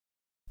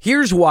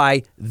Here's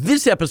why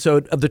this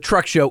episode of the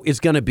Truck Show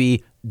is going to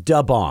be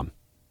da bomb.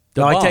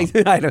 I don't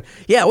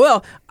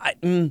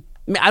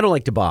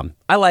like da bomb.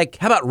 I like,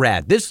 how about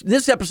rad?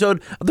 This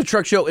episode of the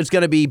Truck Show is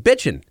going to be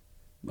bitchin'.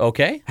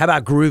 Okay. How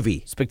about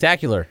groovy?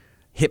 Spectacular.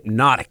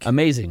 Hypnotic.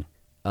 Amazing.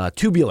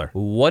 Tubular.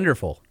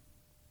 Wonderful.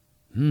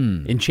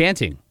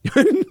 Enchanting.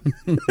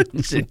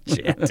 It's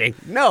enchanting.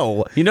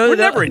 No. We're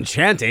never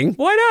enchanting.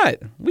 Why not?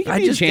 We can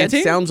be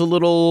enchanting. That sounds a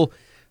little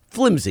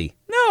flimsy.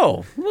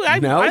 No.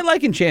 No? I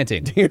like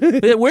enchanting.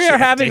 We are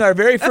having our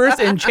very first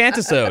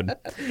enchantisode.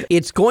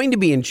 It's going to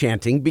be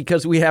enchanting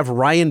because we have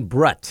Ryan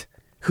Brutt,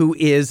 who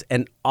is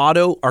an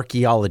auto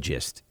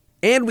archaeologist.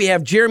 And we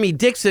have Jeremy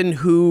Dixon,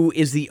 who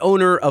is the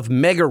owner of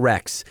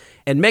Megarex.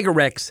 And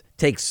Megarex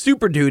takes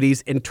super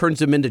duties and turns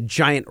them into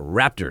giant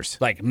raptors.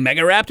 Like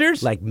mega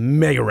raptors? Like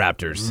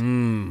Megaraptors.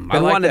 I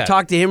like wanted that. to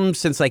talk to him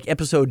since like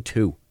episode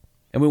 2.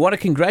 And we want to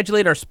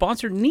congratulate our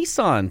sponsor,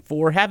 Nissan,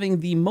 for having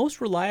the most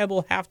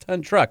reliable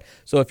half-ton truck.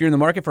 So if you're in the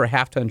market for a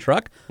half-ton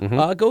truck,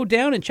 go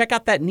down and check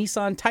out that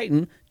Nissan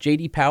Titan.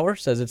 J.D. Power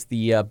says it's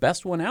the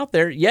best one out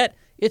there, yet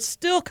it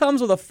still comes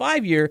with a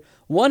 5-year,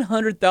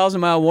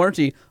 100,000-mile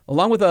warranty,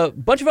 along with a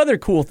bunch of other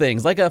cool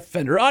things, like a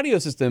Fender audio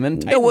system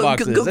and Titan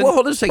boxes.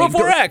 Hold on a second.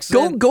 Pro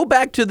 4X. Go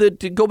back to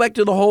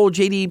the whole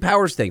J.D.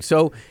 Powers thing.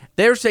 So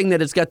they're saying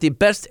that it's got the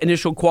best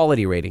initial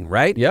quality rating,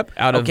 right? Yep,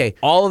 out of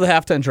all of the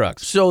half-ton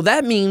trucks. So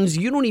that means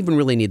you don't even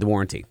really need the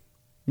warranty.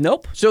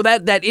 Nope. So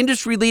that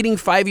industry-leading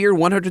 5-year,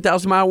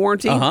 100,000-mile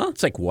warranty,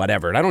 it's like,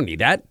 whatever. I don't need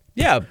that.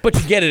 Yeah, but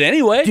you get it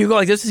anyway. Do you go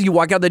like this as you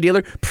walk out the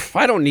dealer?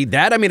 I don't need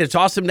that. I mean, it's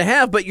awesome to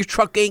have, but your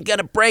truck ain't going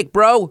to break,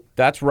 bro.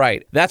 That's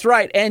right. That's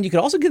right. And you can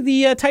also get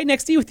the Titan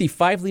XD with the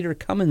 5-liter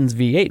Cummins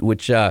V8,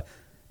 which,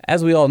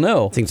 as we all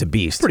know, thing's a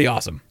beast. Pretty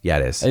awesome. Yeah,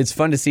 it is. It's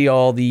fun to see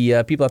all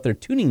the people out there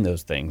tuning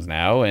those things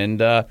now and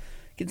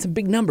getting some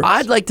big numbers.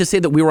 I'd like to say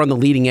that we were on the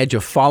leading edge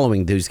of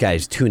following those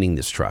guys tuning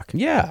this truck.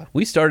 Yeah,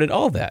 we started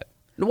all that.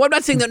 No, I'm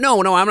not saying that. No,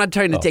 I'm not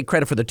trying to take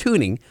credit for the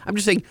tuning. I'm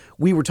just saying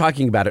we were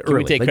talking about it earlier.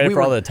 Can we take credit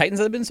for all the Titans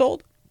that have been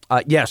sold?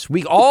 Yes,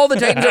 all the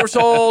Titans that were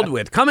sold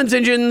with Cummins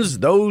engines,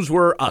 those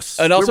were us.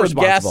 And also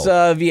gas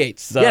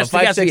V8s, yes,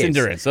 5.6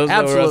 Endurance. Those were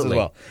us as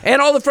well.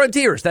 And all the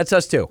Frontiers, that's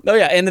us too. Oh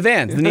yeah, and the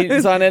vans, the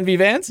Nissan NV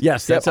vans.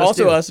 Yes, that's us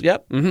also too. us.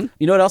 Yep. Mm-hmm.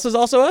 You know what else is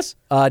also us?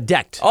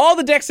 Decked. All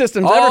the deck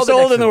systems all ever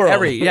sold in the world.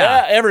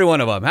 Every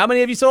one of them. How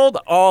many have you sold?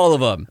 All of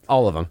them.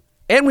 All of them.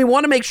 And we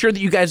want to make sure that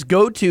you guys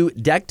go to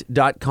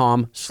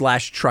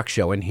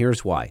decked.com/truckshow, and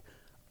here's why.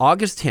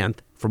 August 10th,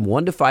 from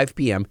 1 to 5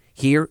 p.m.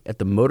 here at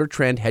the Motor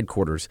Trend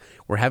headquarters,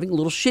 we're having a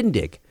little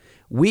shindig.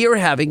 We are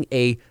having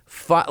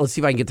let's see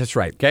if I can get this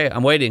right. Okay,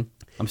 I'm waiting.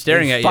 I'm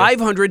staring at you.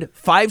 500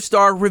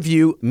 5-star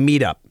review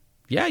meetup.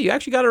 Yeah, you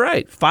actually got it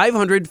right.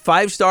 500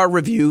 5-star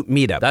review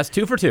meetup. That's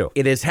 2 for 2.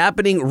 It is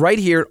happening right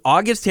here,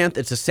 August 10th.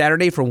 It's a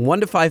Saturday from 1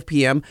 to 5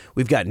 p.m.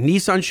 We've got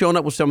Nissan showing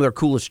up with some of their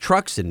coolest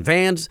trucks and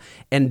vans,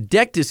 and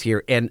Decked is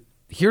here. And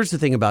here's the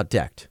thing about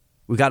Decked.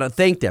 We got to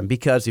thank them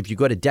because if you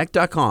go to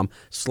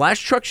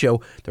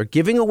deck.com/truckshow, they're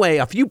giving away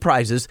a few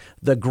prizes.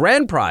 The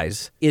grand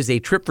prize is a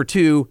trip for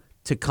 2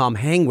 to come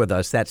hang with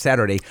us that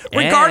Saturday,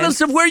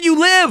 regardless of where you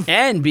live.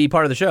 And be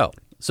part of the show.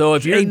 So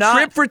if you're not...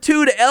 trip for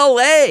 2 to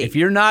L.A. If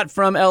you're not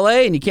from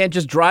L.A. and you can't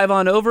just drive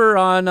on over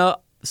on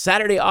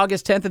Saturday,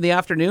 August 10th in the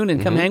afternoon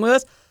and come hang with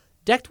us,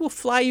 Decked will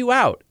fly you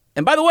out.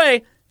 And by the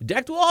way,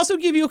 Decked will also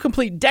give you a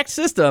complete Decked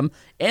system,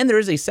 and there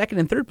is a second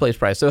and third place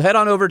prize. So head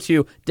on over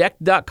to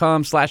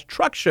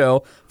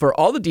decked.com/truckshow for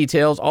all the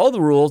details, all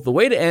the rules, the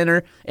way to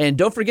enter, and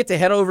don't forget to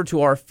head over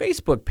to our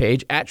Facebook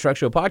page at Truck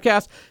Show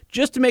Podcast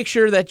just to make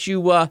sure that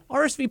you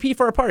RSVP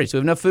for our party so we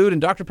have enough food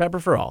and Dr. Pepper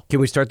for all. Can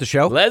we start the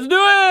show? Let's do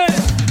it!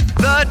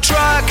 The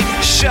Truck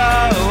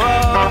Show.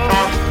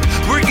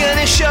 We're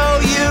gonna show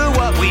you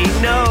what we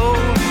know.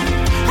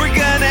 We're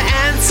gonna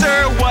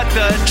answer what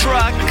the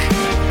truck,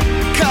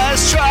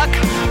 'cause truck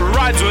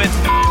rhymes with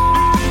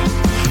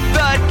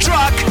the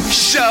Truck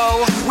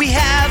Show. We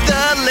have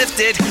the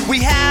lifted, we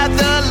have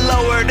the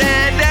lowered,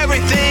 and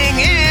everything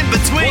in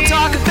between. We'll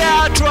talk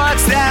about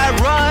trucks that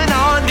run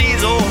on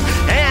diesel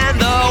and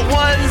the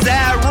ones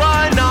that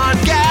run on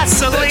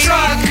gasoline. The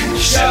Truck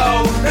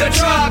Show, the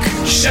Truck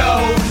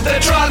Show, the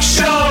Truck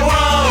Show.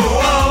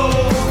 Oh,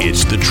 oh.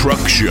 It's the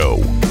Truck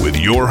Show with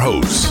your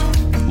hosts,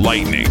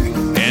 Lightning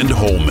and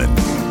Holman.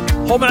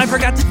 Holman, I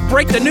forgot to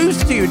break the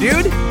news to you,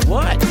 dude.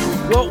 What?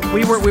 Well,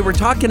 we were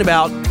talking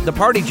about the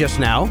party just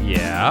now.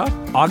 Yeah.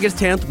 August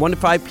 10th, 1 to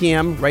 5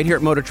 p.m. right here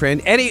at Motor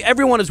Trend.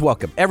 Everyone is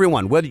welcome.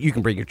 Everyone. Whether you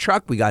can bring your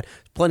truck. We got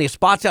plenty of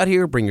spots out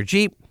here. Bring your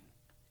Jeep.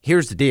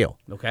 Here's the deal.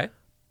 Okay.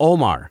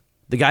 Omar,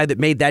 the guy that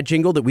made that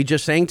jingle that we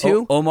just sang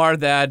to. Omar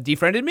that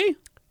defriended me?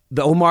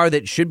 The Omar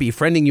that should be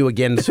friending you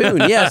again soon.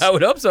 Yes. I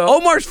would hope so.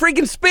 Omar's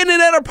freaking spinning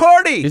at our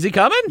party. Is he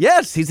coming?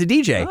 Yes, he's a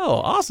DJ. Oh,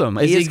 awesome.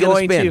 He is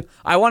going spin. to?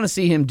 I want to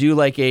see him do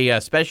like a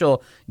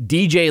special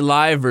DJ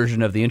live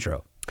version of the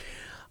intro.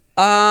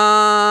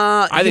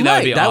 I think that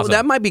would be awesome.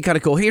 That might be kind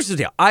of cool. Here's the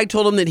deal. I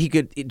told him that he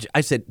could.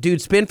 I said,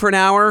 dude, spin for an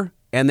hour.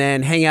 and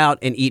then hang out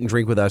and eat and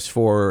drink with us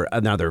for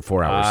another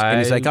 4 hours. And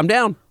he's like, I'm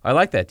down. I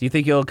like that. Do you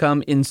think he'll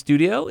come in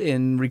studio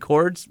and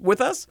record with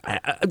us?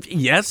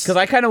 Yes. Because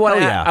I kind of want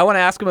to. yeah. I want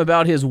to ask him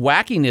about his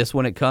wackiness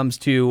when it comes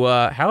to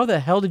how the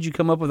hell did you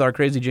come up with our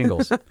crazy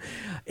jingles?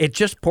 It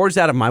just pours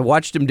out of him. I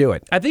watched him do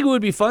it. I think it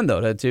would be fun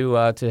though to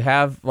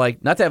have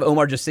like not to have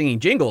Omar just singing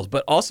jingles,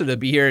 but also to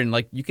be here and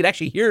like you could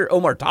actually hear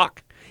Omar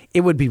talk.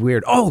 It would be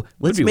weird. Oh,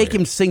 let's be make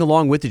weird. him sing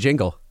along with the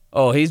jingle.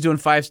 Oh, he's doing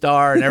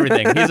 5-star and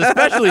everything. He's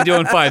especially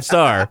doing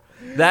 5-star.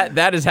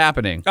 That is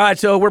happening. All right,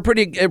 so we're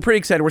pretty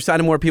excited. We're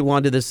signing more people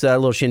onto this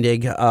little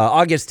shindig.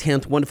 August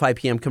 10th, 1 to 5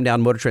 p.m. Come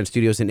down Motor Trend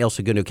Studios in El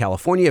Segundo,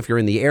 California, if you're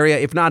in the area.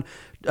 If not,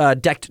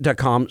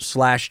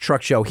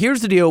 decked.com/truck show.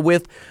 Here's the deal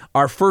with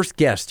our first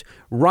guest,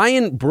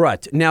 Ryan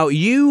Brutt. Now,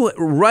 you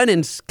run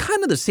in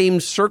kind of the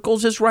same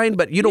circles as Ryan,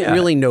 but you don't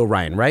really know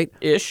Ryan, right?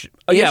 Ish.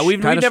 Yeah, we've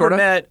kinda, never sorta?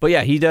 met. But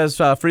yeah, he does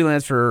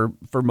freelance for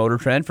Motor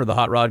Trend for the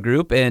Hot Rod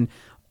Group. And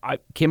I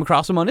came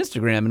across him on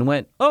Instagram and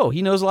went, oh,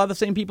 he knows a lot of the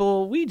same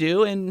people we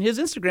do. And his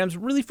Instagram's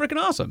really freaking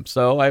awesome.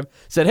 So I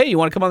said, hey, you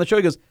want to come on the show?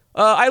 He goes,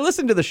 I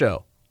listened to the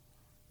show.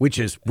 Which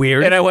is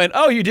weird. And I went,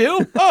 oh, you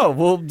do? Oh,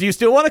 well, do you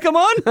still want to come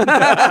on?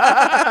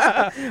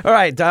 All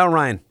right, dial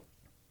Ryan.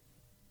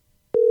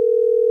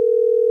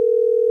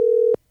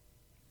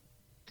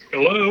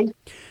 Hello.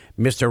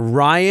 Mr.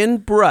 Ryan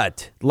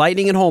Brutt,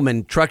 Lightning and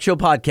Holman, Truck Show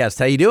Podcast.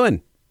 How you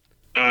doing?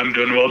 I'm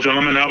doing well,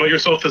 gentlemen. How about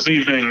yourself this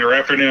evening or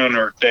afternoon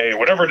or day,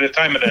 whatever the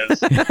time it is?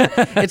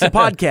 It's a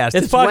podcast.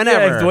 It's podcast,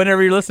 whenever.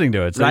 whenever you're listening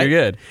to it. So Right.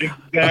 you're good.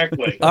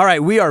 Exactly. All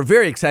right, we are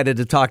very excited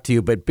to talk to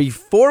you, but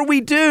before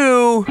we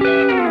do...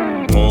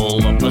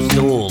 Pull up a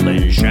stool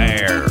and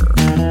share.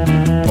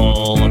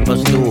 Pull up a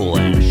stool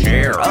and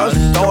share a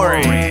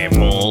story.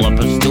 Pull up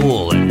a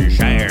stool and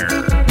share.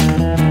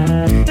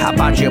 How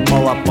about you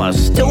pull up a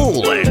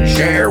stool and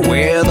share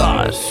with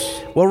us?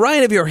 Well,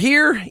 Ryan, if you're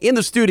here in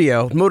the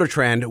studio, Motor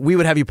Trend, we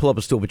would have you pull up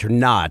a stool, but you're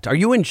not. Are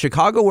you in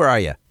Chicago? Where are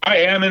you? I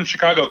am in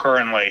Chicago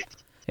currently.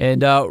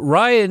 And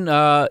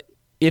Ryan,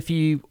 if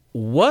he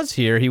was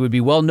here, he would be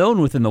well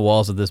known within the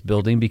walls of this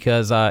building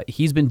because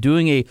he's been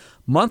doing a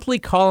monthly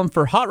column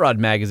for Hot Rod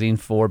Magazine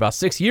for about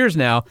 6 years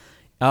now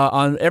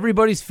on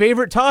everybody's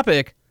favorite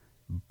topic,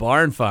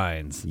 barn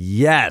finds.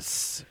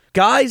 Yes.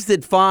 Guys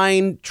that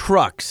find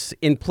trucks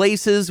in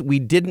places we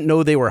didn't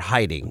know they were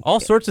hiding. All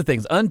sorts of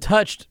things,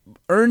 untouched,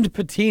 earned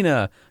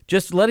patina,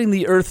 just letting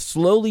the earth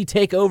slowly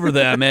take over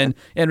them and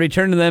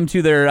return them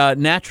to their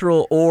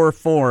natural ore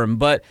form.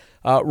 But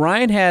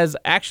Ryan has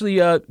actually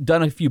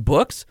done a few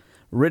books,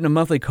 written a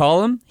monthly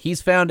column.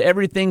 He's found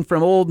everything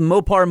from old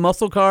Mopar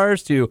muscle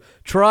cars to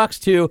trucks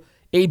to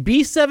a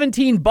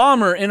B-17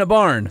 bomber in a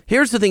barn.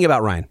 Here's the thing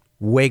about Ryan.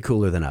 Way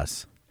cooler than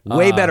us.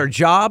 Way better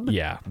job.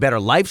 yeah. Better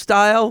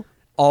lifestyle.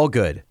 All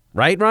good.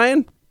 Right,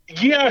 Ryan?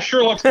 Yeah,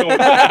 sure, let's go with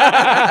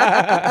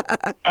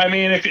that. I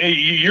mean, if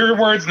your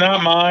words,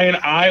 not mine,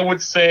 I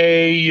would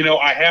say,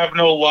 I have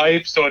no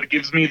life, so it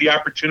gives me the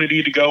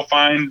opportunity to go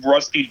find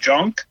rusty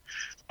junk.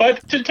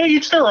 But to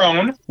each their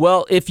own.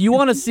 Well, if you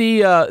want to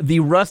see the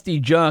rusty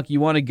junk, you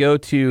want to go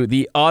to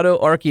the Auto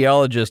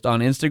Archaeologist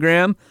on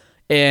Instagram,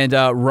 and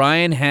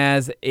Ryan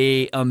has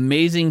a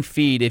amazing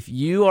feed. If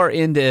you are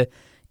into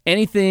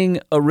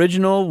anything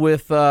original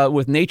with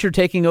nature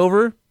taking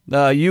over,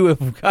 you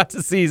have got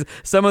to see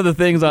some of the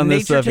things on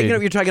this Nature stuff. taking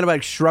over. You're talking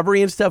about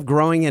shrubbery and stuff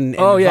growing and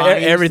Oh, yeah, vines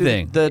through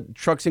everything. The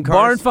trucks and cars.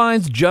 Barn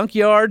finds,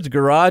 junkyards,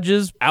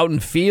 garages, out in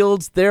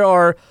fields. There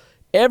are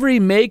every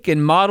make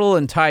and model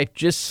and type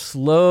just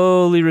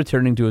slowly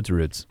returning to its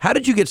roots. How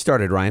did you get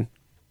started, Ryan?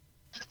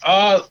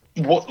 Well,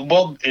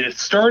 it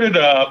started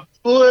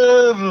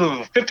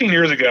 15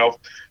 years ago.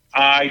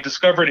 I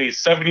discovered a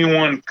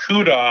 71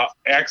 CUDA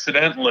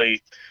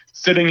accidentally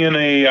sitting in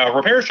a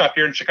repair shop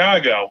here in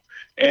Chicago.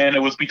 And it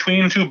was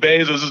between two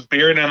bays. It was just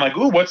buried, and I'm like,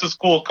 ooh, what's this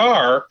cool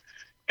car?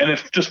 And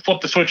it just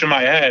flipped the switch in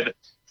my head.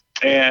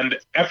 And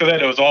after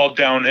that, it was all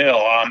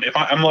downhill.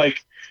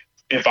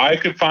 If I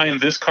could find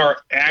this car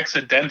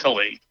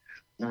accidentally,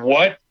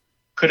 what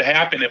could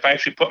happen if I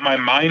actually put my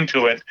mind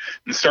to it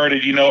and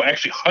started,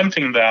 actually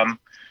hunting them?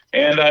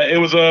 And it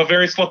was a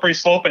very slippery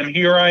slope, and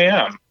here I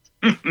am.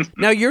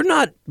 Now, you're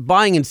not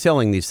buying and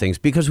selling these things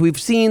because we've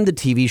seen the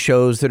TV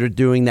shows that are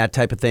doing that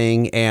type of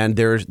thing, and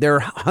there are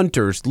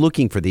hunters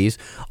looking for these,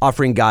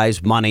 offering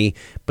guys money.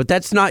 But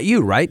that's not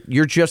you, right?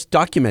 You're just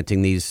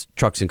documenting these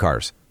trucks and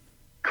cars.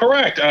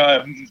 Correct.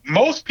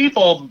 Most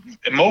of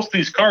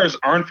these cars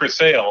aren't for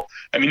sale.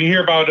 I mean, you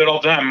hear about it all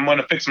the time. I'm going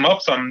to fix them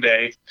up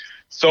someday.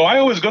 So I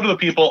always go to the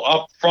people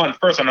up front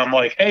first, and I'm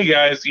like, hey,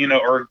 guys,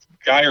 or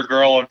guy or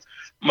girl,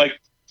 I'm like,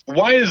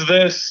 why is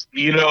this,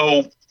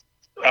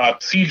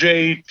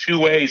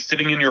 CJ2A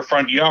sitting in your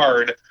front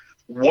yard?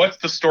 What's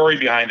the story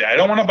behind it? I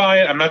don't want to buy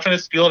it. I'm not trying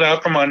to steal it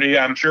out from under you.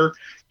 I'm sure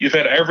you've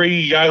had every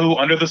Yahoo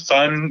under the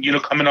sun,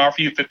 come and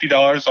offer you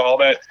 $50, all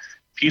that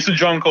piece of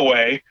junk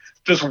away.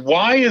 Just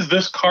why is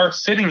this car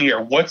sitting here?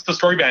 What's the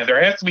story behind it?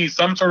 There has to be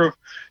some sort of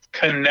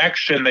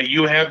connection that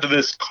you have to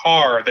this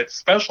car that's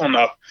special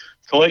enough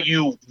to let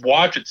you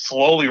watch it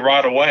slowly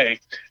rot away.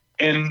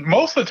 And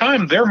most of the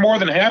time, they're more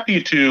than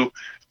happy to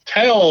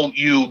tell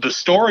you the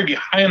story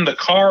behind the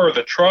car or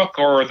the truck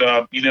or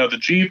the the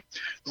Jeep.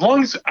 As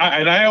long as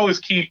I always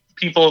keep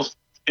people's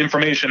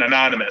information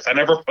anonymous. I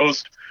never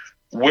post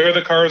where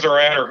the cars are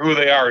at or who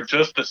they are,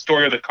 just the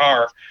story of the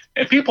car.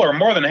 And people are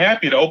more than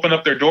happy to open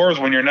up their doors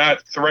when you're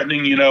not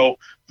threatening,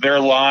 their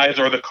lives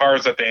or the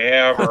cars that they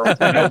have or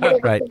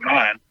whatever's Right. going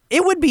on.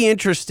 It would be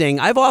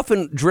interesting. I've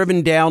often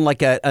driven down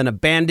like an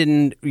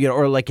abandoned,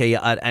 or like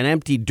an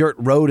empty dirt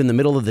road in the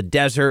middle of the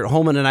desert.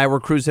 Holman and I were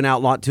cruising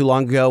out not too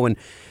long ago and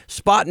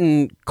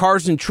spotting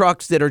cars and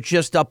trucks that are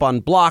just up on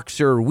blocks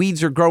or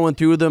weeds are growing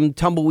through them,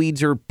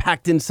 tumbleweeds are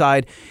packed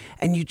inside.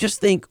 And you just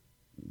think,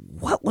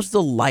 what was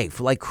the life?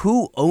 Like,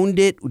 who owned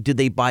it? Did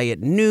they buy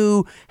it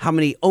new? How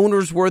many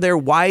owners were there?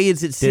 Why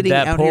is it sitting Did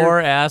that out poor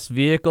here? ass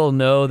vehicle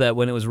know that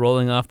when it was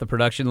rolling off the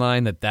production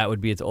line that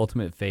would be its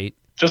ultimate fate?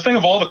 Just think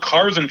of all the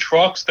cars and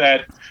trucks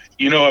that,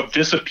 have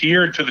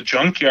disappeared to the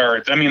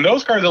junkyards. I mean,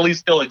 those cars at least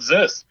still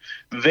exist.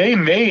 They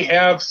may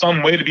have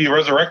some way to be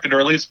resurrected, or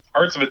at least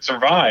parts of it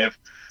survive.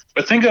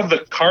 But think of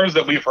the cars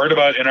that we've heard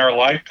about in our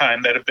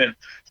lifetime that have been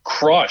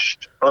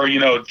crushed or,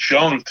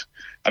 junked.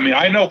 I mean,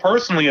 I know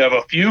personally of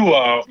a few,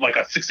 like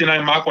a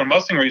 69 Mach 1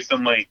 Mustang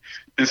recently,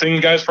 been sitting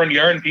in guy's front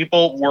yard, and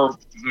people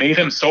made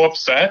him so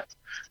upset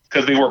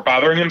because they were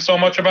bothering him so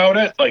much about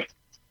it.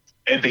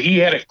 And he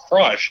had it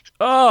crushed.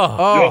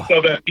 So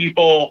that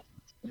people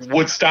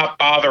would stop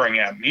bothering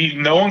him.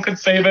 No one could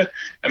save it.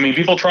 I mean,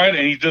 people tried,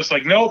 and he just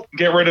nope,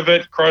 get rid of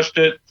it, crushed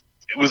it.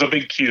 It was a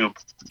big cube.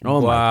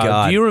 Oh, my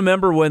God. Do you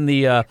remember when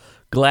the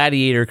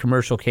Gladiator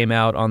commercial came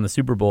out on the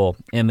Super Bowl,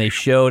 and they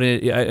showed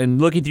it,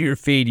 and looking through your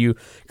feed, you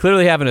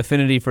clearly have an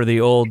affinity for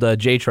the old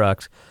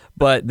J-Trucks,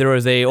 but there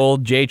was a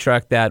old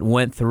J-Truck that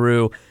went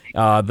through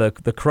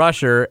the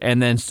Crusher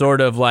and then sort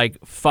of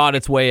fought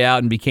its way out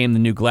and became the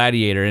new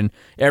Gladiator, and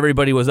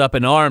everybody was up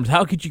in arms.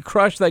 How could you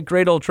crush that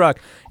great old truck?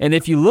 And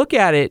if you look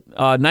at it,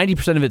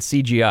 90% of it's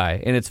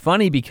CGI, and it's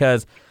funny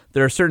because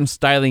there are certain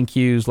styling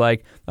cues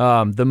like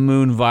the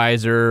moon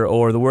visor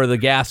or where the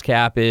gas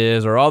cap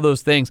is or all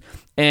those things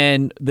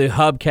and the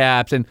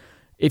hubcaps. And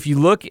if you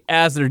look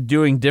as they're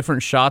doing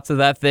different shots of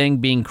that thing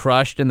being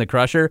crushed in the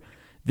Crusher,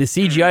 the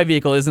CGI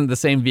vehicle isn't the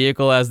same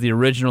vehicle as the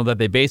original that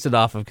they base it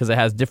off of because it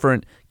has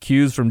different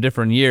cues from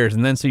different years.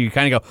 And then so you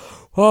kind of go,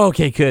 oh,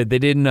 okay, good. They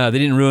didn't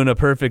ruin a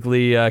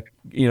perfectly, not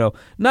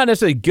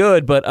necessarily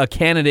good, but a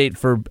candidate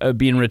for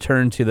being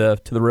returned to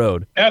the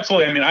road.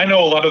 Absolutely. I mean, I know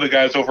a lot of the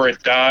guys over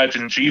at Dodge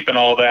and Jeep and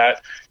all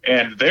that,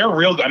 and they're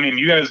real. I mean,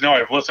 you guys know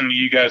I've listened to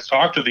you guys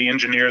talk to the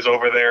engineers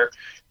over there,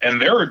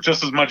 and they're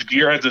just as much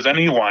gearheads as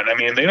anyone. I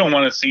mean, they don't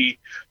want to see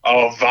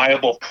a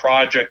viable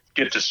project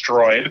get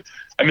destroyed.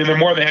 I mean, they're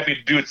more than happy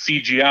to do it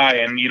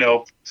CGI and,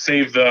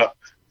 save the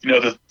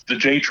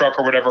J-Truck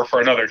or whatever for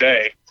another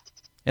day.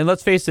 And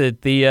let's face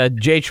it, the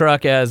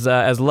J-Truck, as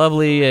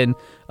lovely and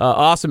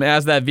awesome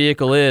as that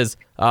vehicle is,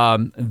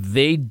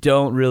 they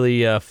don't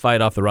really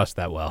fight off the rust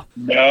that well.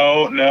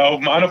 No.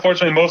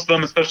 Unfortunately, most of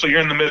them, especially here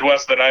in the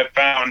Midwest that I've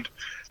found,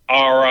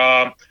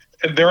 are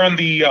they're in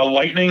the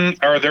Lightning,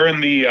 or they're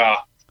in the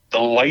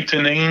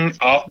Lightening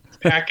Up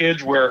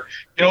package where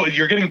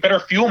you're getting better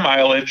fuel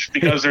mileage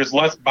because there's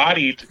less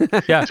body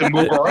to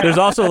move around. There's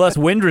also less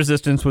wind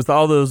resistance with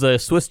all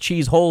those Swiss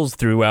cheese holes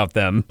throughout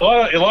them. A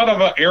lot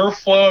of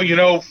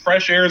airflow.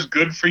 Fresh air is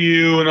good for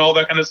you and all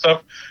that kind of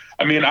stuff.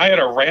 I mean, I had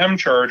a Ram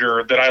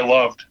Charger that I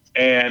loved,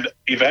 and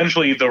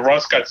eventually the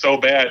rust got so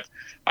bad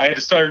I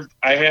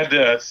had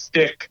to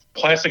stick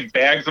plastic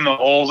bags in the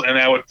holes, and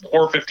I would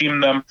pour 15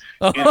 of them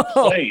in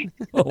clay.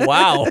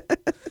 Wow.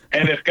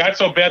 And it got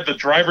so bad the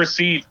driver's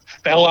seat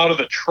fell out of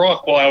the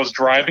truck while I was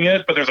driving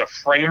it, but there's a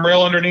frame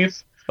rail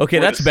underneath. Okay,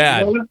 that's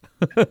bad.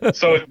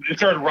 So it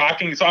started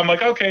rocking. So I'm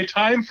like, okay,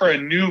 time for a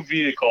new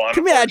vehicle.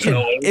 Can you imagine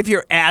if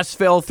your ass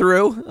fell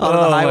through on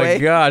the highway? Oh, my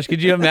gosh.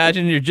 Could you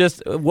imagine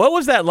what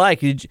was that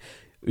like?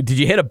 Did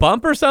you hit a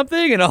bump or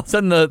something, and all of a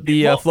sudden the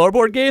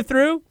floorboard gave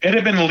through? It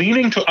had been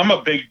leaning to. I'm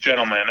a big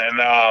gentleman,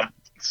 and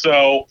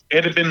so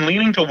it had been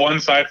leaning to one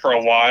side for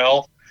a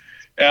while.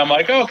 And I'm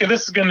like, oh, okay,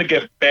 this is going to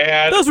get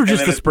bad. Those were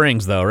just the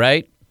springs, though,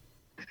 right?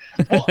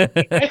 Well,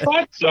 I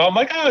thought so. I'm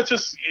like, oh, it's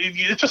just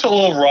a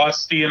little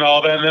rusty and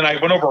all that. And then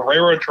I went over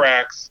railroad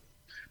tracks.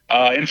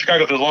 In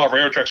Chicago, there's a lot of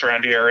railroad tracks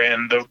around here,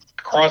 and the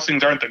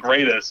crossings aren't the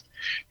greatest.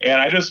 And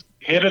I just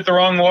hit it the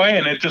wrong way,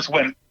 and it just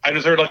went. I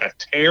just heard like a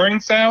tearing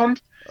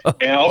sound.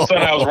 And all of a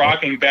sudden, I was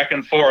rocking back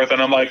and forth,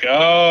 and I'm like,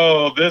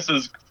 "Oh, this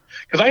is,"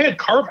 because I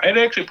had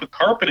actually put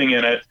carpeting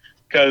in it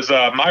because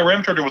my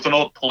Ram Charger was an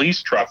old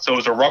police truck, so it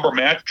was a rubber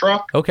mat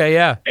truck. Okay,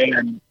 yeah,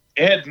 and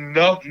it had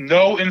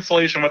no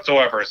insulation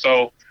whatsoever.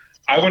 So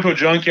I went to a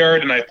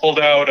junkyard and I pulled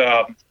out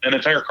an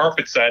entire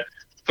carpet set,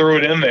 threw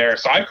it in there,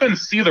 so I couldn't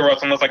see the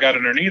rust unless I got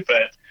underneath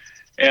it.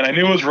 And I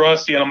knew it was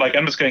rusty, and I'm like,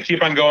 I'm just going to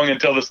keep on going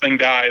until this thing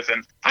dies.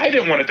 And I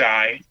didn't want to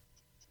die.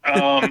 So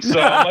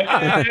I'm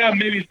like, yeah,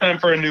 maybe it's time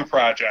for a new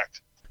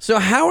project. So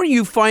how are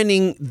you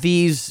finding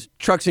these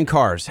trucks and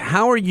cars?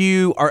 How are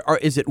you,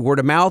 is it word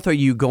of mouth? Are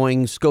you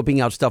going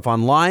scoping out stuff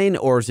online,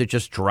 or is it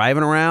just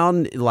driving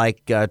around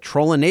like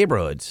trolling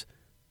neighborhoods?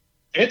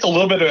 It's a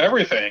little bit of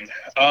everything.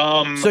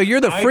 So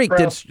you're the freak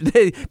that's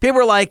people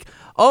are like,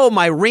 oh,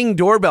 my Ring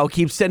doorbell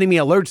keeps sending me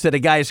alerts that a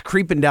guy's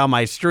creeping down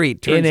my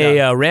street. In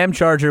a Ram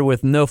Charger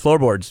with no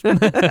floorboards.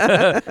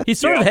 He's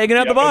sort of hanging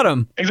out the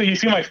bottom. Exactly. You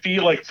see my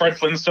feet like Fred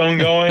Flintstone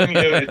going.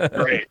 It's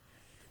great.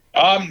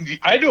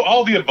 I do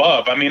all the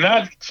above. I mean,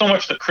 not so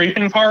much the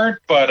creeping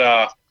part,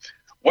 but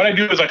what I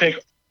do is I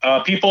take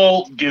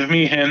people give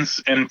me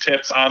hints and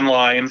tips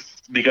online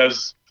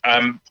because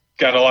I'm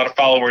got a lot of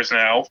followers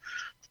now.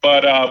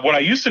 But what I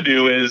used to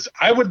do is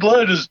I would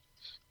just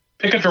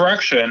pick a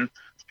direction,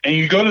 and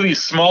you go to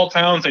these small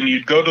towns, and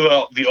you'd go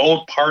to the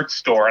old parts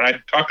store, and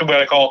I'd talk to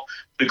what I call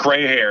the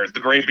gray hairs, the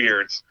gray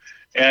beards.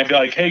 And I'd be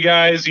like, hey,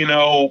 guys,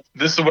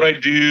 this is what I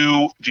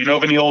do. Do you know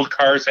of any old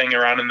cars hanging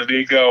around? And then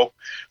they go,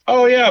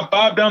 oh, yeah,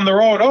 Bob down the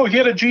road. Oh, he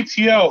had a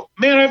GTO.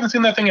 Man, I haven't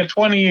seen that thing in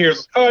 20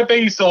 years. Oh, I bet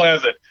he still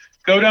has it.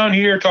 Go down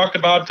here, talk to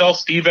Bob, tell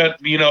Steve at,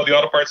 the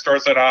auto parts store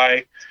said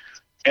hi.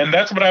 And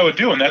that's what I would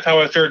do. And that's how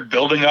I started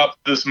building up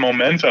this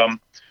momentum.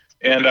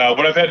 And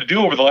what I've had to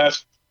do over the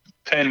last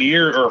 10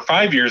 years or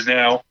 5 years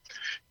now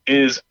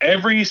is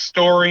every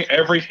story,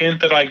 every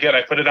hint that I get,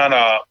 I put it on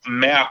a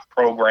map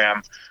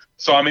program.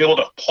 So I'm able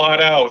to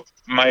plot out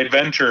my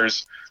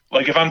adventures.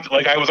 Like if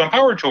I was on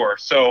Power Tour.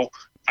 So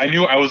I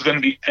knew I was going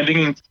to be ending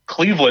in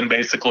Cleveland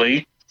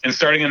basically and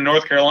starting in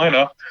North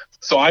Carolina.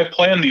 So I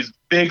planned these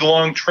big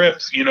long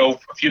trips, a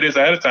few days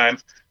ahead of time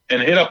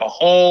and hit up a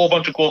whole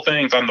bunch of cool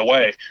things on the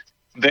way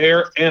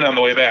there and on the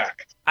way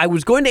back. I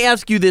was going to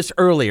ask you this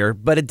earlier,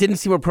 but it didn't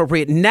seem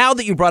appropriate. Now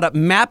that you brought up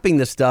mapping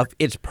the stuff,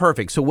 it's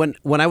perfect. So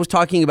when I was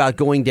talking about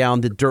going down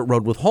the dirt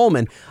road with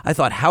Holman, I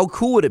thought, how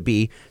cool would it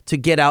be to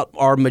get out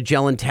our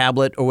Magellan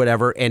tablet or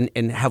whatever and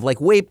have like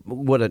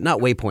not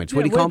waypoints.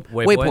 What do you call them?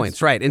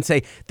 Waypoints, right. And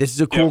say, this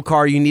is a cool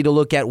car you need to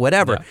look at,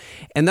 whatever. Yeah.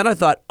 And then I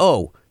thought,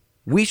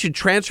 we should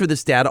transfer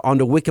this data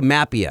onto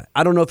Wikimapia.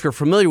 I don't know if you're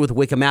familiar with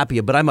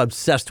Wikimapia, but I'm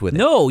obsessed with it.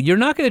 No, you're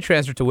not going to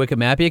transfer to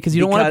Wikimapia because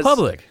you don't want it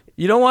public.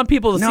 You don't want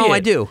people to see it. No, I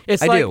do.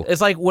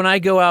 It's like when I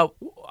go out,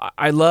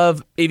 I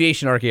love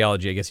aviation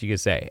archaeology, I guess you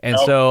could say. And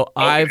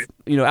I've,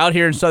 out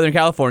here in Southern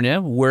California,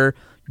 we're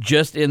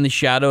just in the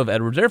shadow of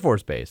Edwards Air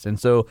Force Base. And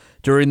so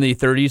during the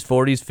 30s,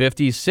 40s,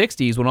 50s,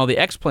 60s, when all the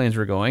X-planes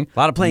were going. A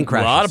lot of plane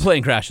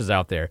crashes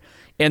out there.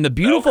 And the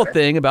beautiful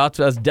thing about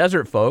us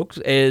desert folks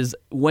is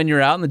when you're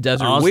out in the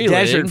desert wheeling,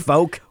 desert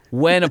folk.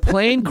 When a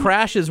plane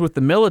crashes with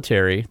the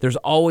military, there's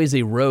always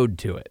a road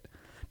to it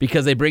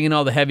because they bring in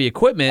all the heavy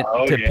equipment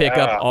to pick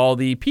up all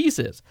the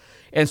pieces.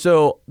 And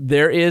so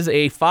there is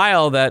a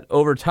file that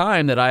over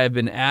time that I have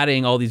been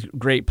adding all these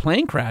great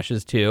plane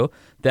crashes to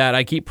that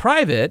I keep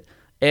private.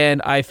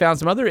 And I found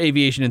some other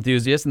aviation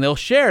enthusiasts, and they'll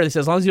share. They say,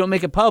 as long as you don't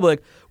make it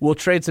public, we'll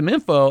trade some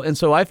info. And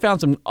so I found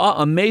some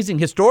amazing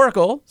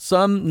historical,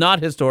 some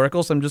not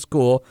historical, some just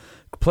cool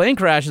plane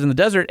crashes in the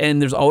desert.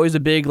 And there's always a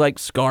big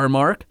scar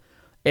mark.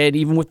 And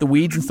even with the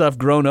weeds and stuff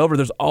grown over,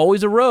 there's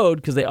always a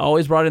road because they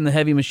always brought in the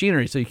heavy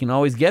machinery, so you can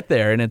always get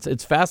there, and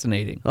it's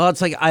fascinating. Well,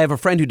 it's like I have a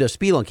friend who does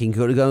spelunking,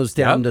 who goes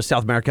down to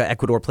South America,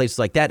 Ecuador, places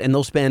like that, and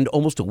they'll spend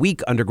almost a week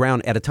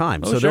underground at a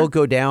time. They'll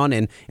go down,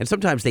 and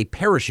sometimes they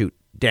parachute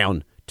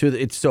down.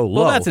 It's so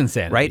low. Well, that's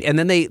insanity. Right? And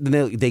then they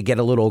get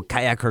a little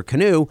kayak or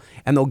canoe,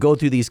 and they'll go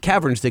through these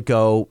caverns that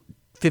go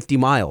 50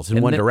 miles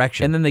in one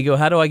direction. And then they go,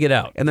 how do I get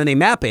out? And then they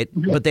map it,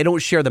 but they don't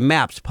share the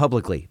maps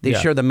publicly. They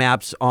share the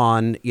maps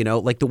on,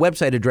 like the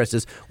website address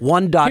is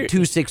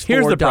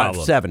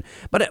 1.264.7.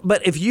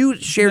 But if you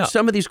shared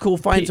some of these cool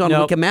finds on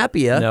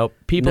Wikimapia.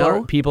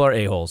 People are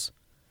a-holes.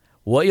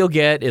 What you'll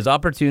get is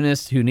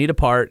opportunists who need a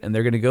part, and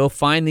they're going to go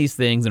find these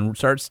things and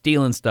start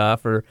stealing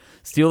stuff or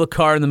steal the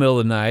car in the middle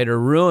of the night or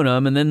ruin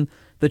them, and then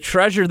the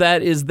treasure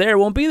that is there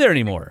won't be there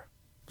anymore.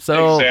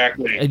 So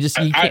exactly. You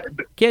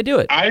can't do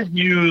it. I've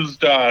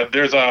used,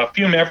 there's a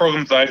few map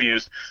programs I've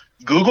used.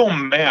 Google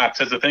Maps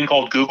has a thing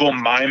called Google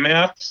My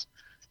Maps,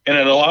 and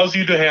it allows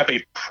you to have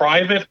a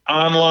private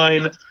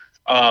online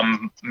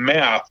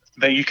map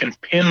that you can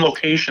pin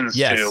locations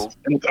to.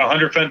 And it's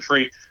 100%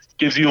 free.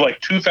 Gives you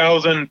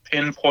 2,000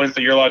 pin points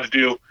that you're allowed to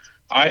do.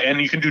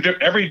 And you can do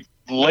every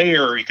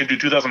layer, you can do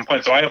 2,000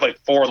 points. So I have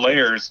 4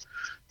 layers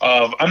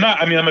of, I'm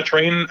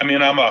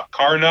a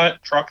car nut,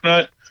 truck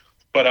nut,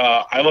 but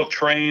I love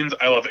trains.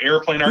 I love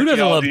airplane archaeology. Who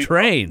doesn't love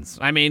trains?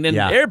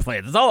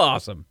 Airplanes, it's all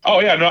awesome. Oh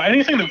yeah, no,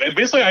 anything that,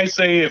 basically I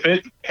say if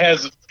it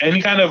has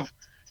any kind of,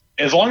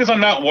 as long as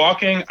I'm not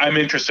walking, I'm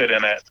interested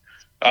in it.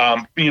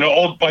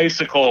 Old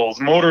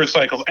bicycles,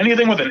 motorcycles,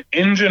 anything with an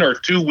engine or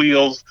 2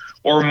 wheels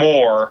or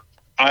more,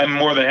 I'm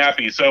more than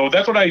happy. So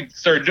that's what I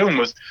started doing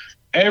was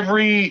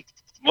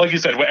like you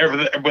said,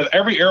 with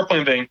every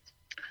airplane thing,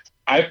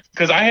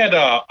 because I had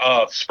a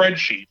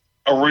spreadsheet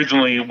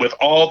originally with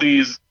all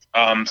these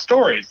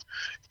stories.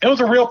 It was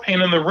a real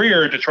pain in the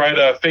rear to try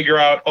to figure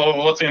out,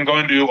 let's say I'm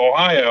going to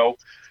Ohio.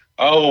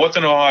 Oh, what's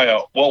in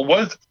Ohio? Well,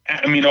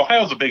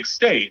 Ohio's a big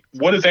state.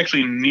 What is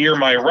actually near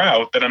my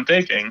route that I'm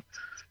taking?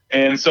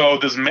 And so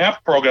this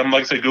map program,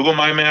 like I said, Google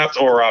My Maps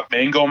or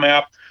Mango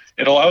Map,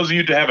 it allows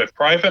you to have a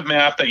private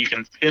map that you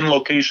can pin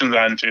locations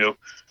onto.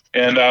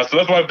 And so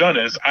that's what I've done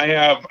is I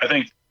have, I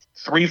think,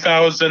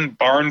 3,000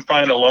 barn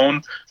find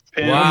alone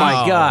pins. Oh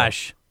my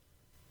gosh.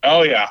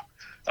 Oh yeah.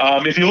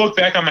 If you look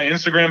back on my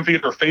Instagram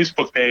feed or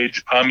Facebook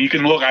page, you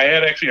can look. I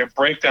had actually a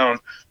breakdown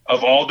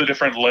of all the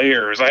different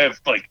layers. I have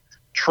like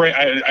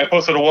I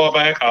posted a while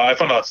back. I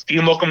found a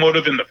steam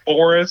locomotive in the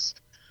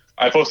forest.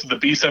 I posted the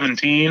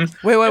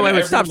B-17.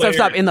 Wait!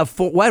 Stop! In the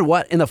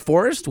what? In the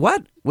forest?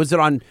 What was it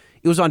on?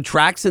 It was on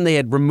tracks, and they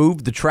had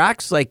removed the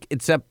tracks, like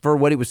except for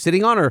what it was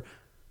sitting on, or.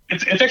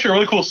 It's actually a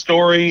really cool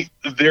story.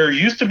 There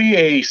used to be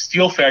a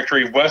steel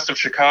factory west of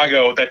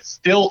Chicago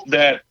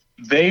that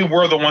they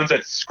were the ones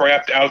that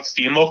scrapped out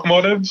steam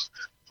locomotives.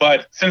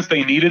 But since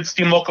they needed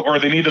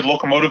they needed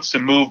locomotives to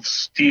move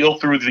steel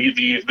through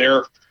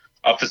their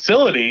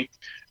facility,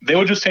 they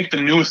would just take the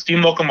newest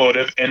steam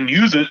locomotive and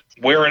use it,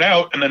 wear it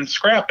out, and then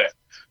scrap it.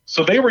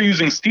 So they were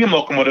using steam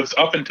locomotives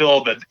up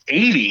until the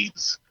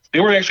 80s. They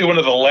were actually one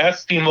of the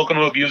last steam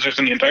locomotive users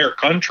in the entire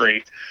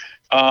country.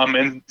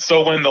 And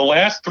so when the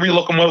last 3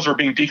 locomotives were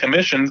being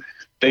decommissioned,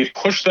 they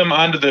pushed them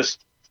onto this,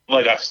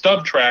 like a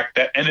stub track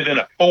that ended in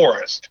a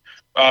forest,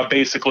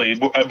 basically.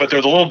 But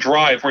there's a little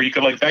drive where you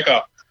could like back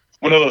up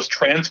one of those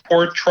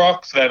transport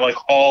trucks that like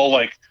haul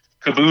like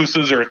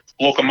cabooses or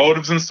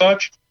locomotives and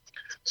such.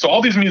 So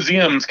all these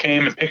museums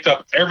came and picked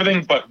up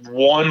everything but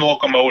one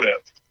locomotive.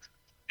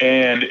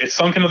 And it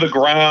sunk into the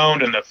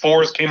ground and the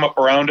forest came up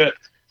around it.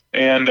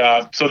 And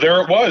so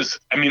there it was.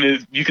 I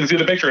mean, you can see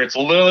the picture. It's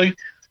literally...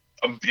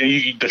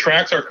 the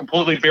tracks are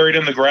completely buried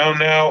in the ground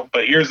now,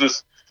 but here's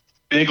this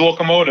big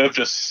locomotive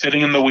just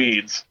sitting in the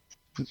weeds.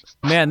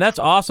 Man, that's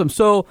awesome.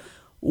 So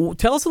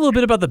tell us a little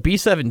bit about the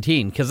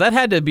B-17, because that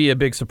had to be a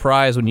big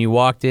surprise when you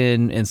walked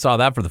in and saw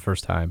that for the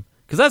first time,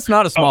 because that's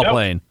not a small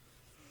plane.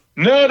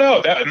 No,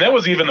 that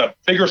was even a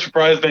bigger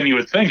surprise than you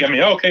would think. I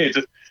mean,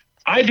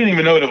 I didn't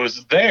even know it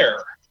was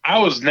there. I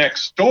was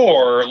next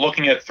door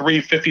looking at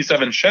 3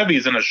 57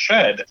 Chevys in a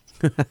shed,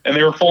 and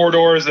they were 4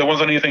 doors. There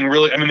wasn't anything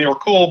really. I mean, they were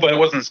cool, but it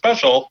wasn't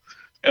special.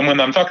 And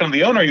when I'm talking to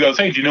the owner, he goes,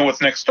 "Hey, do you know what's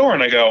next door?"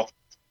 And I go,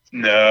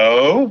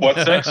 "No,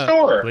 what's next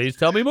door?" Please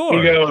tell me more.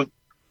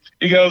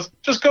 He goes,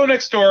 "Just go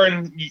next door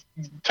and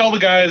tell the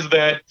guys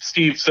that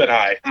Steve said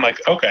hi." I'm like,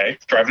 "Okay."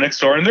 Drive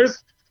next door, and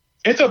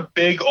it's a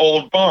big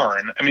old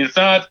barn. I mean,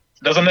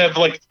 doesn't have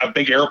like a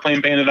big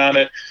airplane painted on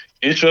it.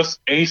 It's just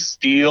a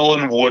steel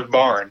and wood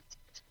barn.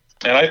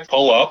 And I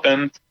pull up,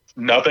 and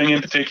nothing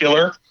in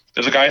particular.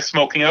 There's a guy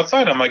smoking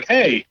outside. I'm like,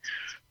 "Hey,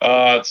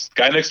 this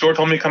guy next door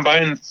told me to come by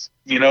and,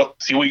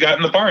 see what you got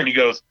in the barn." He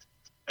goes,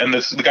 and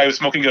the guy who's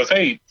smoking goes,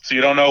 "Hey, so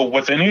you don't know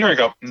what's in here?" I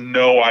go,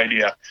 "No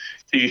idea."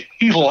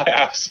 He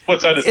laughs.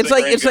 What's that?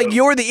 It's like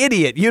you're the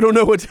idiot. You don't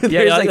know what's in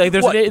there. Yeah,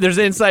 there's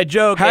an inside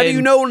joke. How do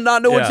you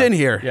not know what's in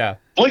here? Yeah.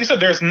 Like I said,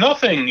 there's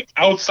nothing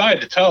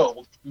outside to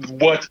tell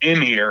what's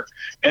in here.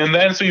 And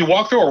then so you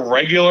walk through a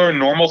regular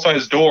normal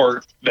sized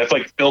door that's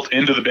like built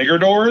into the bigger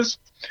doors,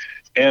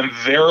 and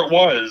there it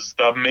was,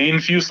 the main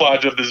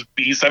fuselage of this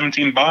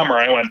B-17 bomber.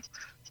 I went,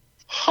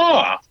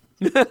 huh,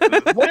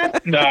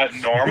 that's not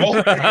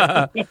normal.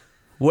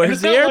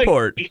 Where's the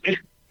airport?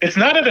 It's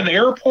not at an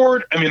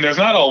airport. I mean, there's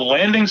not a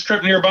landing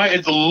strip nearby.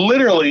 It's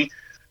literally,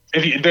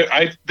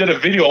 I did a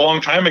video a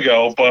long time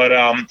ago, but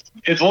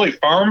it's literally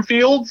farm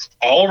fields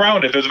all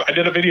around it. I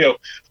did a video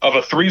of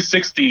a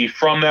 360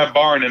 from that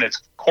barn, and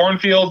it's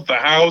cornfields, the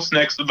house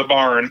next to the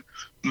barn,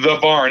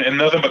 and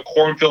nothing but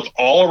cornfields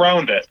all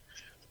around it.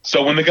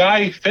 So when the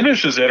guy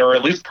finishes it, or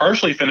at least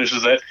partially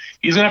finishes it,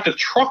 he's going to have to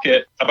truck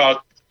it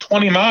about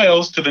 20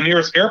 miles to the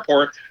nearest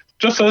airport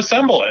just to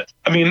assemble it.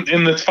 I mean,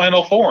 in its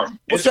final form.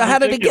 So how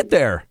did it get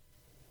there?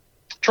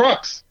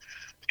 Trucks.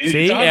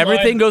 See,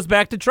 everything goes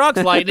back to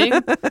trucks, Lightning.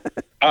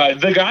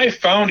 The guy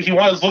he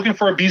was looking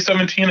for a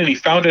B-17, and he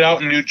found it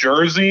out in New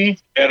Jersey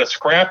at a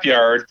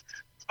scrapyard.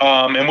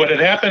 And what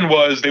had happened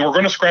was they were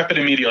going to scrap it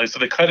immediately. So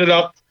they cut it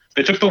up.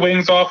 They took the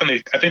wings off, and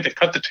I think they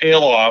cut the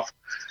tail off.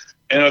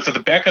 And it was at the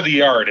back of the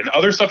yard. And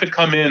other stuff had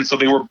come in, so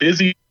they were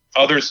busy with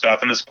other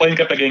stuff. And this plane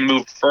kept getting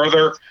moved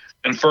further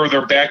and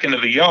further back into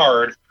the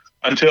yard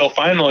until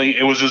finally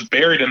it was just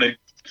buried, and they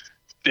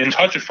didn't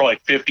touch it for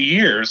like 50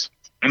 years.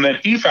 And then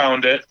he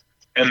found it,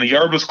 and the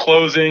yard was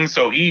closing,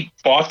 so he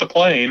bought the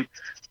plane,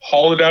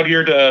 hauled it out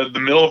here to the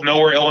middle of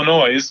nowhere,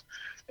 Illinois,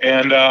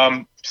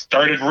 and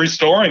started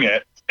restoring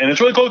it. And it's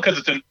really cool because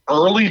it's an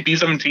early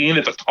B-17.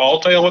 It's a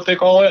tall tail, what they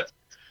call it.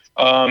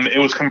 It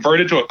was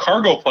converted to a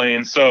cargo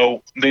plane,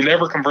 so they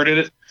never converted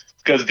it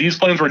because these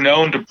planes were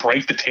known to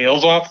break the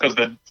tails off because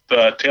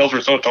the tails were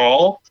so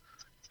tall.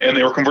 And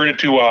they were converted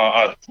to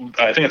I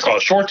think it's called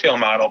a short tail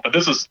model, but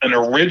this is an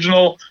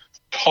original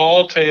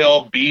tall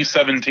tail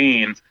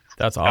B-17.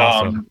 That's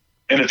awesome.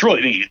 And it's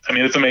really neat. I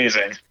mean, it's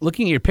amazing.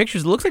 Looking at your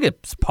pictures, it looks like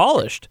it's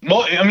polished.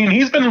 Well, I mean,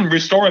 he's been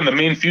restoring the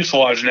main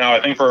fuselage now,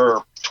 I think,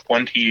 for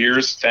 20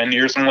 years, 10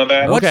 years, something like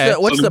that.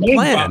 What's the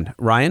plan,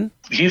 Ryan?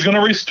 He's going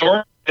to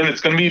restore it, and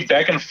it's going to be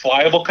back in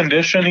flyable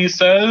condition, he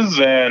says,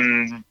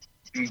 and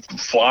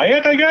fly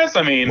it, I guess.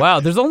 I mean,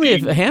 wow, there's only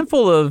a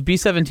handful of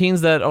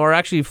B-17s that are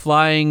actually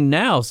flying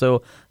now.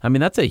 So, I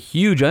mean, that's a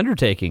huge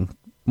undertaking.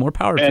 More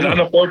power to it. And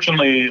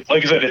unfortunately,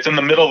 like I said, it's in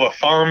the middle of a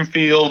farm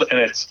field, and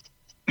it's,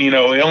 He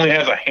only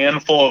has a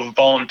handful of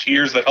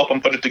volunteers that help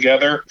him put it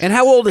together. And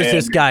how old is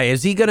this guy?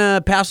 Is he going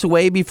to pass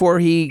away before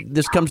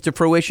this comes to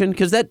fruition?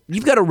 Because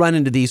you've got to run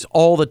into these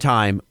all the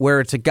time, where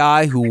it's a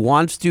guy who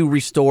wants to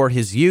restore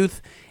his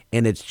youth,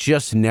 and it's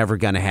just never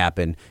going to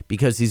happen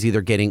because he's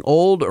either getting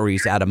old or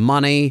he's out of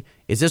money.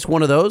 Is this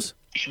one of those?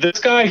 This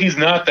guy, he's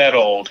not that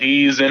old.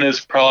 He's in his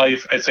probably,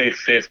 I'd say,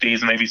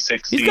 50s, maybe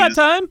 60s. He's got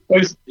time.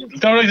 That's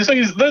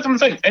what I'm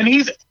saying. And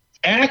he's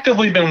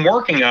actively been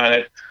working on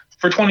it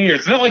for 20 years.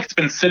 It's not like it's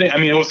been sitting. I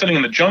mean, it was sitting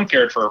in the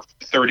junkyard for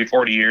 30,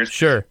 40 years.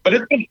 Sure. But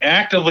it's been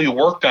actively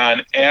worked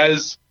on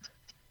as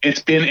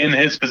it's been in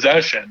his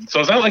possession. So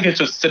it's not like it's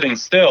just sitting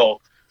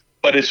still,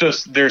 but it's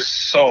just, there's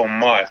so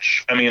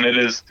much. I mean, it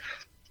is,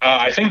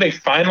 I think they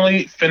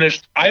finally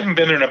finished. I haven't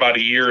been there in about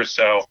a year or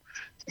so,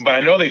 but I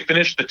know they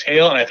finished the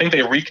tail, and I think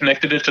they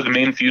reconnected it to the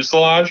main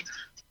fuselage,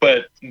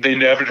 but they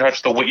never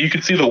touched the wing. You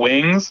could see the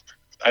wings.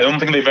 I don't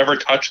think they've ever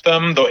touched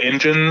them. The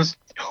engines,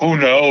 who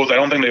knows? I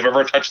don't think they've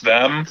ever touched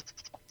them.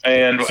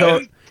 And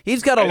so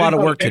he's got a lot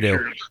of work to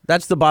do.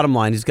 That's the bottom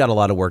line. He's got a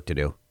lot of work to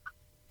do.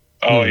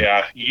 Oh,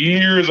 yeah.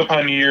 Years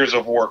upon years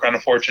of work,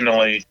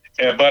 unfortunately.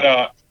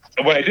 But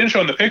what I didn't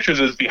show in the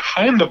pictures is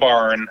behind the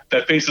barn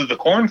that faces the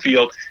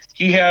cornfield,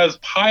 he has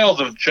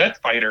piles of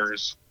jet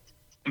fighters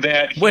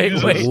that he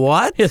uses. Wait,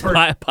 what? His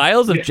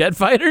piles of jet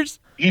fighters?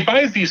 He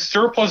buys these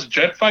surplus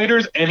jet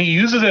fighters, and he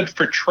uses it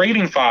for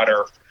trading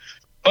fodder.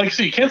 Like,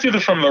 so you can't see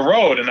this from the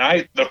road. And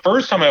the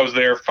first time I was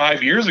there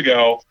 5 years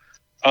ago,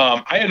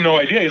 I had no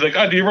idea. He's like,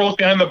 "Oh, do you ever look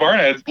behind the barn?"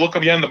 I look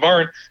behind the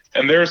barn,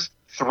 and there's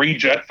 3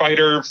 jet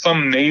fighters,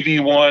 some Navy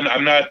one.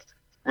 I'm not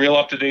real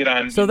up to date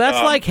on. So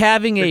that's like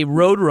having a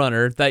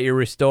Roadrunner that you're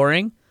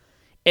restoring,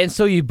 and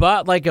so you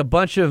bought like a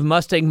bunch of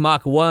Mustang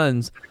Mach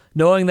 1s,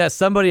 knowing that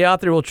somebody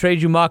out there will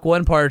trade you Mach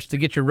 1 parts to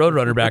get your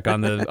Roadrunner back on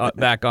the on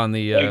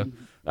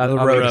the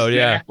road.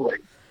 Yeah. Exactly.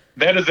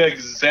 That is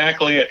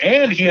exactly it.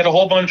 And he had a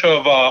whole bunch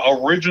of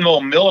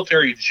original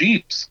military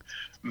Jeeps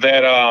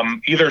that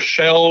either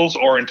shells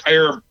or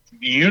entire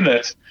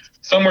units.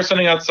 Some were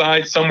sitting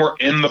outside, some were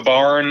in the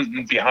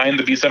barn behind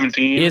the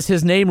B-17. Is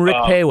his name Rick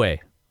Payway?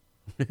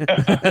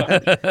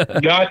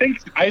 No,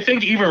 I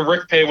think even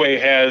Rick Payway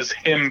has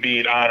him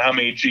beat on how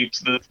many Jeeps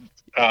the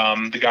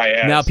guy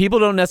has. Now, people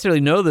don't necessarily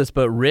know this,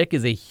 but Rick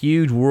is a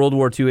huge World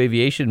War II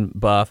aviation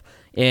buff,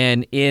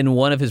 and in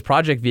one of his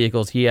project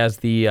vehicles, he has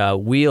the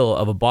wheel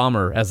of a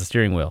bomber as a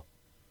steering wheel.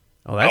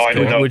 Oh, that's I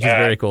didn't know which that.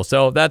 is very cool.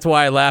 So that's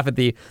why I laugh at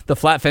the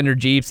flat fender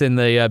Jeeps and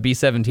the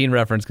B-17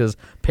 reference, because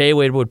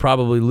Payway would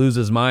probably lose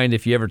his mind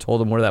if you ever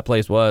told him where that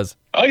place was.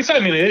 Like I said, I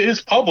mean, it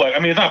is public. I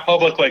mean, it's not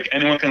public like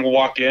anyone can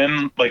walk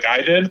in like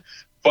I did,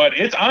 but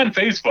it's on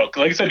Facebook.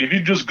 Like I said, if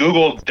you just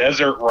Google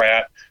Desert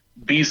Rat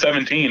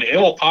B-17, it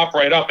will pop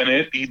right up, and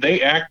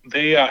they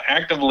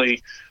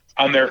actively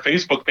on their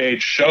Facebook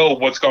page show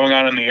what's going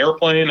on in the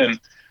airplane. And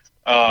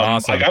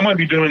Awesome. like I'm going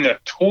to be doing a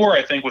tour,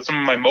 I think, with some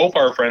of my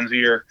Mopar friends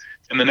here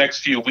in the next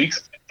few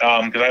weeks,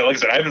 because like I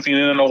said, I haven't seen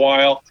it in a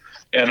while,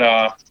 and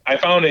I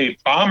found a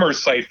bomber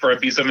site for a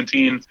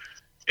B-17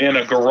 in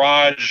a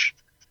garage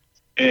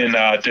in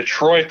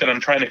Detroit that I'm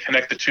trying to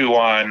connect the two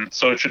on,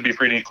 so it should be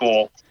pretty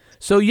cool.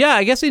 So yeah,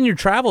 I guess in your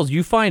travels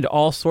you find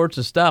all sorts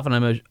of stuff,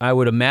 and I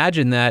would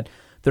imagine that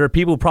there are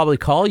people who probably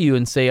call you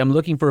and say, "I'm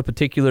looking for a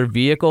particular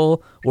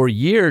vehicle or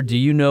year. Do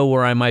you know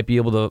where I might be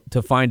able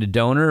to find a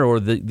donor or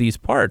these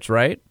parts?"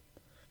 Right?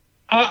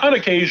 On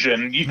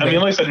occasion, I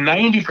mean, like I said,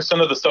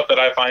 90% of the stuff that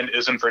I find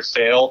isn't for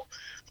sale.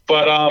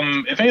 But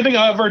if anything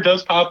ever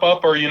does pop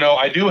up, or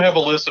I do have a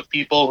list of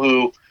people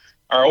who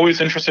are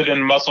always interested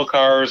in muscle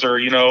cars or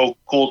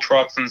cool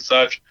trucks and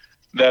such.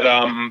 That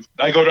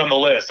I go down the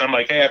list. I'm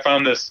like, hey, I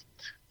found this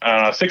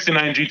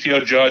 69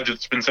 GTO Judge.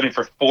 It's been sitting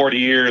for 40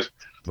 years.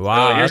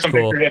 Wow, here's that's some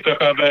cool. pictures I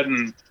took of it.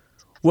 And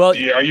Well,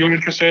 are you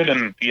interested?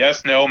 And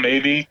yes, no,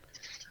 maybe.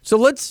 So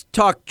let's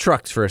talk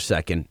trucks for a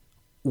second.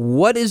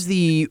 What is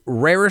the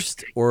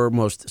rarest or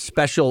most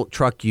special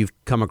truck you've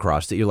come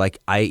across that you're like,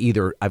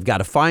 I've got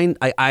to find,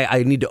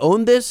 I need to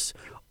own this,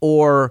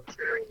 or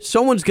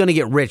someone's going to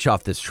get rich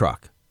off this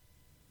truck?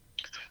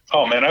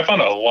 Oh, man, I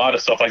found a lot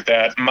of stuff like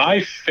that.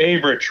 My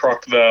favorite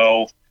truck,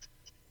 though,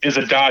 is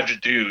a Dodge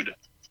Dude.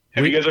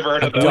 Have you guys ever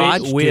heard of that?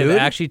 Dodge we have Dude?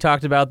 actually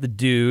talked about the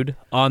Dude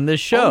on this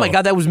show. Oh my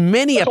God, that was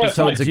many That's what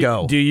episodes I thought.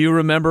 ago. Do you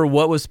remember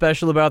what was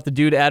special about the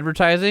Dude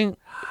advertising?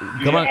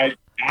 Come on.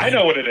 I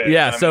know what it is.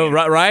 Yeah, I so mean,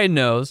 Ryan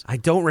knows, I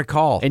don't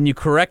recall. and you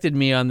corrected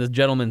me on the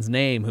gentleman's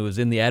name who was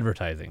in the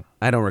advertising.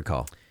 I don't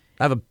recall.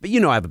 I have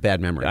a bad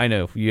memory. I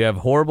know you have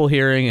horrible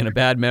hearing and a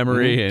bad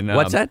memory. And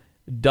What's that?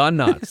 Don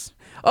Knotts.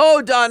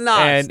 Oh, Don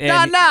Knotts.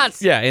 Don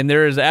Knotts. Yeah, and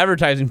there is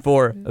advertising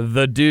for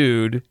the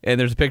Dude, and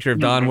there's a picture of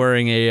Don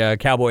wearing a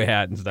cowboy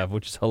hat and stuff,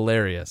 which is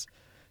hilarious.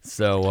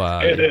 So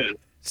it is.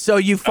 So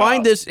you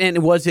find this, and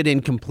was it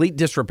in complete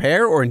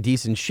disrepair or in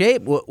decent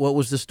shape? What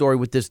was the story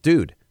with this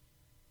dude?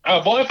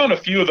 Well, I found a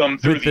few of them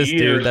through with the this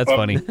years. Dude, that's but-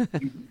 funny.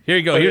 Here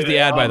you go. Here's the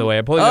ad, by the way.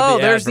 I'm pulling up Oh,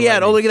 the ad. there's the for ad.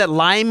 Lightning. Oh, look at that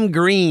lime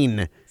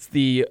green. It's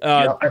the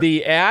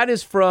ad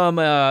is from.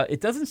 It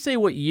doesn't say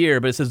what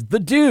year, but it says the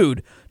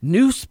Dude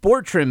new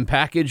sport trim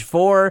package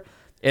for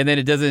And then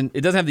it doesn't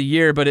have the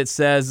year, but it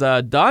says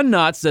Don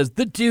Knotts says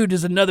the dude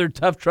is another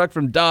tough truck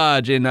from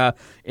Dodge in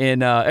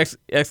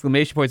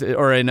exclamation points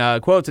or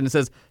in quotes, and it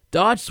says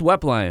Dodge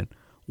Swept-Line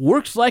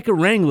works like a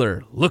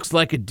Wrangler, looks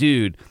like a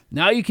dude.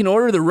 Now you can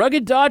order the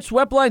rugged Dodge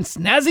Swept-Line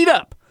snazzied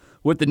up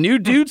with the new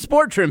Dude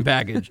Sport Trim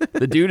package.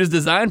 The Dude is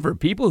designed for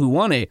people who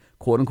want a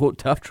quote-unquote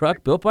tough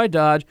truck built by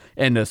Dodge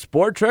and a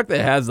sport truck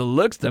that has the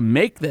looks to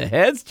make the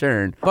heads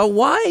turn. But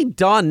why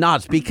Don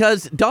Knotts?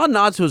 Because Don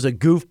Knotts was a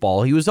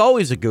goofball. He was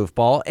always a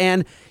goofball.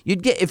 And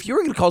you'd get, if you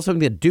were going to call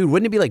something a dude,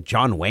 wouldn't it be like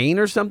John Wayne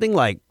or something?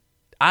 Like,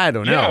 I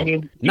don't know. Yeah, I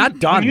mean, not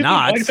Don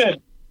Knotts. Like I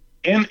said,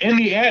 in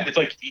the ad, it's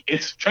like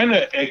it's trying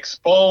to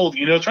expel,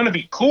 trying to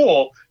be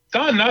cool.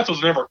 Don Knotts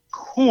was never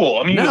cool.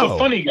 I mean, he was a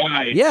funny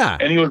guy. Yeah.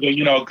 And he was a,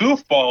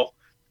 goofball.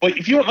 But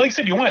if you want, like I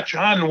said, you want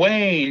John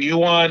Wayne, you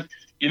want,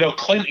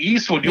 Clint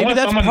Eastwood. You Maybe want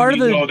that's someone part of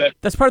that.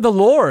 that's part of the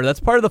lore.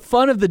 That's part of the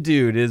fun of the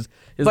Dude is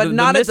but the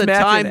not at the mismatch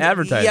time. in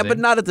advertising. Yeah, but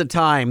not at the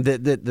time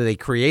that they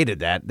created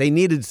that. They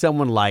needed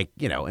someone like,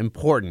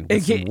 important.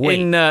 With some weight.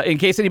 In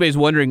case anybody's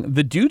wondering,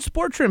 the Dude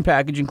Sport Trim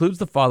package includes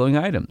the following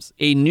items: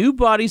 a new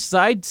body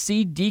side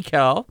C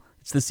decal.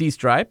 It's the C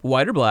stripe,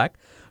 white or black.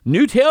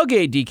 New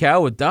tailgate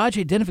decal with Dodge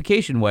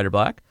identification, white or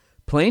black.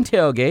 Plain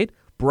tailgate,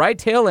 bright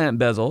tail lamp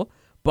bezel.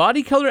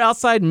 Body colored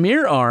outside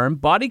mirror arm,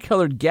 body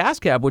colored gas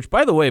cap, which,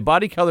 by the way,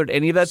 body colored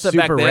any of that stuff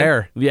back then. Super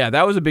rare. Yeah,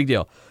 that was a big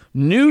deal.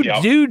 New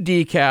Dude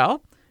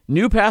decal,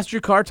 new passenger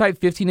car type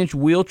 15-inch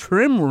wheel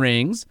trim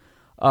rings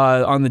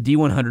on the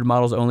D100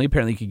 models only.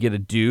 Apparently, you could get a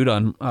Dude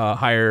on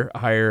higher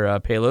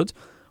payloads.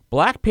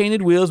 Black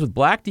painted wheels with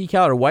black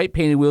decal or white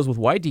painted wheels with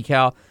white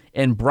decal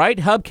and bright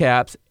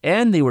hubcaps,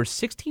 and they were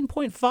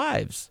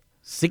 16.5s.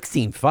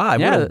 16.5.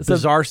 Yeah, what a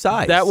bizarre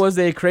size. That was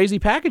a crazy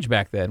package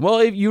back then. Well,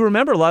 if you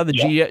remember, a lot of the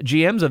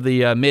GMs of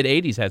the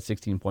mid-'80s had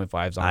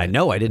 16.5s on it. I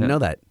know. I didn't know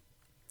that.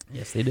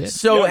 Yes, they did.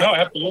 So No,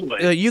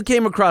 absolutely. You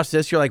came across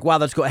this. You're like, wow,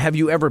 that's cool. Have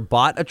you ever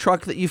bought a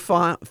truck that you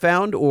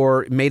found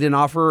or made an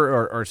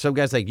offer or some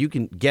guy's like, you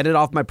can get it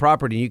off my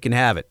property and you can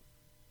have it?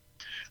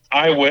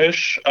 I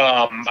wish.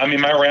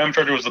 My Ram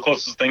Charger was the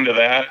closest thing to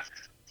that.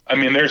 I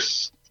mean,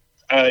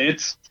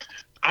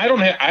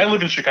 I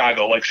live in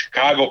Chicago, like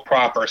Chicago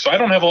proper, so I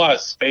don't have a lot of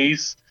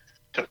space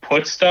to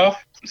put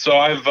stuff. So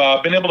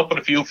I've been able to put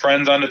a few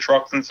friends on the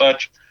trucks and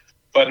such,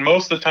 but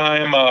most of the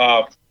time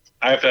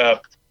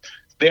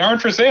they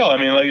aren't for sale. I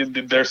mean,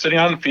 like they're sitting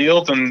out in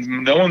fields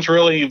and no one's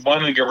really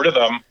wanting to get rid of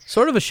them.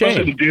 Sort of a shame.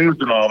 Especially the dudes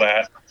and all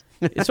that.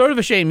 It's sort of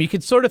a shame. You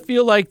could sort of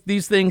feel like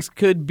these things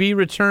could be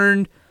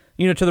returned,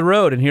 to the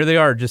road, and here they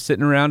are just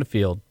sitting around a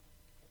field.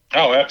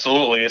 Oh,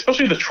 absolutely.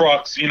 Especially the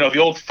trucks, the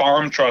old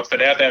farm trucks that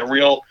have that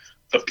real,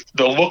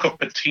 the look of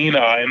patina,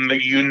 and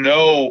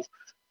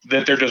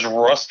that they're just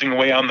rusting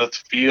away on the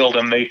field.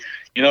 And they,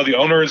 the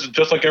owners,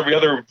 just like every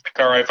other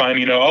car I find,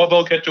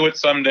 they'll get to it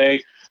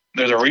someday.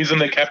 There's a reason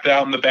they kept it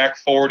out in the back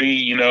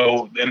 40,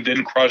 and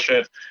didn't crush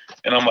it.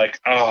 And I'm like,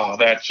 oh,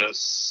 that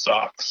just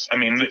sucks. I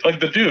mean, like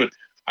the Dude,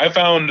 I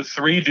found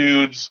 3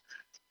 Dudes,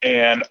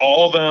 and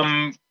all of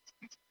them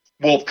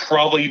will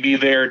probably be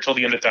there till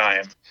the end of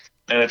time.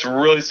 And it's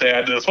really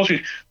sad,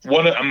 especially the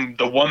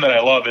one that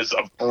I love is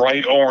a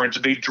bright orange.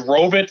 They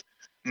drove it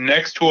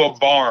next to a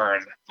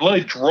barn.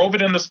 Literally drove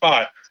it in the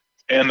spot,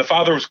 and the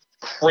father was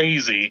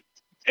crazy,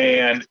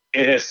 and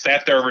it has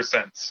sat there ever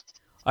since.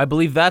 I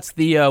believe that's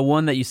the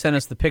one that you sent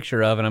us the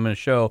picture of, and I'm going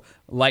to show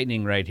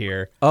Lightning right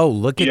here. Oh,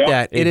 look at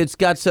that. It's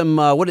got some,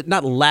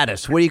 not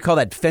lattice. What do you call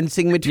that,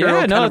 fencing material?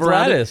 Yeah, no, it's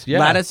lattice. Yeah.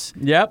 Lattice?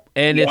 Yep.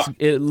 And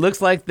it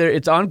looks like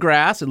it's on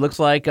grass. It looks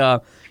like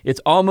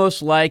it's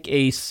almost like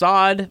a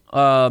sod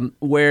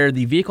where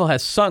the vehicle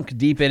has sunk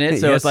deep in it.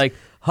 So It's like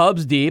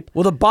hubs deep.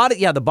 Well, the body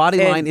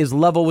line is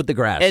level with the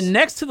grass. And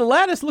next to the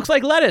lattice looks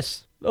like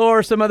lettuce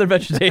or some other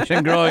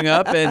vegetation growing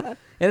up. And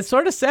it's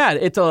sort of sad.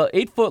 It's a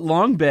 8-foot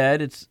long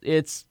bed.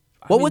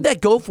 What would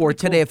that go for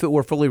today if it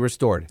were fully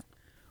restored?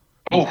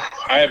 Oh,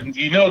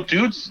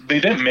 Dudes,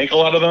 they didn't make a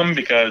lot of them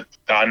because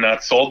Don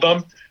Knotts sold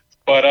them.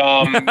 But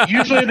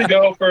usually they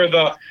go for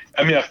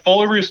a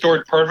fully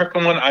restored perfect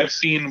one. I've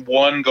seen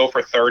one go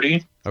for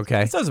 30.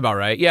 Okay. That sounds about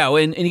right. Yeah,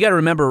 and you got to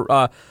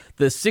remember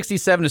the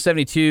 67 to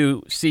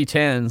 72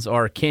 C10s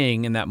are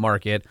king in that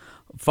market.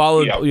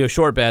 Followed,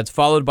 short beds,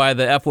 followed by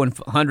the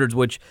F100s,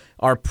 which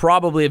are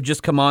probably have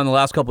just come on the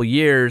last couple of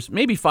years,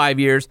 maybe 5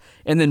 years,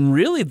 and then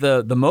really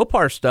the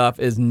Mopar stuff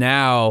is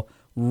now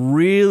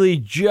really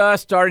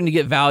just starting to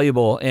get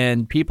valuable,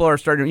 and people are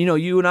starting.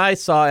 You and I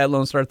saw at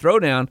Lone Star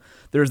Throwdown,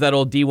 there's that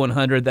old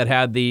D100 that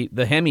had the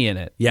Hemi in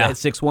it, that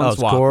 6.1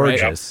 swap,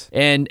 gorgeous,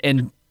 right?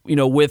 And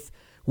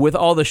with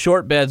all the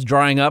short beds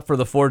drying up for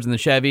the Fords and the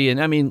Chevy,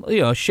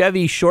 and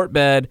Chevy short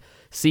bed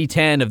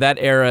C10 of that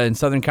era in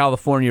Southern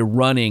California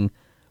running.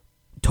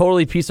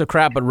 Totally piece of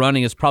crap, but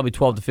running is probably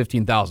 12 to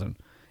 15,000.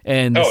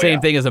 And the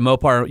same thing as a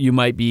Mopar, you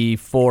might be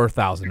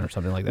 4,000 or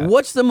something like that.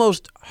 What's the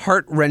most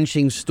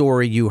heart-wrenching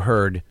story you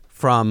heard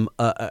from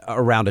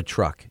around a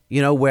truck?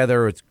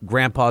 Whether it's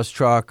Grandpa's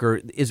truck or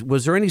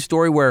was there any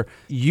story where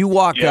you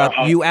walk up,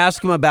 you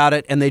ask them about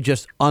it, and they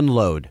just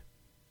unload?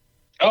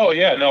 Oh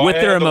yeah, no. With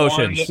I their had the one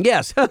emotions. that-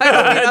 Yes.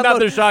 Not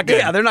their shotgun.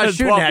 Yeah, they're not That's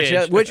shooting 12 at you,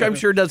 gauge. which I'm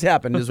sure does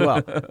happen as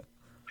well.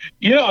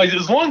 You know,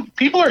 as long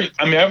people are.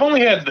 I mean, I've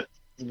only had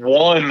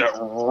one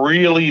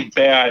really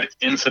bad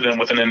incident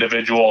with an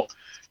individual,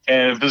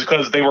 and it was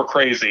because they were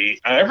crazy.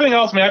 Everything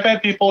else, I mean, I've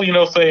had people,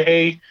 say,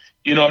 "Hey,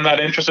 I'm not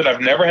interested." I've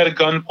never had a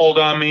gun pulled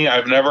on me.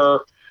 I've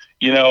never,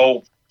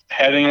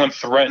 had anyone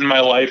threaten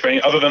my life,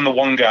 other than the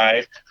one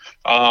guy.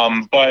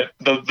 But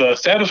the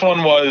saddest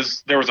one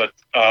was there was a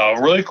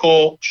really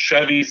cool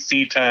Chevy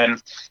C10,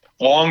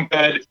 long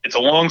bed. It's a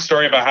long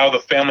story about how the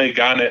family had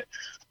gotten it,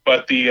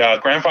 but the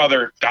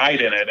grandfather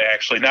died in it,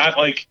 actually. Not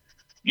like,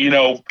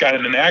 got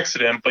in an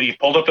accident, but he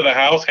pulled up to the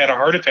house, had a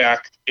heart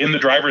attack in the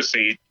driver's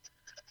seat,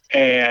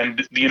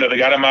 and, they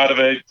got him out of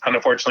it.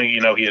 Unfortunately,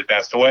 he had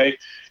passed away,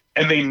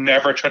 and they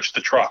never touched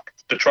the truck.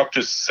 The truck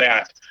just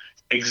sat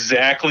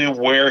exactly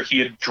where he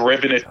had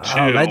driven it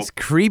to. Oh, that's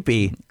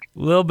creepy. A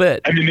little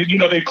bit. I mean,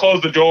 they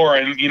closed the door,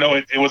 and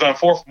it was on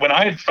fourth. When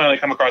I had finally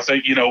come across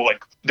it,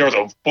 like there was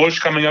a bush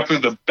coming up through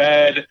the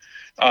bed,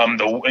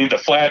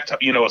 the flat,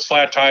 it was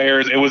flat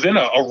tires. It was in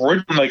a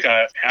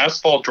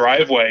asphalt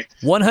driveway.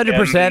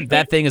 100%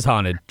 that thing is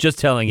haunted. Just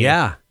telling you.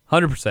 Yeah.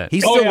 100%.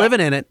 He's still living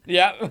in it.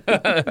 Yeah.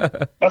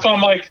 That's why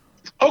I'm like,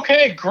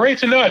 okay, great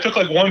to know. I took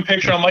one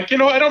picture. I'm like, I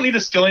don't need to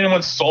steal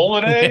anyone's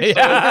soul today. So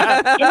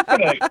I'm just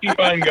gonna keep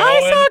on going. I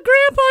saw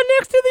Grandpa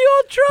next to the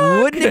old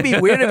truck. Wouldn't it be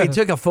weird if he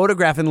took a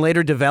photograph and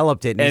later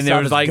developed it and, he And saw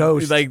there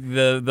was this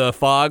ghost? the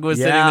fog was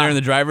sitting Yeah. there in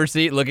the driver's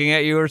seat looking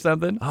at you or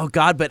something. Oh,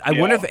 God, but I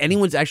wonder Yeah. if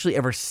anyone's actually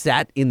ever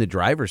sat in the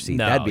driver's seat.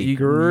 No, That'd be you-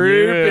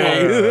 creepy.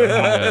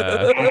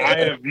 Yeah. I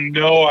have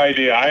no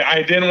idea.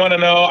 I didn't want to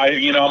know.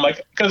 I'm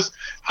like, because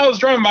I was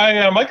driving by and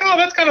I'm like, oh,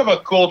 that's kind of a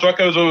cool truck.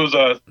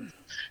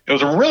 It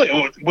was a really,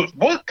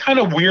 what kind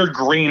of weird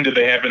green did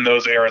they have in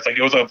those eras? Like,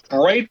 it was a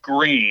bright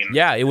green.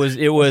 Yeah, it was.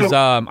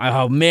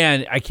 Oh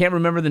man, I can't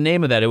remember the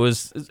name of that. It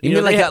was. You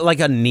mean like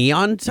a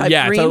neon type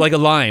yeah, green? it's like a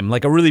lime,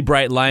 like a really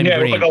bright lime Yeah,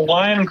 green. it was like a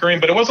lime green,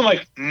 but it wasn't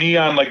like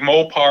neon, like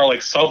Mopar,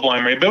 like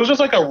Sublime green. But it was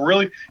just like a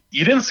really,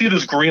 you didn't see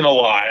this green a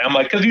lot. I'm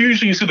like, because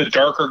usually you see the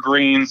darker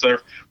greens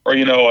or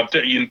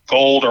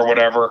gold or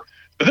whatever.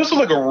 But this was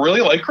like a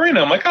really light green.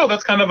 I'm like, oh,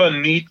 that's kind of a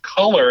neat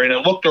color, and it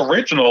looked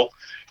original.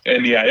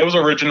 And yeah, it was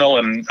original,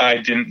 and I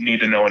didn't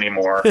need to know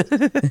anymore.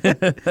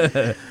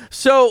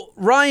 So,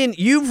 Ryan,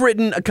 you've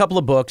written a couple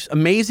of books,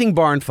 Amazing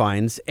Barn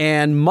Finds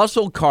and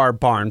Muscle Car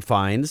Barn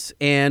Finds.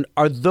 And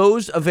are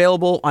those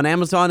available on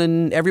Amazon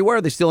and everywhere?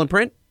 Are they still in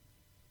print?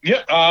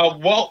 Yeah,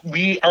 well,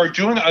 we are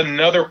doing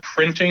another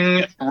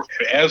printing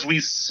as we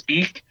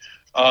speak.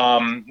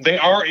 They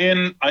are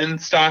in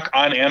stock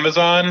on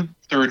Amazon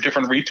through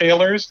different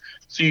retailers,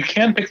 so you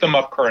can pick them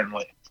up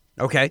currently.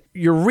 Okay.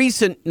 Your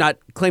recent, not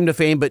claim to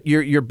fame, but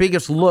your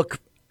biggest look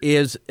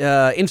is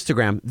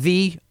Instagram,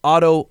 The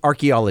Auto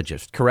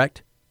Archaeologist,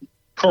 correct?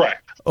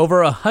 Correct.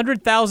 Over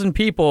 100,000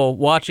 people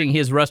watching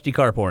his rusty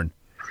car porn.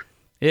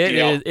 It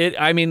Yeah. is. It.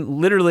 I mean,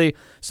 literally.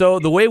 So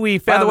the way we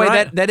found. By the way,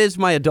 Ryan- that is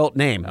my adult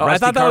name. Oh, I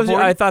thought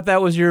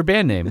that was your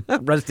band name.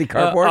 Rusty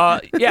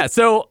Carport. Yeah,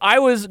 so I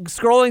was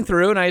scrolling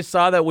through and I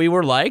saw that we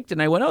were liked,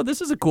 and I went, "Oh, this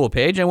is a cool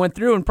page." I went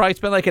through and probably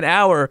spent like an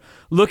hour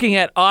looking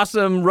at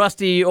awesome,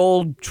 rusty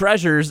old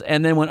treasures,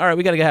 and then went, "All right,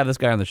 we got to have this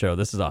guy on the show.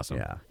 This is awesome."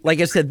 Yeah. Like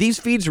I said, these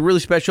feeds are really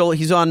special.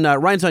 He's on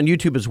Ryan's on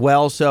YouTube as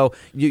well, so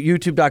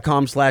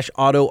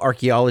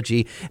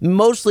youtube.com/autoarchaeology.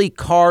 Mostly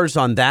cars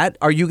on that.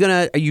 Are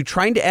you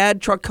trying to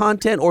add truck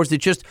content, or is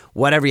it just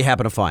whatever you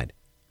happen to find?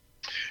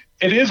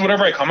 It is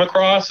whatever I come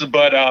across,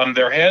 but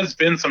there has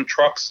been some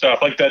truck stuff,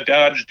 like that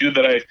Dodge dude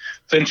that I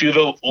sent you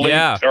the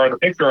link or the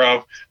picture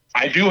of.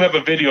 I do have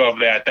a video of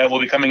that will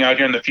be coming out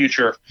here in the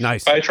future.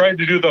 Nice. I tried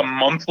to do them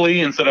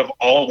monthly instead of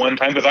all at one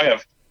time because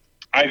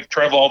I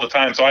travel all the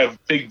time, so I have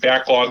big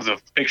backlogs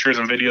of pictures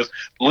and videos.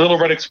 Little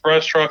Red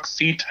Express trucks,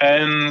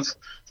 C10s,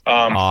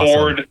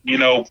 Awesome.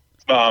 Ford,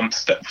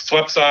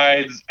 swept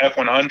sides,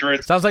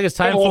 F100s. Sounds like it's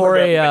time All for over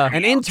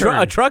An intern.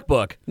 a truck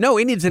book. No,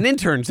 he needs an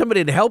intern,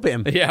 somebody to help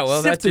him. Yeah,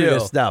 well, sift that through too.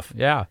 this stuff.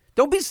 Yeah,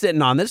 Don't be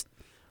sitting on this.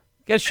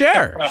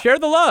 share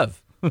the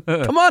love.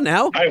 Come on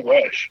now. I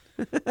wish.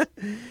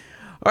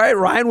 All right,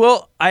 Ryan.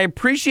 Well, I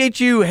appreciate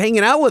you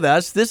hanging out with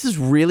us. This is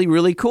really,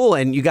 really cool.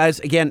 And you guys,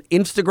 again,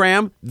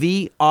 Instagram,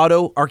 The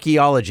Auto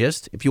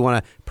Archaeologist, if you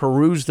want to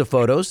peruse the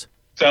photos.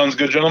 Sounds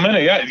good, gentlemen.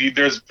 Yeah,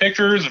 there's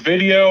pictures,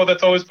 video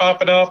that's always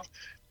popping up.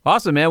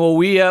 Awesome, man. Well,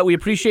 we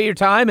appreciate your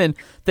time, and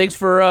thanks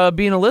for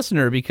being a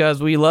listener,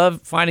 because we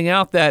love finding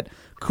out that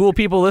cool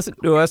people listen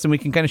to us and we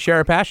can kind of share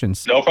our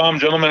passions. No problem,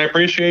 gentlemen. I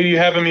appreciate you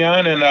having me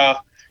on. And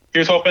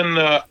here's hoping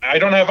I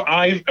don't have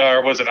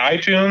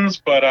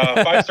iTunes, but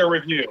 5-star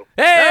review.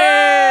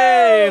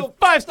 Hey,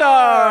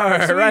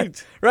 5-star!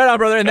 Sweet. Right on,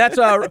 brother. And that's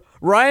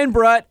Ryan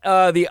Brutt,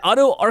 the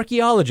Auto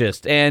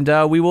Archaeologist, and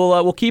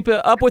we'll keep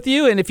up with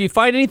you. And if you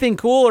find anything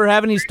cool or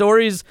have any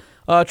stories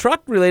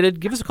truck related,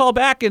 give us a call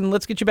back and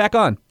let's get you back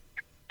on.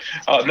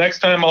 Next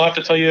time, I'll have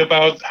to tell you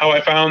about how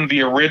I found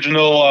the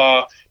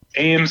original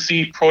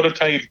AMC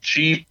prototype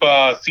Jeep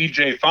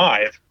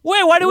CJ5.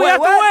 Wait, why do we have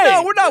to wait?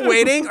 No, we're not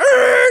waiting.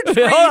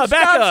 Hold on,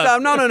 back up.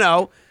 Stop.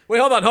 No. Wait,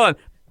 hold on.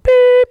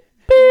 Beep,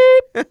 beep.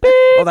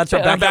 Oh, that's our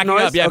I'm backup backing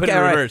noise? up. Yeah, put it in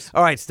all right. reverse.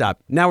 All right,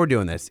 stop. Now we're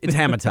doing this. It's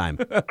hammer time.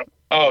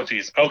 Oh,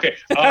 geez. Okay.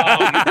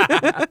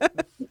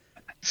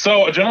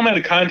 So a gentleman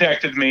had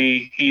contacted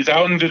me. He's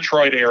out in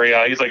Detroit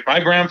area. He's like, my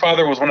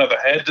grandfather was one of the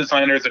head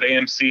designers at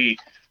AMC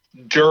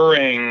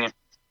during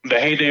the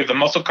heyday of the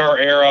muscle car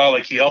era.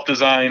 Like he helped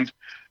design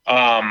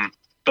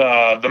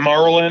the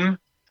Marlin,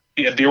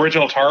 the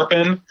original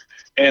Tarpon.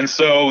 And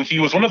so he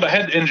was one of the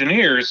head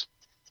engineers.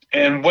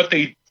 And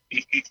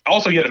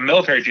also he had a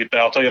military Jeep that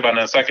I'll tell you about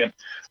in a second.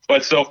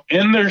 But so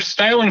in their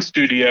styling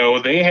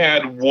studio, they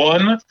had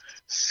one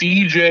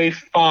CJ5,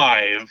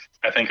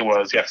 I think it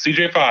was. Yeah,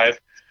 CJ5.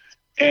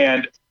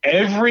 And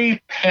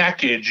every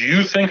package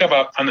you think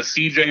about on the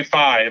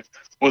CJ5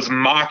 was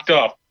mocked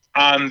up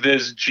on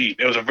this Jeep.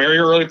 It was a very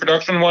early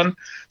production one,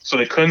 so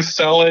they couldn't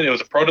sell it. It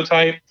was a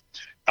prototype.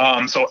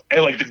 So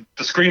like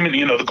the Screaming,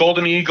 the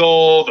Golden Eagle,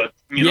 all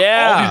these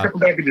different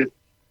packages.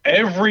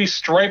 Every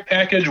stripe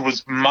package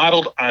was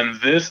modeled on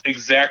this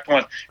exact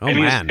one. Oh, and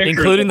man.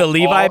 Including the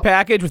Levi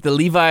package with the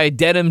Levi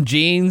denim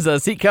jeans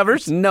seat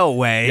covers? No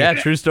way. Yeah,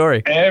 true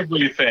story.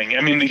 Everything.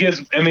 I mean, they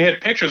had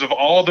pictures of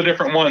all the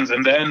different ones.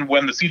 And then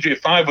when the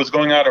CJ5 was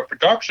going out of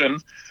production,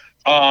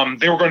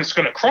 they were just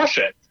going to crush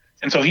it.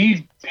 And so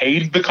he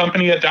paid the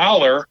company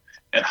 $1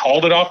 and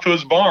hauled it off to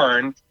his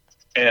barn.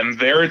 And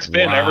there it's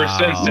been ever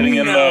since, sitting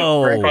in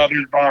the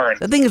grandfather's barn.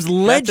 That thing is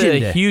legendary.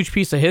 That's a huge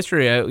piece of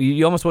history.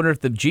 You almost wonder if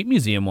the Jeep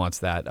Museum wants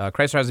that.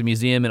 Chrysler has a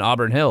museum in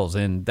Auburn Hills,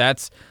 and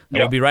that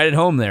would be right at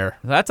home there.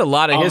 That's a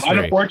lot of history.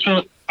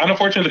 Unfortunately,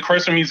 the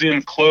Chrysler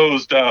Museum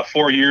closed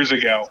 4 years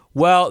ago.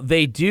 Well,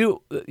 they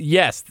do.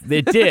 Yes,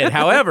 they did.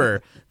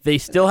 However, they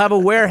still have a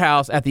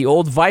warehouse at the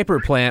old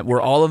Viper plant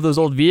where all of those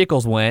old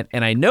vehicles went,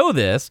 and I know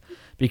this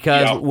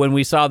because when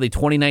we saw the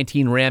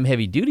 2019 Ram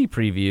Heavy Duty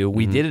preview,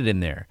 we did it in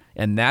there.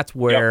 And that's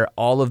where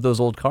all of those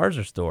old cars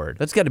are stored.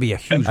 That's got to be a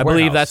huge I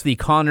believe that's the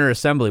Connor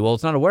Assembly. Well,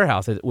 it's not a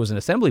warehouse. It was an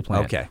assembly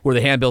plant where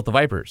they hand-built the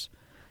Vipers.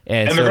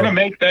 And they're going to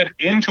make that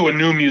into a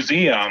new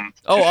museum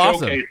to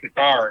awesome. showcase the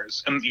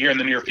cars here in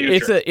the near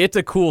future. It's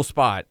a cool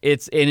spot.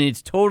 It's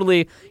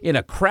totally in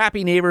a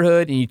crappy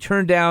neighborhood, and you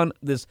turn down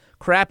this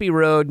crappy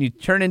road, and you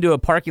turn into a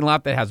parking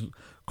lot that has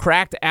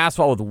cracked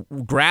asphalt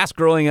with grass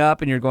growing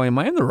up, and you're going, am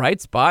I in the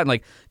right spot? And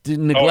like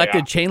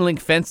neglected chain link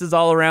fences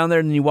all around there,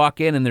 and then you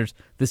walk in, and there's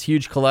this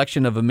huge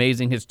collection of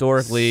amazing,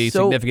 historically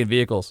significant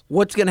vehicles.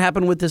 What's going to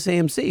happen with this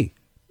AMC?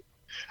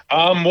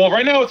 Well,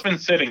 right now it's been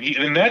sitting,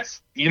 and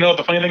that's,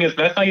 the funny thing is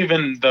that's not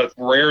even the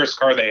rarest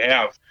car they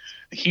have.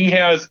 He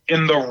has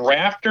in the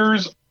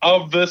rafters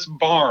of this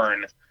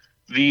barn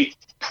the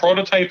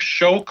prototype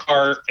show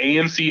car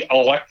AMC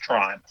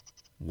Electron.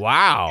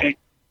 Wow.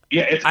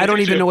 I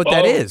don't even know what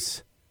that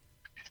is.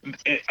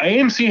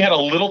 AMC had a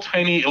little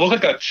tiny, it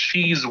looked like a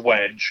cheese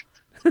wedge,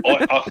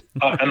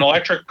 an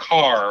electric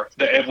car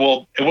that it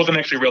wasn't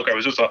actually a real car. It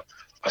was just a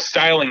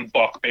styling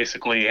book,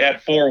 basically. It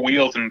had 4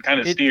 wheels and kind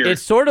of steered. It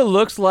sort of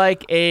looks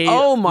like a...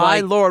 Oh, my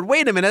Lord.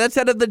 Wait a minute. That's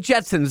out of the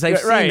Jetsons. I've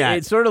seen that.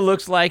 It sort of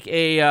looks like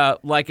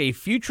a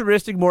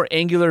futuristic, more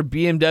angular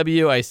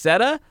BMW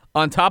Isetta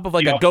on top of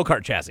a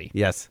go-kart chassis.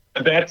 Yes.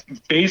 That's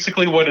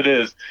basically what it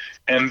is.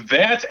 And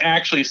that's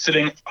actually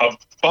sitting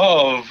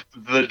above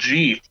the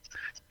Jeep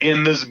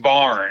in this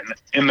barn,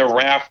 in the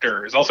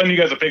rafters. I'll send you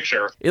guys a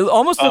picture. It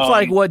almost looks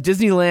like what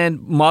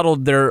Disneyland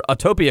modeled their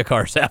Autopia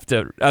cars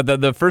after,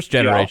 the first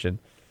generation.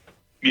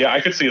 Yeah, I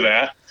could see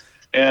that.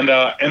 And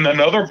in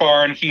another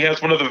barn, he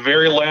has one of the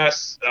very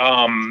last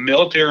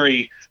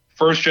military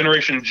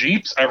first-generation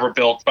Jeeps ever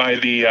built by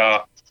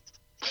the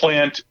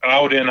plant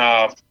out in,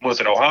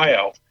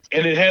 Ohio?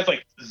 And it has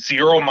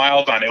 0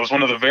 miles on it. It was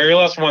one of the very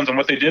last ones, and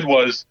what they did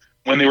was,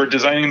 when they were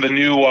designing the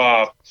new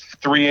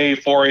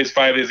 3A, 4As,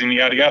 5As, and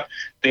yada yada,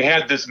 they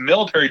had this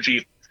military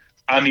Jeep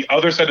on the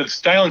other side of the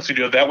styling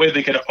studio. That way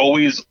they could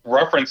always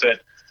reference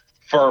it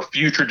for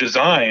future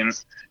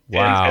designs.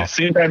 Wow. And at the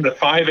same time the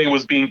 5A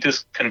was being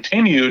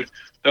discontinued,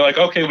 they're like,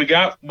 okay, we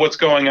got what's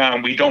going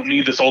on. We don't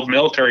need this old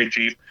military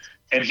Jeep.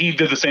 And he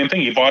did the same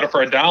thing. He bought it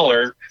for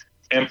 $1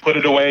 and put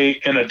it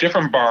away in a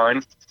different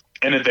barn.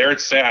 And there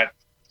it sat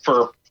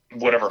for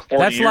 40 years.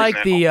 That's like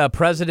now. the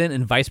president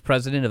and vice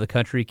president of the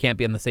country can't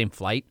be on the same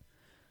flight,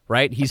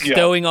 right? He's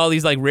stowing all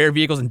these rare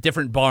vehicles in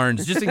different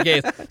barns just in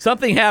case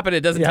something happened.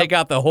 It doesn't take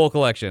out the whole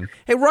collection.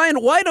 Hey,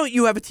 Ryan, why don't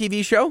you have a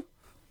TV show?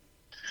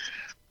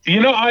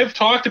 I've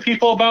talked to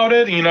people about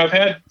it. I've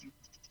had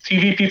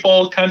TV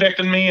people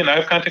contacting me, and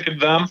I've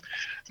contacted them.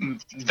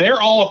 They're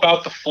all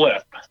about the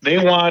flip. They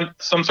want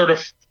some sort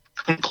of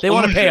conclusion. They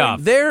want a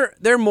payoff.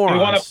 They're morons.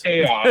 They want a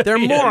payoff. They're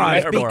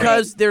morons they're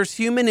because there's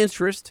human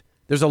interest.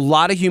 There's a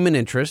lot of human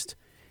interest,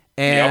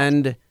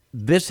 and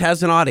this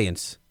has an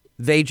audience.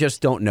 They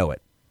just don't know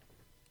it.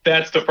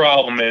 That's the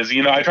problem is,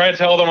 I try to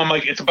tell them, I'm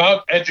like, it's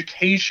about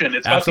education.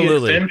 It's about the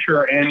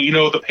adventure. And,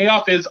 the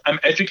payoff is I'm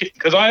educated.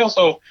 Because I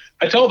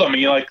tell them,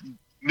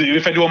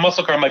 if I do a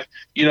muscle car, I'm like,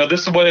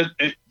 this is what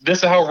this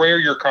is how rare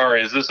your car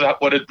is. This is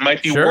what it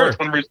might be worth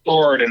when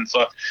restored. And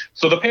so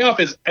the payoff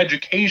is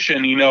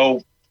education.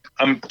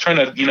 I'm trying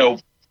to,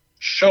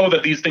 show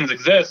that these things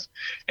exist.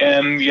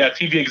 And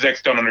TV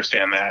execs don't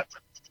understand that.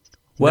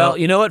 Well,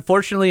 you know what?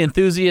 Fortunately,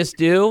 enthusiasts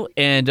do,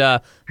 and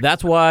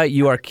that's why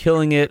you are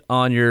killing it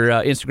on your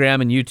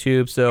Instagram and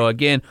YouTube. So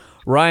again,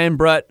 Ryan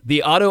Brutt,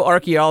 the auto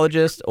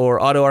archaeologist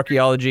or auto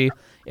archaeology.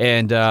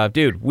 And,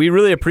 dude, we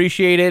really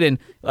appreciate it. And,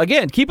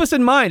 again, keep us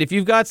in mind. If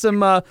you've got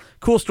some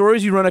cool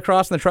stories you run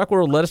across in the truck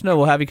world, let us know.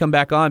 We'll have you come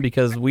back on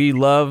because we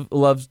love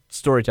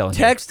storytelling.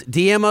 Text,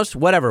 DM us,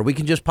 whatever. We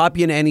can just pop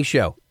you into any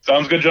show.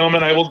 Sounds good,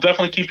 gentlemen. I will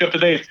definitely keep you up to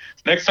date.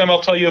 Next time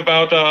I'll tell you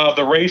about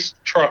the race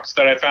trucks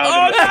that I found.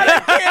 Oh, no,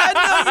 you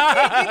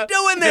can't keep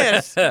doing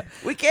this.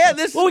 We can't.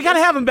 Well, we got to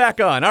have him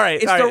back on. All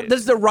right. This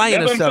is the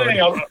Ryan That's what I'm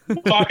episode. saying.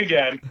 I'll talk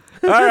again.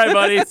 All right,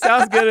 buddy.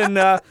 Sounds good.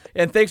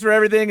 And thanks for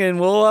everything, and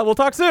we'll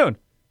talk soon.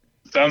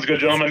 Sounds good,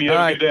 gentlemen. You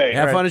have a good day.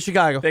 Have fun in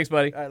Chicago. Thanks,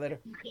 buddy. All right, later.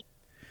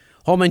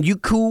 Holman, you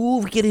cool?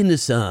 We get into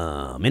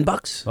some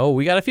inbox. Oh,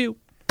 we got a few.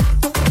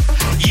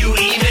 You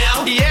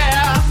email?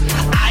 Yeah.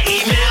 I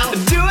email?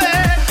 Do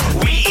it.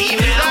 We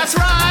email? That's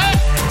right.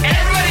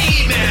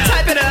 Everybody email.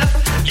 Type it up.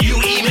 You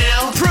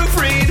email?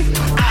 Proofread.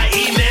 I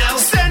email?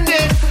 Send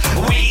it.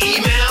 We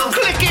email?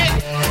 Click it.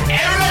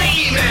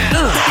 Everybody email.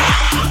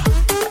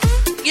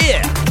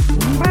 Yeah.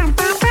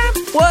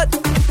 What?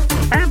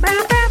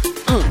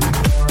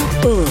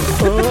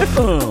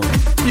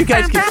 You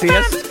guys can see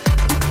us.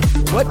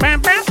 What?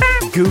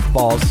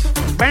 Goofballs.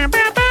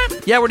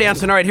 Yeah, we're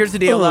dancing. All right, here's the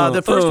deal.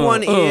 The first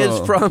one is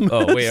from...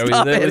 Oh, wait,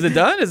 is it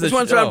done? This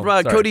one's from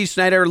Cody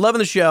Snyder. Loving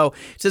the show.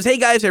 It says, hey,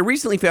 guys, I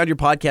recently found your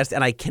podcast,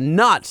 and I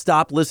cannot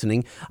stop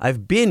listening. I've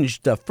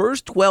binged the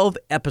first 12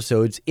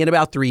 episodes in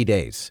about 3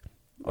 days.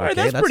 All right,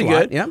 Okay, that's pretty a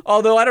lot, good. yeah.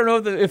 Although I don't know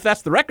if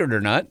that's the record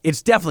or not.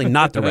 It's definitely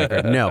not the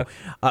record, no.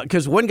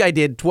 Because one guy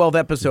did 12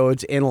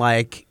 episodes in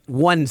like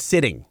one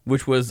sitting.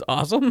 Which was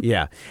awesome.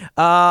 Yeah.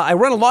 I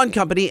run a lawn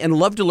company and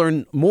love to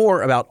learn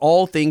more about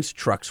all things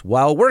trucks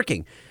while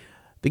working.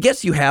 The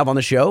guests you have on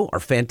the show are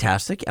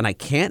fantastic, and I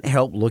can't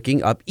help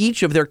looking up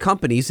each of their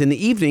companies in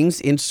the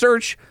evenings in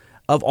search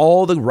of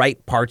all the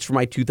right parts for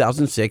my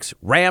 2006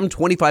 Ram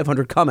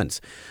 2500 Cummins.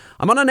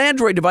 I'm on an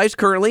Android device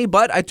currently,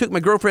 but I took my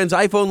girlfriend's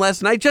iPhone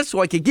last night just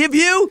so I could give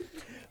you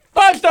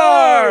 5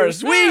 stars.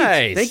 Sweet.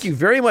 Nice. Thank you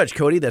very much,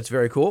 Cody. That's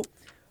very cool.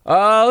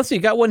 Let's see.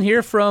 Got one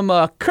here from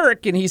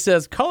Kirk, and he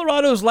says,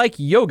 Colorado's like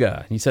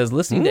yoga. He says,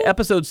 listening to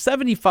episode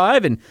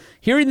 75 and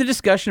hearing the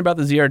discussion about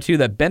the ZR2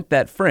 that bent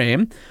that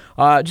frame.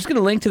 Just going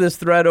to link to this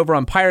thread over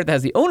on Pirate that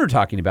has the owner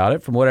talking about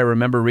it. From what I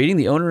remember reading,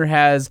 the owner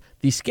has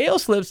the scale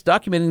slips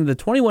documenting the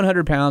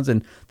 2,100 pounds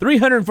and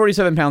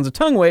 347 pounds of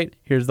tongue weight.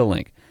 Here's the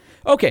link.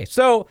 Okay,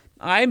 so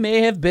I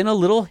may have been a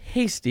little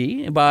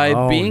hasty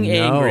by being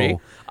angry.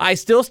 I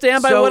still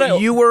stand by what I... So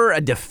you were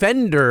a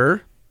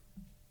defender...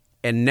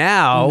 And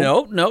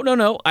now...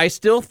 No. I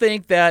still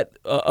think that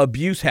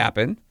abuse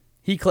happened.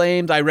 He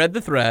claims, I read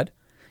the thread,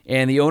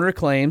 and the owner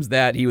claims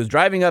that he was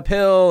driving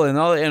uphill and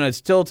all, and it's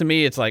still, to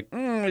me, it's like,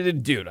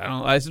 dude,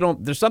 I still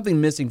don't, there's something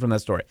missing from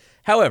that story.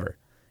 However,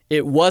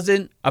 it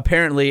wasn't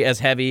apparently as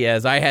heavy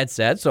as I had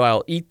said, so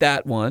I'll eat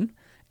that one.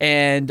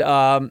 And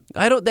I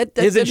don't, that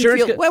his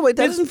insurance... That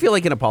doesn't feel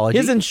like an apology.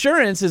 His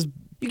insurance is...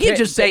 You can't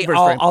just say,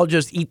 I'll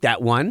just eat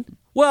that one.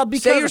 Well,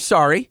 because... Say you're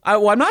sorry.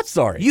 I'm not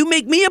sorry. You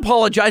make me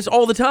apologize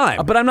all the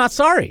time. But I'm not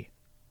sorry.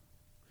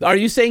 Are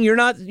you saying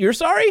you're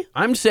sorry?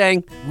 I'm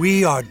saying...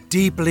 We are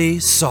deeply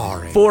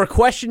sorry. For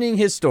questioning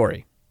his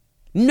story.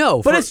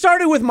 No. But it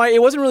started with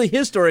it wasn't really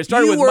his story. It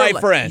started with my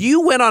friend.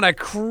 You went on a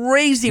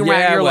crazy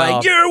rant. You're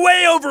like, you're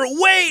way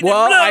overweight.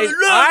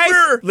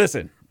 Well,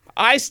 listen,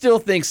 I still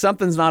think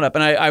something's not up.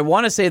 And I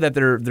want to say that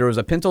there was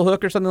a pintle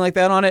hook or something like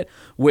that on it,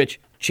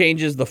 which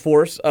changes the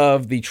force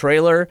of the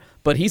trailer.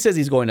 But he says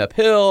he's going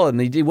uphill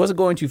and he wasn't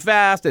going too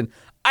fast. And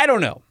I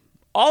don't know.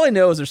 All I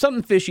know is there's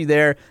something fishy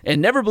there,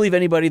 and never believe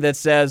anybody that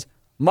says,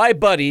 my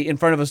buddy, in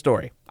front of a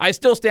story. I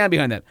still stand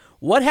behind that.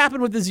 What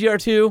happened with the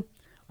ZR2?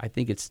 I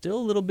think it's still a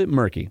little bit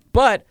murky.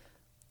 But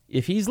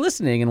if he's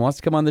listening and wants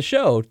to come on the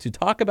show to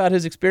talk about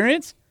his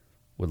experience,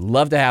 would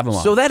love to have him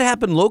on. So that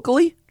happened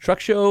locally?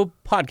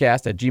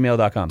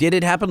 truckshowpodcast@gmail.com. Did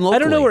it happen locally? I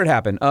don't know where it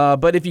happened.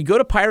 But if you go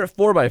to Pirate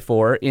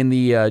 4x4 in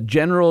the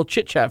general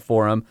chit chat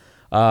forum,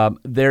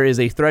 there is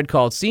a thread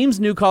called Seems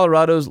New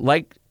Colorado's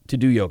Like to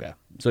Do Yoga.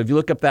 So if you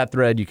look up that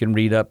thread, you can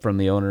read up from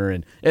the owner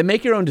and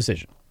make your own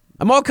decision.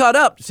 I'm all caught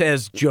up,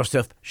 says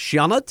Joseph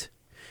Shannut.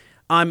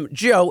 I'm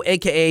Joe,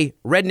 a.k.a.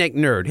 Redneck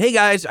Nerd. Hey,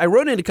 guys, I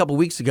wrote in a couple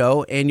weeks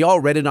ago, and y'all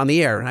read it on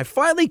the air, and I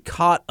finally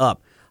caught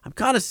up. I'm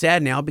kind of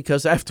sad now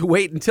because I have to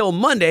wait until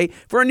Monday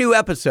for a new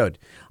episode.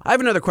 I have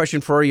another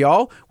question for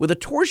y'all. With a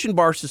torsion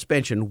bar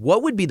suspension,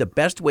 what would be the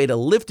best way to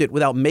lift it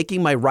without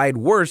making my ride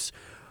worse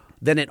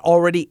than it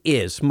already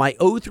is? My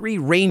 03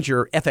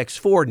 Ranger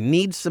FX4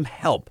 needs some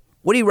help.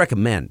 What do you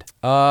recommend?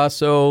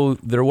 So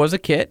there was a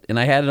kit, and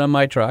I had it on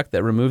my truck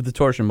that removed the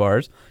torsion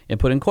bars and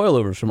put in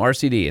coilovers from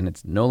RCD, and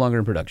it's no longer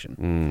in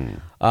production.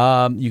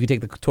 You can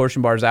take the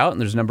torsion bars out, and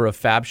there's a number of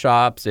fab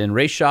shops and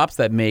race shops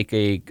that make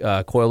a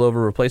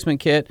coilover replacement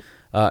kit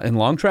in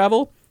long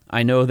travel.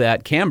 I know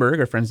that Camberg,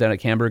 our friends down at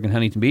Camberg and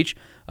Huntington Beach,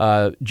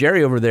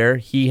 Jerry over there,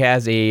 he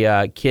has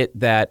a kit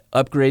that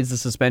upgrades the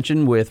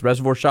suspension with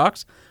reservoir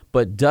shocks,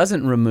 but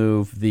doesn't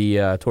remove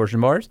the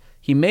torsion bars.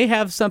 He may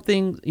have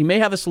something. He may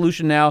have a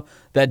solution now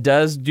that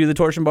does do the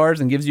torsion bars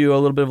and gives you a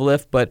little bit of a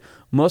lift. But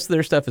most of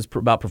their stuff is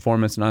about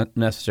performance, not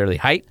necessarily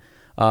height.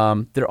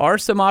 There are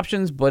some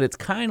options, but it's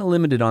kind of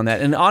limited on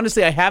that. And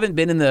honestly, I haven't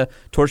been in the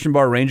torsion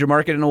bar Ranger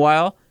market in a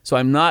while, so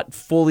I'm not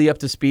fully up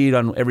to speed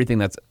on everything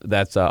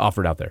that's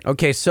offered out there.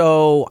 Okay,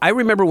 so I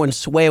remember when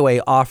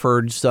Swayaway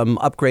offered some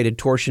upgraded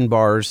torsion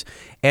bars,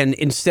 and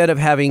instead of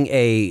having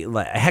a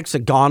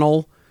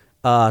hexagonal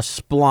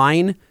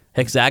spline,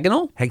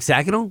 Hexagonal?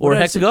 hexagonal Or What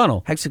did I say?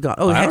 hexagonal? Hexagonal.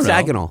 Oh, I don't know.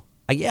 hexagonal.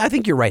 I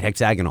think you're right.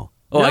 Hexagonal.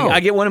 Oh, no. I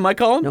get one in my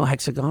column? No,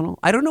 hexagonal.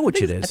 I don't know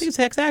which it is. I think it's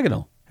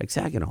hexagonal.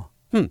 hexagonal.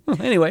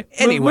 Anyway,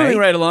 Anyway, moving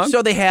right along.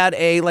 So they had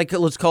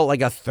let's call it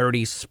like a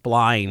 30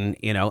 spline,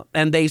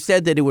 and they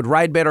said that it would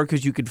ride better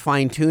because you could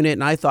fine tune it.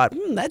 And I thought,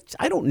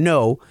 I don't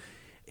know.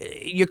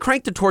 You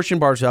crank the torsion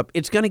bars up,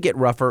 it's going to get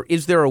rougher.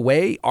 Is there a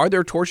way? Are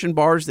there torsion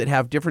bars that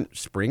have different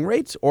spring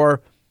rates?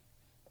 Or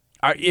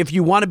if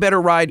you want a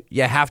better ride,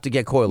 you have to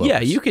get coilovers?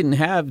 Yeah, you can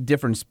have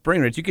different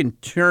spring rates. You can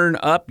turn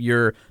up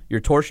your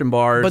torsion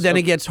bars. But then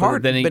it gets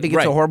hard. But it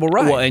gets a horrible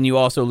ride. Well, and you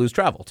also lose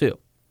travel, too.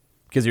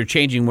 Because you're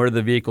changing where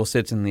the vehicle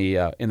sits in the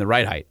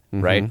ride height,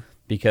 right?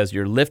 Because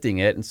you're lifting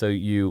it, and so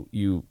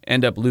you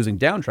end up losing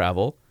down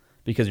travel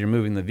because you're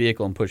moving the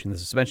vehicle and pushing the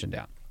suspension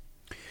down.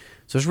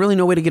 So there's really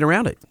no way to get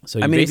around it.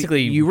 So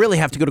basically, you really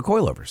have to go to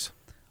coilovers.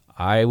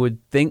 I would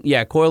think,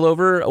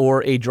 coilover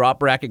or a drop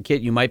bracket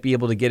kit. You might be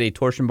able to get a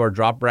torsion bar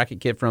drop bracket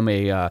kit from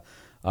a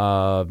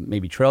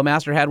maybe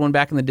Trailmaster had one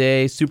back in the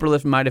day.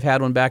 Superlift might have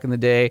had one back in the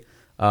day.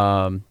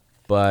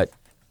 But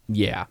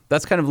yeah,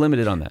 that's kind of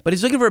limited on that. But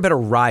he's looking for a better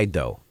ride,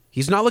 though.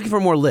 He's not looking for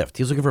more lift.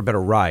 He's looking for a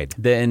better ride.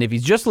 Then if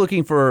he's just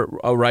looking for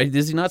a ride,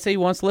 does he not say he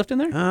wants lift in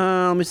there?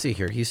 Let me see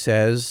here. He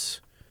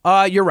says,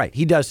 you're right.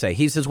 He does say.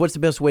 He says, what's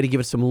the best way to give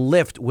it some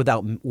lift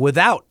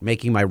without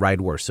making my ride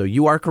worse? So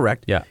you are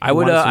correct. Yeah, I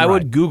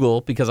would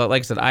Google, because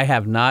like I said, I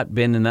have not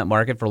been in that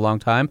market for a long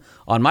time.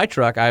 On my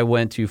truck, I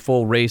went to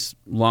full race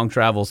long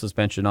travel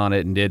suspension on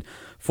it and did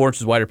 4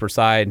 inches wider per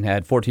side and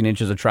had 14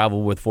 inches of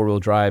travel with 4-wheel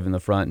drive in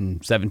the front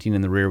and 17 in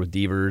the rear with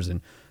Devers.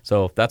 And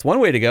so that's one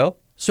way to go.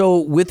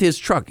 So with his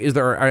truck, is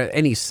there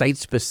any site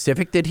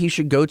specific that he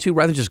should go to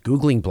rather than just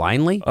Googling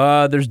blindly?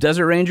 There's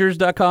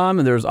DesertRangers.com,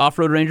 and there's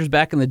Off-Road Rangers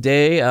back in the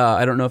day.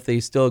 I don't know if they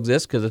still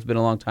exist because it's been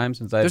a long time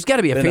since I've There's got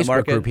to be a been in that Facebook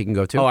market. group he can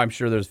go to. Oh, I'm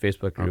sure there's a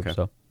Facebook group. Okay.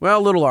 So. Well,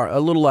 a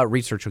little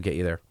research will get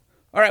you there.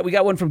 All right, we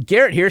got one from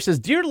Garrett here. It says,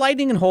 Dear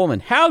Lightning and Holman,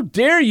 how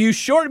dare you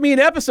short me an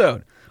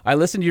episode? I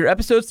listened to your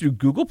episodes through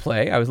Google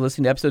Play. I was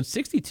listening to episode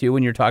 62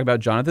 when you were talking about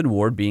Jonathan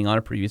Ward being on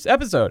a previous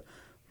episode.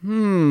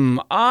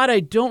 Odd, I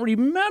don't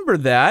remember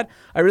that.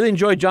 I really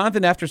enjoyed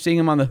Jonathan after seeing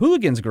him on the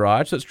Hooligans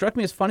Garage, so it struck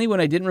me as funny when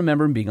I didn't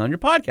remember him being on your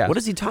podcast. What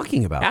is he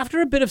talking about?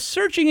 After a bit of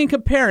searching and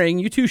comparing,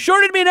 you two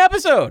shorted me an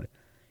episode.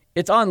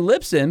 It's on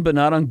Libsyn, but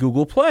not on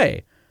Google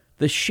Play.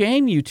 The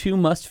shame you two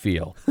must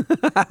feel.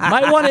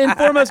 Might want to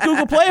inform us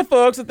Google Play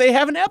folks that they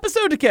have an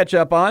episode to catch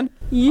up on.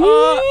 Yeah,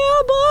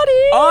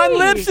 buddy! On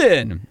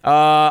Libsyn.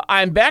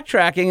 I'm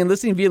backtracking and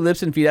listening via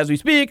Libsyn feed as we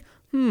speak.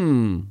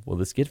 Will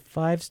this get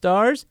 5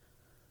 stars?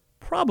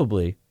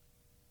 Probably,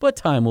 but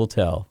time will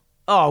tell.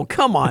 Oh,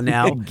 come on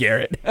now.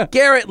 Garrett.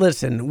 Garrett,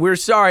 listen, we're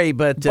sorry,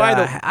 but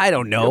I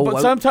don't know.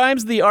 But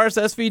sometimes the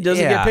RSS feed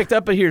doesn't get picked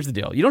up, but here's the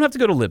deal. You don't have to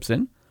go to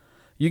Libsyn.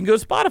 You can go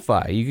to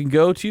Spotify. You can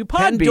go to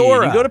Podbean.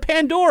 Pandora. You can go to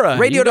Pandora.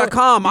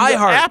 Radio.com,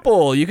 iHeart.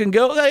 Apple. You can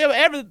go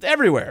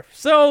everywhere.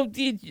 So,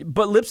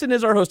 but Libsyn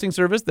is our hosting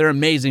service. They're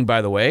amazing,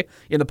 by the way.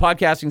 In the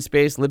podcasting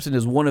space, Libsyn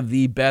is one of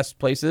the best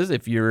places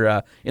if you're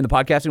in the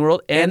podcasting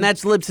world. And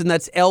that's Libsyn.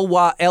 That's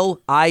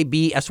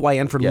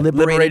Libsyn for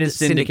Liberated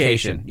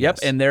Syndication. Yep, Yes.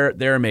 and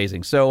they're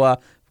amazing. So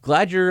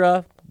glad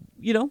you're,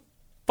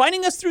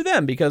 finding us through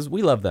them because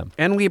we love them.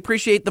 And we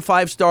appreciate the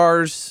 5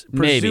 stars,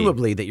 Maybe.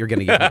 presumably, that you're going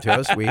to give it to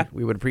us.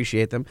 We would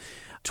appreciate them.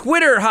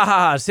 Twitter,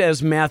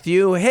 says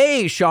Matthew.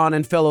 Hey, Sean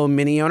and fellow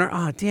Mini owner.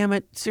 Oh, damn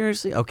it.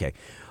 Seriously? Okay.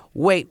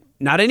 Wait,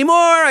 not anymore.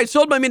 I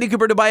sold my Mini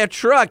Cooper to buy a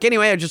truck.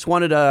 Anyway, I just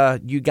wanted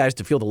you guys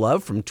to feel the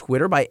love from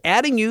Twitter by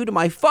adding you to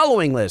my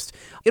following list.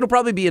 It'll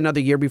probably be another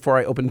year before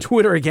I open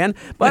Twitter again,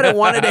 but I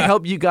wanted to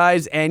help you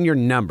guys and your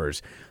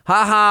numbers.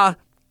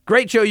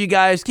 Great show, you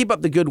guys. Keep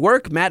up the good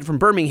work. Matt from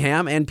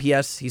Birmingham. And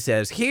P.S., he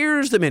says,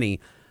 here's the Mini.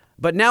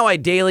 But now I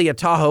daily a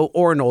Tahoe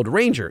or an old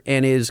Ranger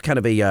and is kind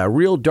of a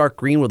real dark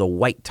green with a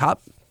white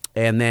top.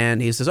 And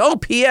then he says, oh,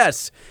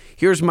 P.S.,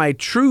 here's my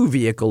true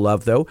vehicle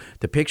love, though.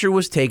 The picture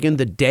was taken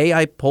the day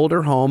I pulled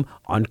her home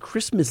on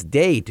Christmas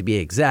Day, to be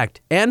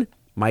exact. And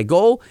my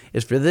goal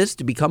is for this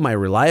to become my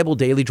reliable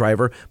daily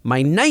driver, my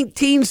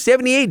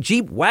 1978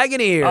 Jeep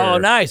Wagoneer. Oh,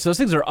 nice. Those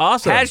things are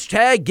awesome.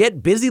 Hashtag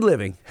get busy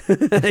living.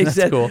 He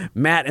said, cool.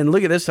 Matt, and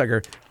look at this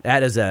sucker.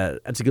 That's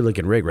a good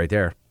looking rig right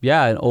there.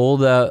 Yeah, an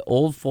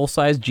old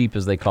full-size Jeep,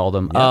 as they called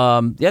them.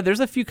 Yeah. There's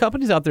a few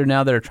companies out there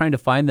now that are trying to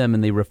find them,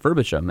 and they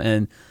refurbish them,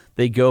 and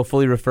they go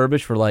fully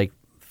refurbished for like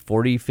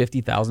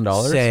 $40,000,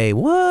 $50,000. Say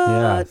what?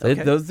 Yeah,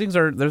 Okay. those things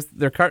are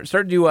they're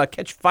starting to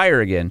catch fire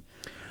again.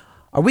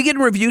 Are we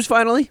getting reviews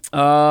finally?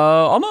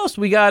 Almost.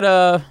 We got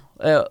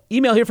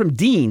Email here from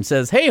Dean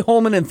says, "Hey,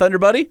 Holman and Thunder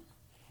Buddy."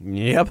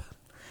 Yep.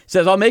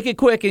 Says, "I'll make it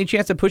quick. Any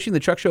chance of pushing the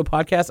Truck Show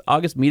Podcast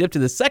August meetup to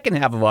the second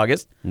half of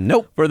August?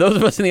 Nope. For those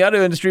of us in the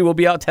auto industry, we'll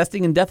be out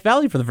testing in Death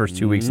Valley for the first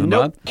 2 weeks of the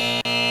month.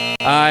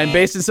 I'm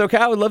based in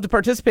SoCal. Would love to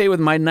participate with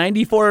my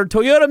 94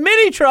 Toyota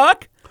mini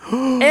truck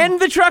and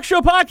the Truck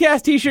Show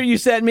Podcast t-shirt you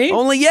sent me.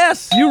 Only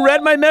yes. You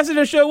read my message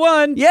on show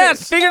 1.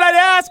 Yes. Figured I'd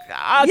ask.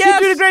 I'll Yes.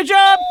 keep doing a great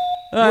job.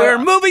 We're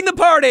moving the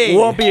party.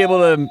 Won't be able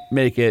to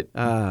make it.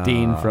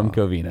 Dean from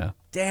Covina.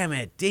 Damn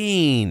it,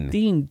 Dean.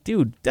 Dean,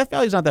 dude, Death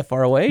Valley's not that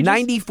far away. Just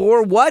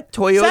 94 what?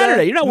 Toyota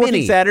Saturday. You're not Mini.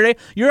 working Saturday.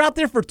 You're out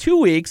there for 2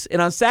 weeks, and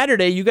on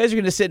Saturday, you guys are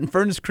going to sit in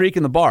Furnace Creek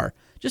in the bar.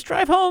 Just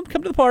drive home,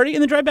 come to the party,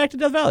 and then drive back to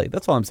Death Valley.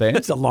 That's all I'm saying.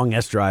 It's a long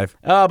S drive.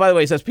 By the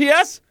way, it says,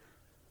 P.S.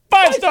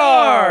 5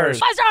 stars!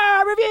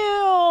 5-star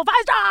review! 5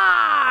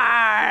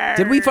 stars!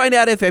 Did we find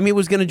out if Emmy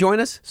was going to join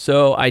us?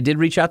 So I did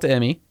reach out to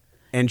Emmy.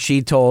 And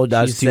she told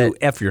us She to said-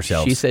 F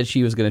yourselves. She said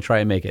she was going to try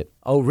and make it.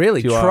 oh,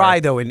 really? to our- Try,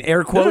 though, in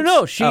air quotes?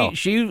 No. Oh.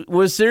 She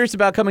was serious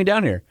about coming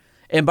down here.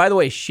 And by the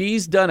way,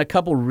 she's done a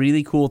couple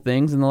really cool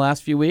things in the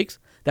last few weeks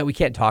that we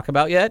can't talk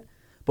about yet.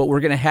 But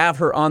we're going to have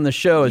her on the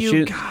show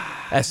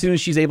as soon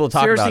as she's able to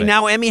talk Seriously, about it.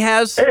 now Emmy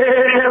has?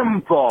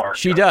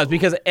 She does,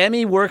 because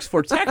Emmy works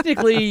for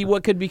technically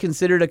what could be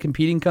considered a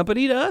competing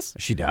company to us.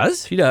 She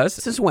does? She does.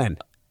 Since when?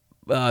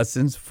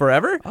 Since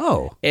forever.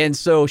 Oh. And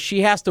so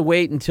she has to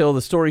wait until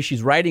the story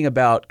she's writing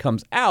about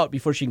comes out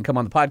before she can come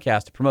on the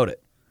podcast to promote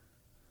it.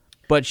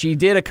 But she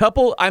did a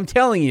couple, I'm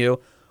telling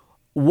you,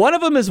 one of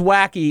them is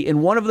wacky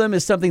and one of them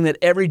is something that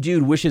every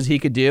dude wishes he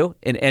could do,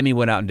 and Emmy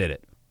went out and did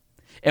it.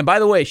 And by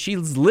the way,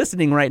 she's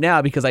listening right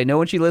now because I know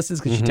when she listens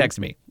because she texts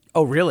me.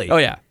 Oh, really? Oh,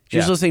 yeah.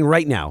 She's Yeah. listening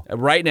right now.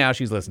 Right now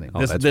she's listening. Oh,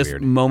 that's this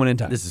weird. moment in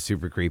time. This is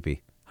super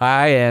creepy.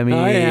 Hi, Emmy.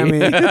 Hi, Emmy.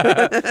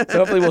 So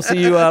hopefully we'll see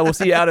you out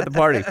at the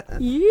party.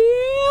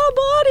 Yeah,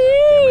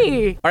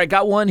 buddy! All right,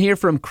 got one here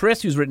from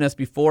Chris, who's written us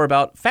before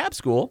about Fab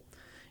School.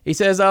 He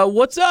says,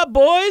 what's up,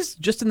 boys?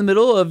 Just in the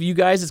middle of you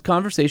guys'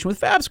 conversation with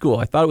Fab School.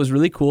 I thought it was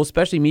really cool,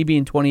 especially me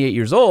being 28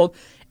 years old,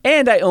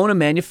 and I own a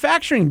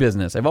manufacturing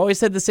business. I've always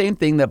said the same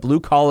thing, that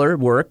blue-collar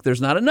work,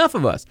 there's not enough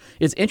of us.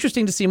 It's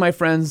interesting to see my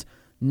friends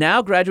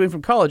now graduating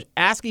from college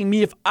asking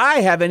me if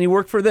I have any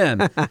work for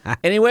them.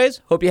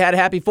 Anyways, hope you had a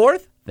happy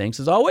 4th. Thanks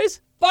as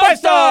always. 5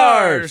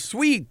 stars!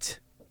 Sweet.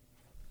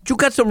 You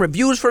got some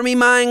reviews for me,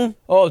 Mang?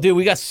 Oh, dude,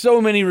 we got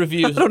so many I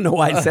reviews. don't know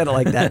why I said it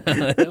like that.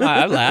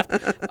 I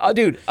laughed.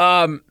 Dude,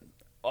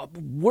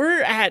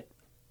 we're at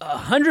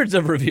hundreds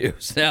of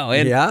reviews now.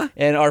 And, Yeah?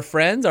 And our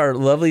friends, our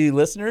lovely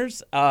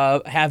listeners,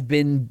 have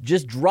been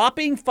just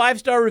dropping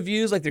 5-star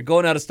reviews like they're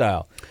going out of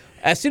style.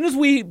 As soon as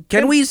we...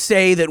 Can we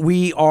say that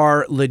we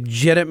are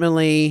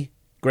legitimately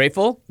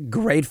Grateful?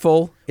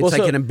 grateful? It's Well,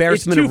 like so an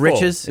embarrassment it's of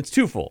twofold. riches. It's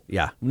twofold.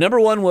 Yeah.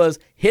 Number one was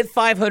hit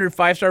 500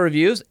 5-star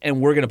reviews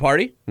and we're going to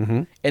party.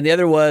 Mm-hmm. And the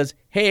other was,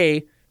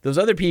 hey, those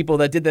other people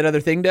that did that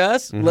other thing to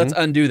us, let's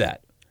undo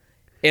that.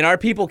 And our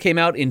people came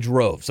out in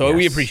droves. So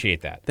we Yes.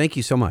 appreciate that. Thank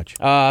you so much.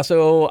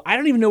 So I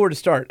don't even know where to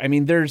start. I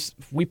mean,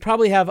 we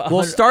probably have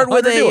We'll start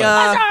with 100 new ones.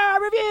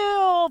 5-star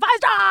review! 5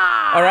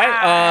 stars! All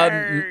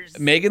right.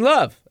 Megan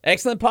Love.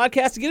 Excellent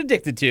podcast to get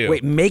addicted to.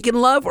 Wait, Megan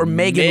Love or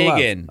Megan Love?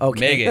 Megan. Okay.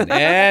 Megan.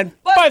 And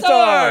 5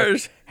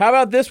 stars. How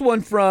about this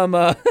one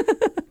from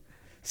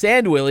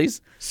Sand Willies?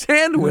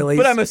 Sand Willies.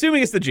 But I'm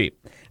assuming it's the Jeep.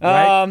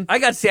 Right? I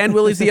got Sand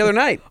Willies the other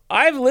night.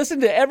 I've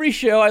listened to every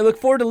show. I look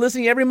forward to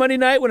listening every Monday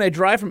night when I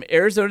drive from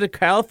Arizona to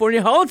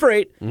California hauling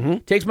freight.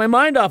 Takes my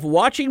mind off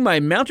watching my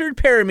mounted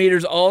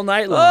parameters all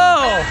night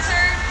long.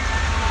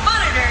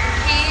 Monitor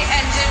key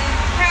engine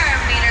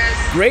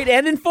parameters. Great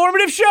and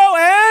informative show,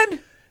 and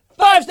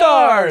 5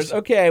 stars.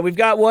 Okay, we've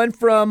got one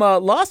from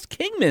Lost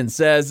Kingman.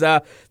 Says,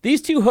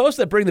 these two hosts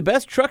that bring the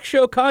best truck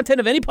show content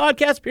of any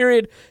podcast,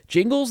 period.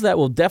 Jingles that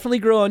will definitely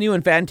grow on you,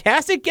 and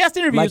fantastic guest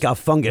interviews. Like a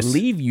fungus.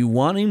 Leave you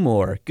wanting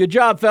more. Good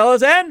job,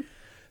 fellas, and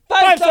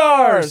 5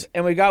 stars.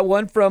 And we got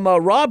one from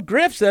Rob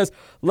Griff. Says,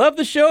 love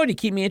the show, and you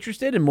keep me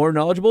interested and more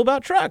knowledgeable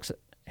about trucks.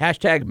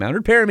 Hashtag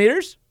mounted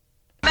parameters.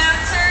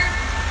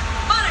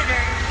 Monitor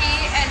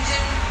key engine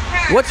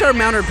parameters. What's our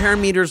mounted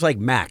parameters like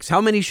max?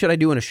 How many should I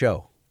do in a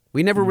show?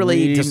 We never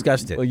really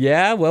discussed it. Well,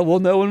 yeah, well, we'll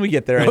know when we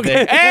get there, I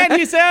think. And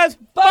he says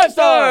 5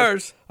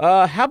 stars.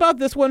 How about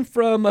this one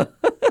from...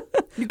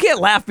 You can't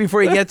laugh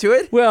before you get to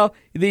it. Well,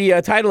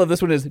 the title of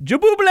this one is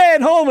Jabuble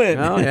and Holman.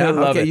 Oh, yeah. I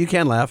love Okay, it. you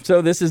can laugh.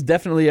 So this is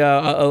definitely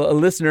a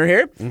listener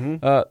here.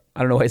 I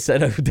don't know why I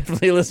said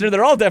definitely a listener.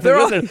 They're all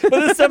definitely listeners. But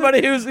this is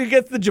somebody who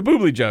gets the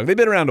Jabuble joke. They've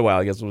been around a while,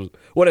 I guess was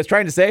what I was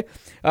trying to say.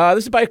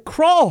 This is by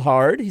Crawl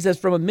Hard. He says,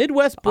 from a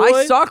Midwest boy.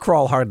 I saw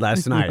Crawl Hard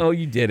last night. No,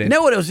 you didn't.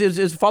 No, it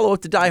was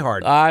follow-up to Die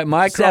Hard.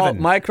 My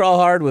Seven. crawl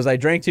hard was I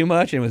drank too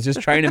much and was just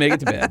trying to make it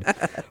to bed.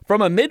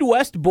 From a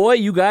Midwest boy,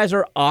 you guys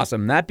are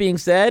awesome. That being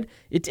said,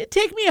 it did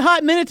take me a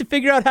hot minute to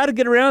figure out how to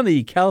get around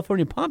the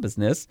California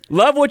pompousness.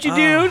 Love what you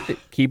do.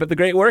 Keep up the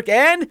great work.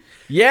 And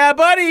yeah,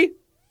 buddy.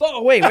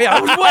 Oh, wait. wait,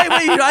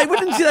 I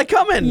didn't see that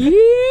coming.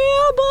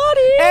 Yeah,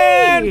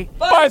 buddy! And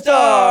 5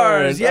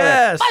 stars.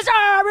 Yes.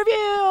 5-star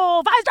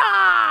review! 5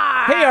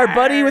 stars! Hey, Hey, our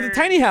buddy with the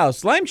tiny house,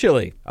 Slime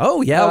Chili.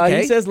 Oh, yeah,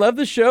 okay. He says, love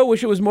the show.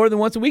 Wish it was more than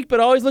once a week, but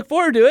always look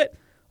forward to it.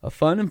 A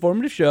fun,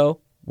 informative show.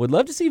 Would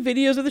love to see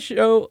videos of the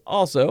show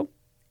also.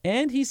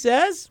 And he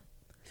says,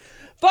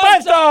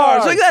 5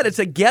 stars! Look at that. It's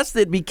a guest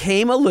that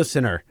became a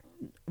listener.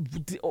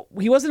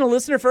 He wasn't a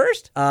listener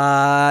first?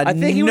 I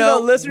think he was a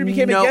listener,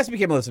 became a guest,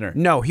 became a listener.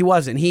 No, he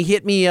wasn't. He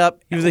hit me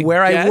up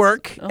where I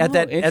work, at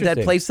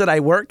that place that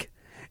I work,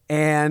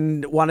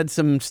 and wanted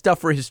some stuff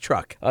for his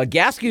truck.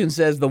 Gascoon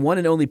says, the one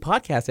and only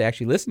podcast I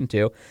actually listened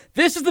to.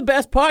 This is the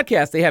best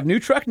podcast. They have new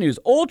truck news,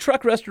 old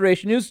truck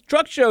restoration news,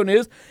 truck show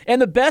news,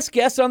 and the best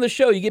guests on the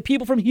show. You get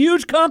people from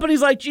huge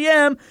companies like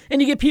GM,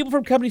 and you get people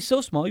from companies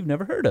so small you've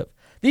never heard of.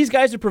 These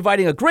guys are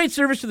providing a great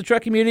service to the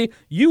truck community.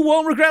 You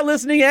won't regret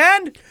listening,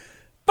 and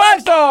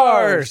 5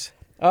 stars!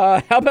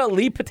 How about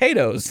Lee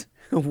Potatoes?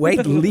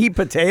 Wait, Lee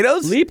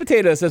Potatoes? Lee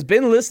Potatoes has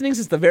been listening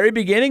since the very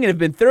beginning and have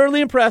been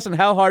thoroughly impressed on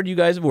how hard you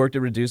guys have worked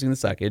at reducing the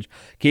suckage.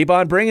 Keep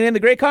on bringing in the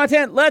great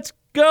content. Let's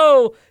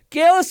go!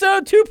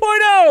 Galasode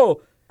 2.0!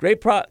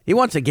 Great He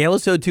wants a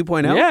Galasode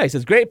 2.0? Yeah, he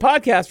says, great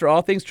podcast for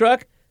all things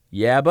truck.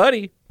 Yeah,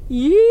 buddy.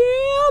 Yeah,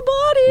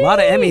 buddy. A lot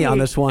of Emmy on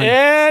this one.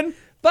 And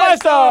 5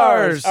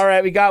 stars! All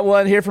right, we got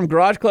one here from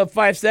Garage Club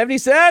 570.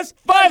 Says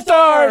 5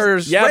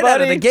 stars! Yeah, right buddy.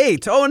 out of the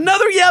gate. Oh,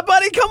 another yeah,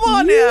 buddy. Come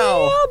on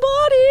now. Yeah,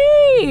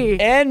 buddy.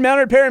 And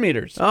mounted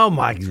parameters. Oh,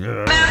 my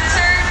God.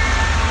 Bouncer,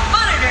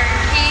 monitor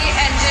key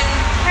engine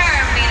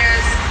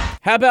parameters.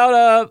 How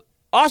about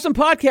awesome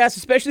podcast,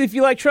 especially if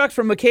you like trucks,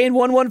 from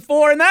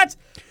McCain114, and that's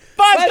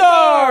 5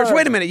 stars!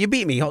 Wait a minute. You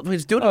beat me.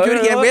 Let's do it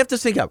again. We have to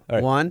sync up.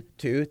 Right. 1,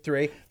 2,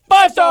 3.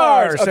 5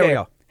 stars! Okay. There we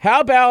go. How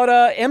about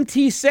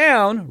MT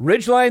Sound,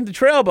 Ridgeline the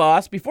Trail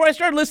Boss? Before I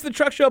started listening to the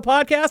Truck Show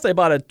podcast, I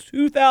bought a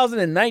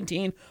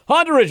 2019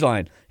 Honda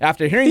Ridgeline.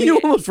 After hearing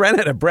you almost ran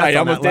out of breath. I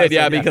almost did,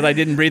 because I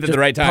didn't breathe at the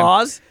right time.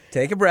 Pause,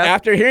 take a breath.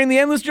 After hearing the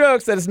endless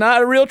jokes that it's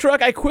not a real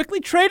truck, I quickly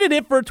traded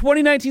it for a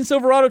 2019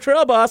 Silverado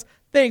Trail Boss.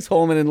 Thanks,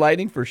 Holman and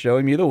Lightning, for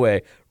showing me the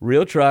way.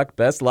 Real truck,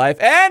 best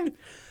life, and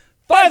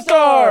 5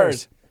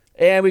 stars!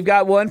 And we've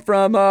got one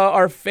from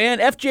our fan,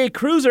 FJ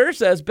Cruiser,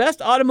 says,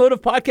 best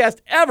automotive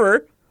podcast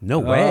ever. No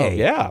way.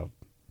 Yeah.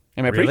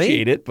 I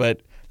appreciate it,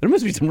 but there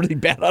must be some really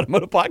bad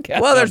automotive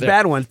podcasts. Well, there's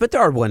bad ones, but there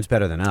are ones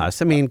better than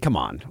us. I mean, come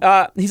on.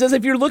 He says,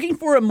 if you're looking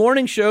for a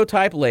morning show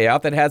type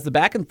layout that has the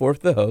back and forth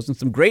of the host and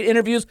some great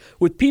interviews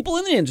with people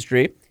in the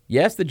industry,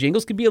 yes, the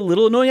jingles can be a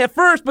little annoying at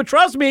first, but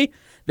trust me,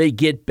 they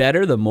get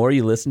better the more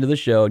you listen to the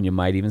show, and you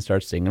might even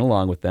start singing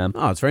along with them.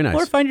 Oh, it's very nice.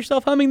 Or find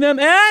yourself humming them,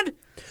 and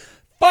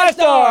 5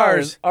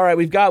 stars! All right,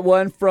 we've got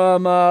one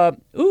from,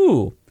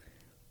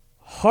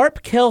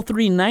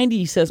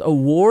 HarpKel390 says,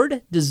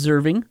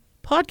 award-deserving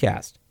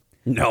podcast.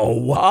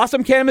 No.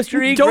 Awesome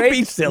chemistry. Don't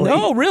be silly.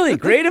 No, really.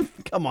 Great.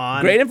 Come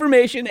on. Great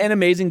information and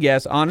amazing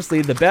guests.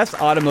 Honestly, the best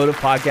automotive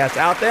podcast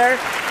out there.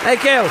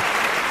 Thank you.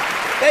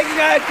 Thank you,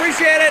 guys.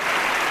 Appreciate it.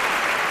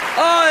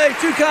 Oh,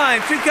 too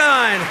kind. Too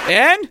kind.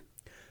 And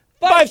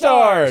 5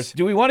 stars.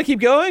 Do we want to keep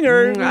going,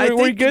 or are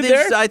we good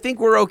there? I think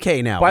we're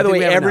okay now. By the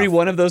way, every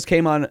one of those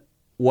came on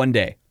one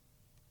day.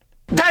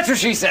 That's what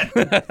she said.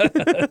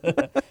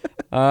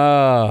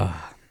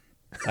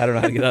 I don't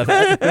know how to get out of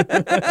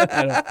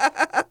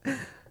that.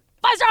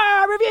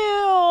 5-star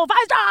review! 5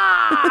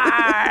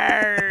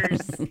 stars!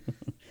 You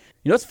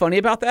know what's funny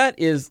about that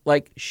is,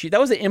 like, that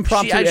was an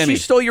impromptu Emmy. She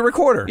stole your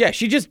recorder. Yeah,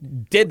 she just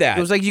did that.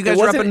 It was like you guys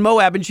were up in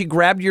Moab and she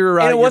grabbed your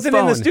and it wasn't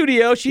phone. In the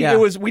studio.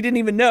 We didn't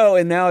even know,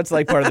 and now it's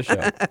like part of the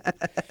show.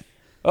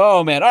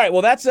 Oh man! All right,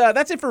 well that's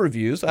it for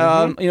reviews.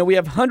 We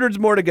have hundreds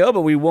more to go,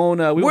 but we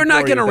won't. We're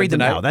not going to read them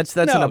now. That's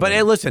no, enough. But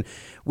hey, listen,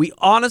 we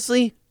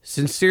honestly,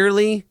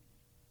 sincerely,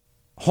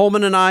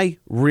 Holman and I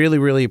really,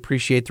 really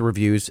appreciate the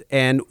reviews,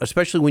 and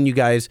especially when you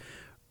guys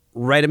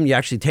write them, you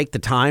actually take the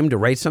time to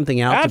write something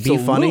out. Absolutely.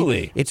 To be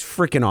funny. It's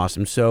freaking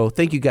awesome. So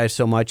thank you guys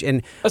so much,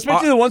 and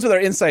especially the ones with our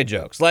inside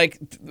jokes. Like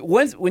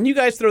when you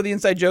guys throw the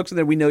inside jokes in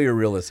there, we know you're a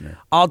real listener.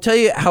 I'll tell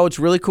you how it's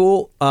really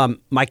cool.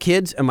 My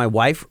kids and my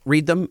wife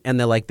read them, and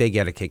they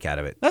get a kick out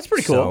of it. That's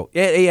pretty cool. So,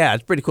 yeah,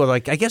 it's pretty cool.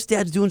 Like, I guess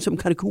Dad's doing something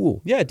kind of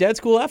cool. Yeah, Dad's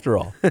cool after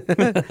all.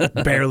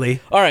 Barely.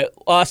 All right.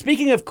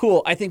 Speaking of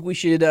cool, I think we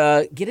should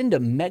get into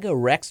Mega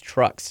Rex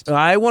trucks.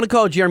 I want to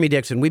call Jeremy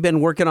Dixon. We've been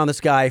working on this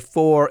guy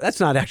for.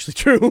 That's not actually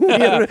true. We've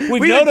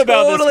known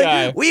about this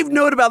guy. We've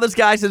known about this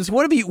guy since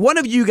one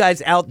of you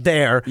guys out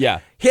there. Yeah.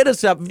 Hit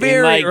us up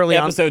very early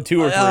on. Episode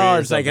 2 or 3.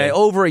 It's like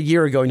over a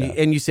year ago,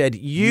 and you said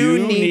you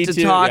need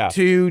to talk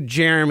to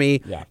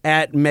Jeremy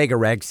at Mega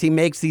Rex. He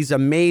makes these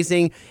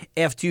amazing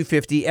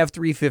F-250,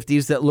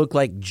 F-350s that look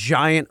like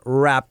giant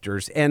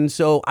raptors. And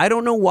so I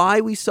don't know why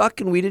we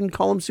suck and we didn't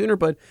call him sooner,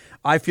 but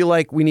I feel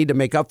like we need to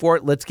make up for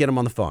it. Let's get him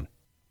on the phone.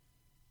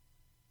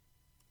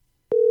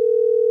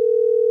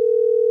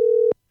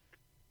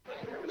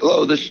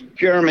 Hello, this is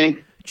Jeremy.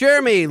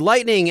 Jeremy,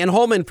 Lightning, and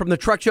Holman from the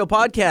Truck Show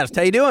Podcast.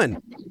 How you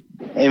doing?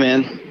 Hey,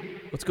 man.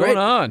 What's going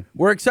on?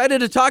 We're excited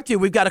to talk to you.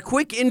 We've got a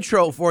quick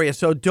intro for you,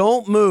 so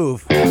don't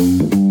move. You're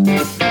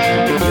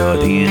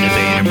the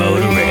innovator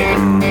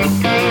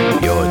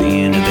motivator. You're the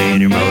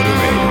innovator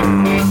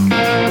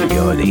motivator.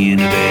 You're the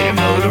innovator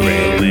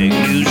motivator. Make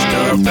new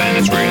stuff and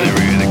it's really,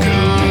 really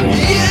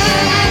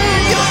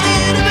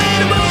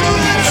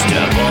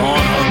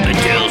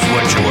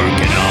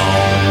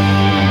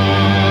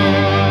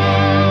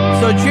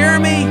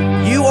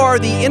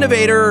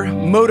Innovator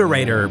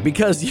Motorator,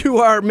 because you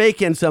are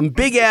making some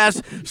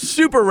big-ass,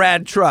 super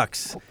rad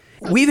trucks.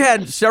 We've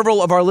had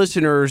several of our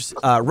listeners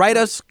write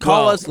us,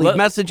 call us, leave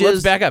messages.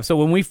 Let's back up. So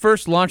when we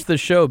first launched the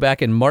show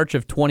back in March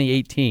of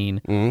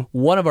 2018,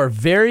 one of our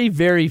very,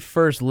 very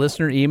first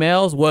listener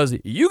emails was,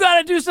 "You got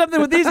to do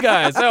something with these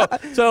guys."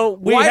 So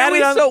we why had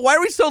are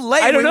we so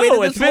late? I don't we know.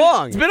 Waited this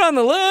long. It's been on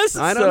the list.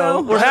 I don't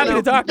know. We're happy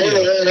to talk to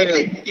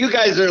you. You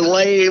guys are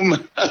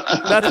lame.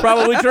 That's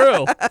probably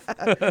true.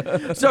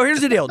 So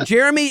here's the deal.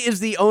 Jeremy is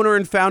the owner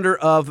and founder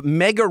of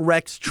Mega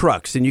Rex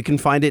Trucks, and you can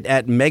find it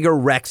at Mega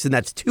Rex, and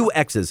that's 2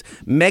 X's.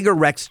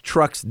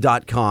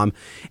 MegaRexTrucks.com,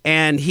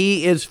 and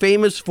he is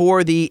famous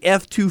for the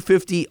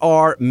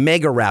F-250R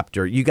Mega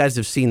Raptor. You guys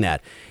have seen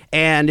that.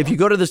 And if you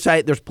go to the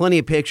site, there's plenty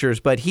of pictures,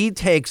 but he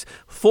takes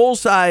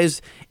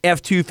full-size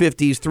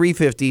F-250s,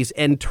 350s,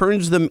 and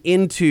turns them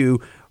into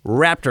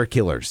Raptor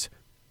killers.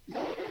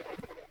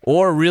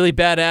 Or really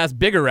badass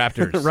bigger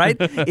Raptors. Right?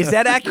 Is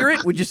that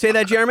accurate? Would you say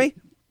that, Jeremy?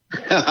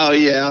 Oh,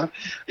 yeah.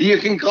 You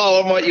can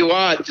call them what you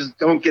want. Just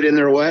don't get in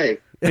their way.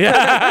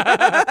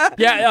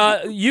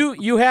 Yeah,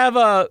 you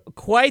have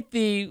quite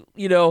the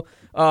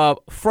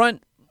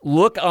front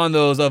look on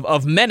those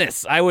of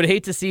menace. I would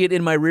hate to see it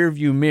in my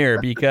rearview mirror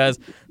because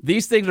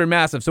these things are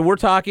massive. So we're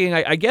talking,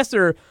 I guess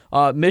they're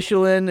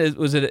Michelin.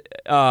 Was it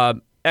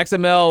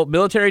XML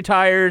military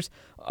tires?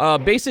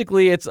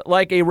 Basically, it's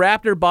like a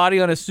Raptor body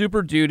on a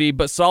Super Duty,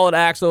 but solid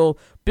axle,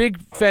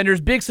 big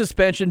fenders, big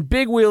suspension,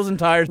 big wheels and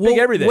tires, big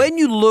everything. When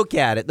you look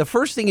at it, the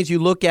first thing is you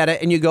look at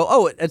it and you go,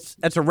 "Oh, that's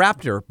a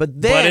Raptor," but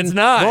it's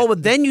not. Well,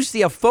 but then you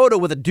see a photo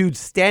with a dude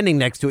standing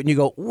next to it, and you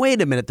go,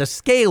 "Wait a minute, the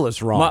scale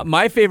is wrong."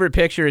 My favorite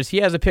picture is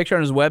he has a picture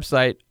on his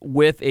website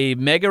with a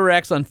Mega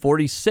Rex on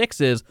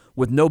 46s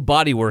with no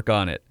bodywork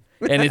on it.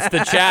 And it's the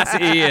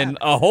chassis and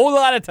a whole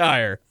lot of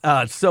tire.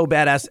 It's so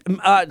badass.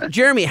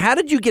 Jeremy, how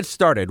did you get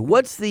started?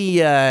 What's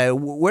the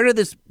where did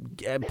this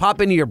pop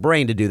into your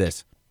brain to do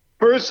this?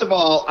 First of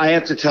all, I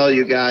have to tell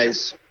you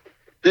guys,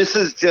 this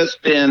has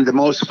just been the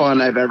most fun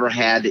I've ever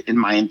had in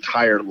my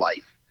entire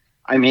life.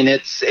 I mean,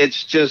 it's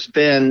just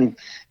been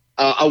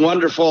a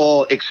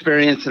wonderful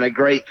experience and a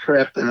great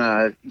trip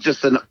and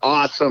just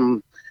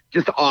awesome.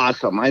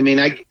 I mean,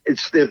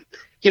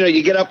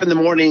 you get up in the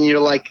morning and you're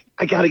like,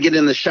 I got to get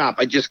in the shop.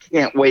 I just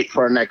can't wait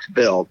for our next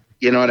build.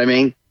 You know what I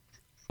mean?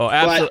 Oh,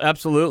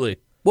 absolutely.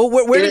 Well,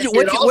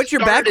 what's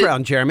your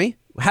background, Jeremy?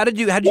 How did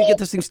you get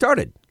this thing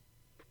started?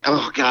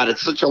 Oh, God,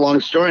 it's such a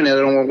long story, and I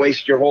don't want to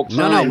waste your whole time.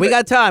 No, we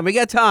got time. I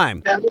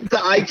was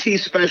the IT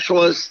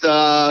specialist,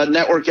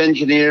 network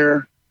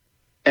engineer,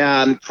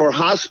 for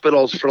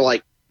hospitals for,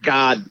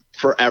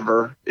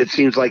 forever. It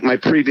seems like my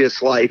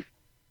previous life.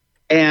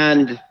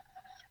 And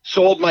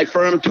sold my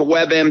firm to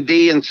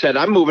WebMD and said,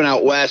 I'm moving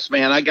out west,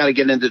 man. I got to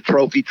get into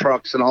trophy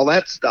trucks and all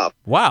that stuff.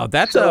 Wow,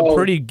 that's a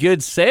pretty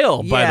good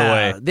sale, by the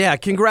way. Yeah,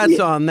 congrats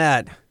on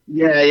that.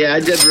 Yeah,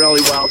 I did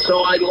really well. So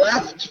I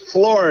left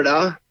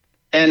Florida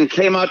and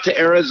came out to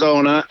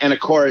Arizona. And, of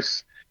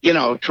course,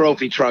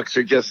 trophy trucks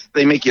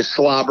they make you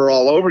slobber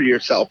all over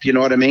yourself. You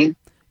know what I mean?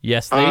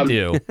 Yes, they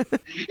do.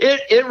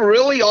 It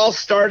really all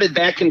started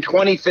back in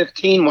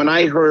 2015 when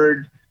I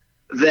heard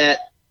that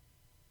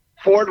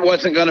Ford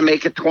wasn't going to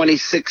make a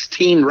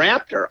 2016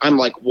 Raptor. I'm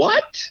like,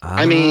 what?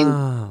 I mean,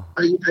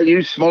 are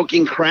you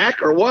smoking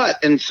crack or what?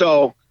 And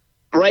so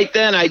right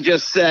then I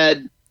just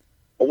said,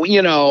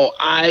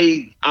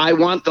 I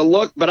want the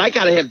look, but I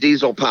got to have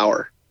diesel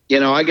power.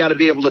 I got to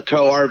be able to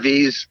tow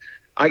RVs.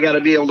 I got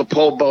to be able to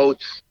pull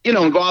boats,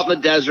 and go out in the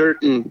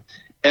desert and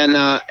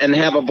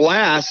have a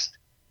blast.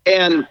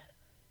 And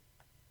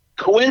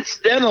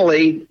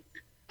coincidentally,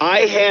 I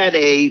had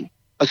a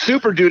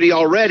Super Duty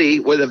already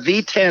with a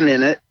V10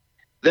 in it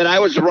that I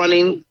was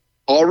running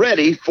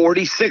already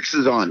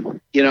 46s on,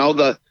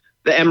 the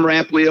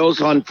MRAP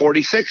wheels on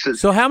 46s.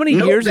 So how many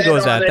years ago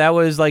was that? That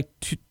was like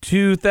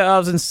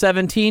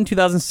 2017,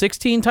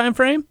 2016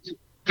 timeframe?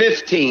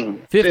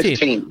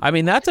 15. I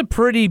mean, that's a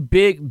pretty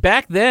big,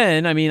 back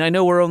then, I mean, I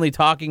know we're only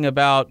talking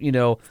about,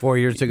 4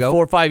 years ago,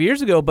 4 or 5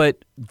 years ago,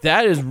 but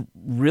that is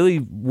really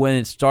when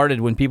it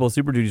started, when people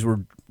Super Duties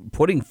were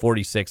putting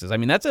 46s. I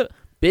mean, that's a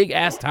big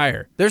ass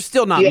tire. There's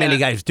still not many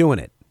guys doing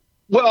it.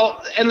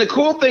 Well, and the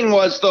cool thing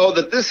was, though,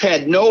 that this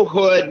had no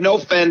hood, no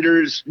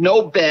fenders,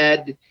 no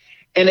bed,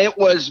 and it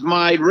was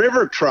my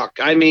river truck.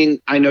 I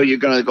mean, I know you're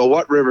going to go,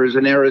 what rivers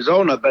in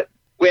Arizona, but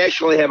we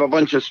actually have a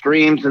bunch of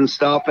streams and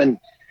stuff, and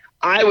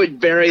I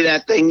would bury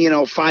that thing,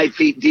 5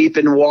 feet deep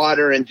in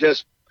water, and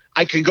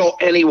I could go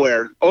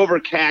anywhere, over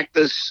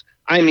cactus,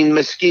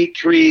 mesquite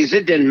trees.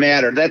 It didn't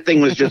matter. That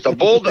thing was just a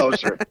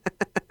bulldozer.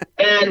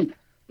 And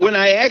when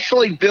I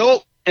actually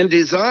built and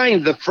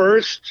designed the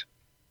first,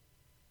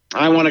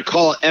 I want to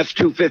call it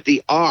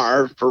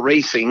F-250R for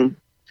racing,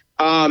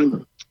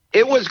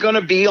 it was going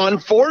to be on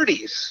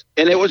 40s,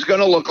 and it was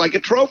going to look like a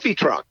trophy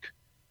truck.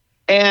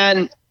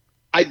 And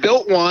I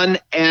built one,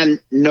 and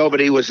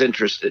nobody was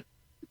interested.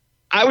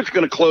 I was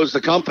going to close the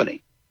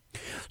company.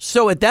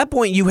 So at that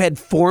point, you had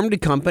formed a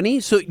company.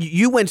 So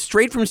you went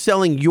straight from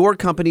selling your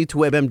company to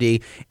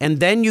WebMD, and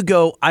then you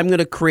go, I'm going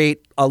to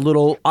create a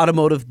little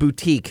automotive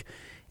boutique.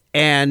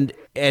 and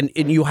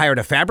you hired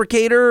a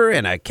fabricator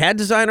and a CAD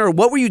designer.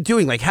 What were you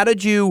doing? Like, how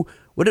did you?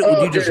 What did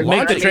you just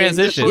make the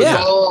transition?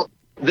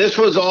 This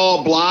was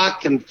all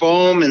block and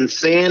foam and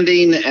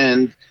sanding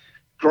and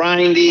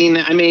grinding.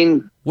 I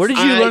mean, where did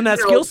you learn that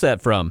skill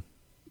set from?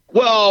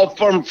 Well,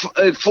 from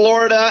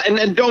Florida,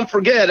 and don't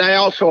forget, I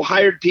also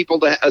hired people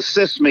to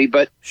assist me.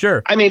 But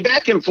sure, I mean,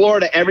 back in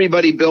Florida,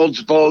 everybody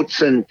builds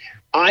boats, and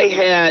I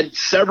had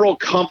several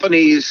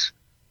companies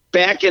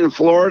back in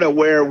Florida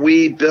where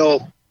we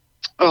built.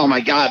 Oh my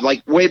God!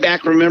 Like way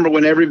back, remember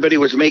when everybody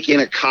was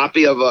making a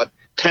copy of a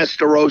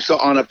Testarossa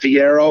on a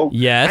Fiero?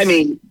 Yes. I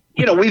mean,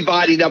 we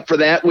bodied up for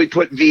that. We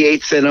put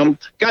V8s in them.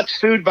 Got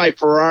sued by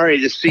Ferrari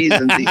this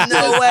season.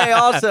 No way!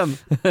 Awesome.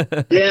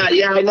 Yeah,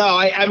 I know.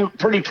 I'm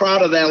pretty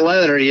proud of that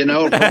leather.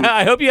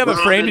 I hope you have it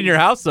framed in your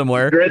house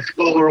somewhere.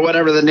 Driscoll or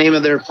whatever the name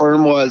of their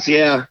firm was.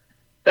 Yeah,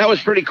 that was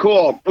pretty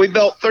cool. We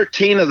built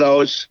 13 of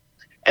those,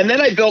 and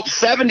then I built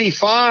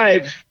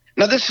 75.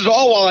 Now this is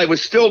all while I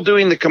was still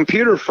doing the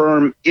computer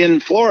firm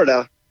in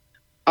Florida.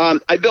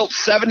 I built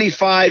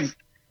 75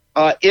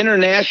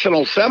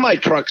 international semi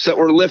trucks that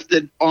were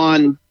lifted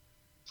on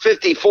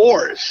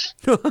 54s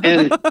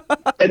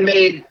and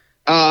made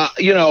a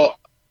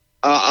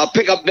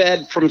pickup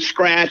bed from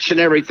scratch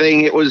and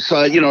everything. It was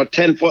a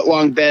 10-foot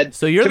long bed.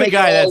 So you're the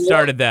guy that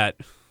started that.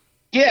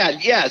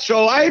 Yeah.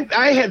 So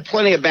I had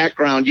plenty of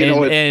background,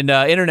 And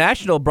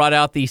International brought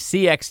out the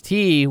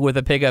CXT with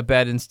a pickup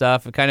bed and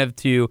stuff, kind of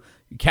to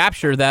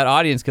capture that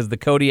audience because the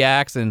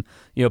Kodiaks and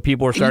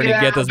people were starting to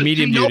get those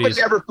medium duties.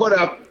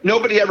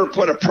 Nobody ever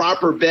put a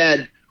proper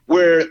bed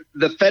where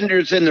the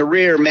fenders in the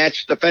rear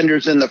match the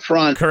fenders in the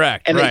front.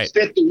 Correct. And they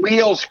fit the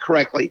wheels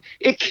correctly.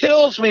 It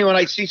kills me when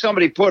I see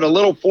somebody put a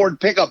little Ford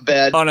pickup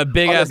bed on a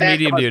big ass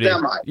medium duty.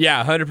 Semi.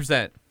 Yeah,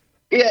 100%.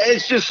 Yeah,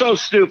 it's just so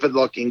stupid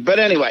looking. But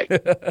anyway,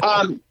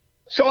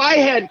 so I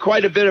had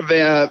quite a bit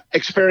of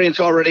experience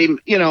already,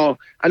 an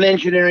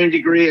engineering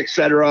degree,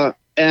 etc.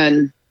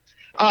 And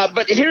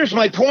but here's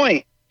my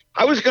point.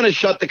 I was going to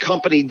shut the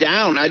company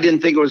down. I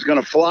didn't think it was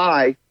going to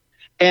fly.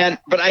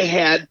 But I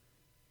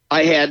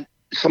had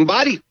some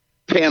body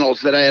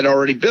panels that I had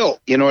already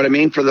built, you know what I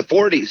mean, for the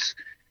 40s.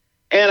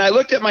 And I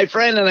looked at my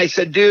friend and I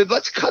said, dude,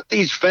 let's cut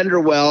these fender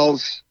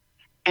wells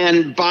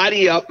and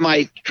body up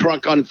my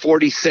truck on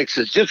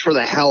 46s just for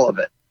the hell of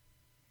it.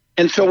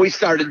 And so we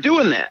started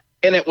doing that.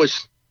 And it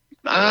was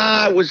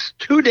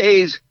 3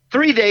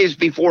 days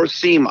before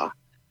SEMA,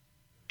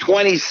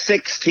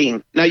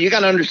 2016. Now you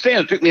got to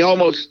understand, it took me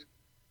almost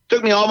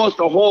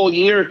a whole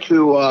year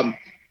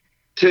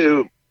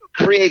to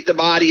create the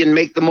body and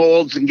make the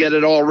molds and get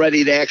it all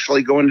ready to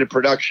actually go into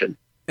production.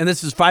 And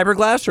this is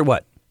fiberglass or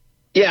what?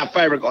 Yeah,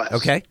 fiberglass.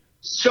 Okay.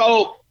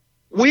 So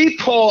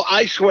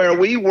I swear,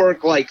 we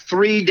worked like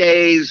 3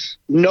 days,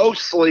 no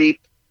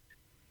sleep,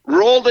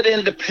 rolled it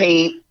into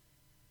paint,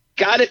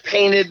 got it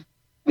painted,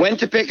 went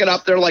to pick it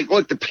up. They're like,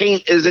 look, the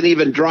paint isn't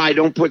even dry.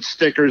 Don't put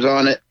stickers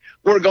on it.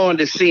 We're going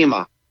to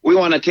SEMA. We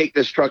want to take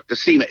this truck to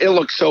SEMA. It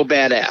looks so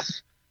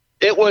badass.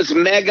 It was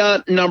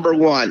mega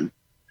 #1.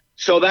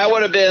 So that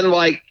would have been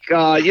like,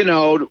 end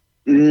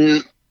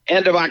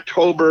of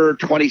October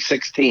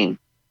 2016.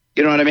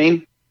 You know what I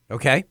mean?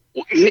 Okay.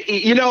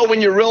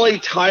 When you're really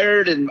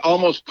tired and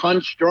almost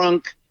punch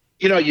drunk,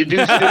 you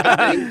do stupid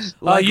things.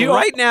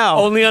 Right now.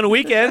 Only on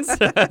weekends.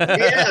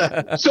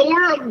 Yeah. So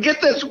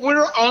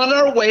we're on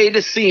our way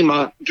to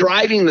SEMA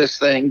driving this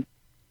thing.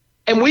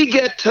 And we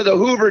get to the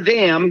Hoover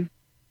Dam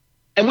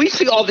and we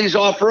see all these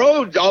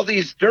off-road, all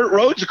these dirt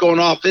roads going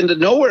off into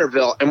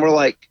Nowhereville. And we're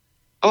like,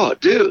 oh,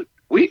 dude,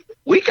 we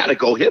got to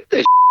go hit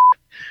this.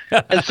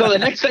 And so the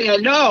next thing I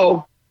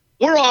know,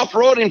 we're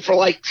off-roading for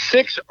like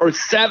 6 or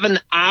 7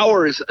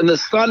 hours and the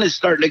sun is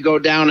starting to go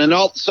down. And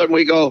all of a sudden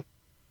we go,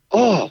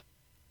 oh,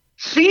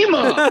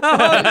 SEMA.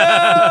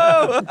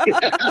 Oh,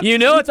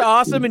 no. It's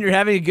awesome and you're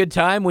having a good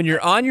time when you're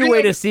on your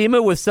way to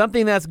SEMA with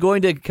something that's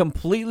going to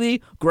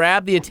completely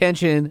grab the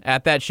attention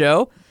at that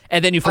show,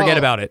 and then you forget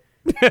about it.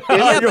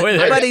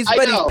 But he's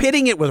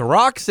pitting it with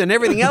rocks and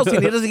everything else,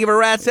 and he doesn't give a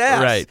rat's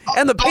ass. Right.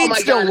 And the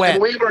paint's still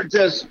wet. We were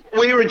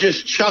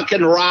just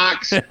chucking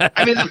rocks.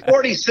 I mean, the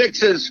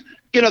 46s,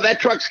 that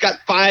truck's got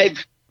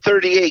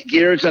 538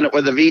 gears in it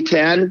with a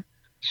V10.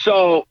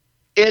 So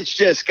it's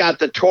just got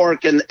the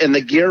torque and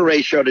the gear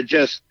ratio to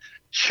just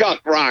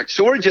chuck rocks.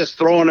 So we're just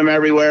throwing them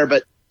everywhere.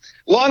 But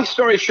long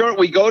story short,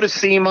 we go to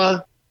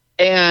SEMA,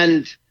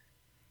 and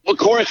of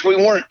course we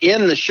weren't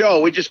in the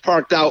show. We just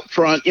parked out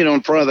front,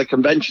 in front of the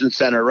convention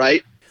center,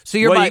 right? So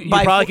you're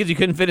probably because you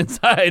couldn't fit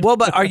inside. Well,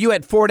 but are you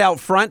at Ford out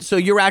front? So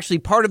you're actually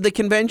part of the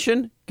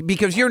convention?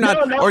 Because you're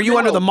not, or are you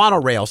under the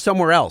monorail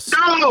somewhere else?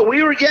 No,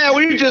 we were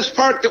just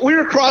parked. We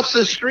were across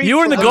the street. You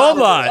were in the gold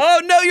lot.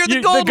 Oh, no, you're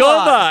the gold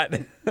lot.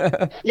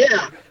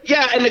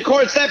 Yeah, and of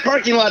course that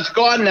parking lot's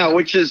gone now,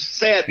 which is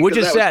sad.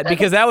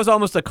 Because that was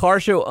almost a car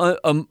show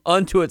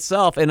unto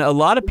itself, and a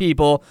lot of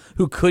people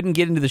who couldn't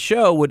get into the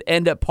show would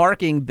end up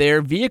parking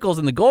their vehicles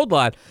in the gold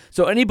lot.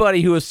 So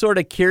anybody who was sort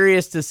of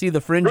curious to see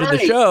the fringe of the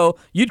show,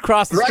 you'd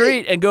cross the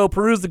street and go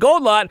peruse the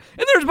gold lot,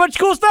 and there's a bunch of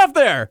cool stuff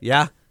there.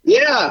 Yeah.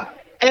 Yeah.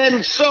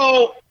 And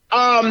so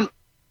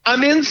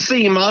I'm in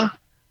SEMA,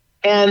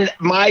 and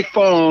my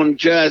phone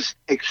just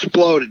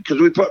exploded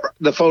because we put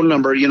the phone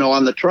number,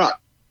 on the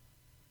truck.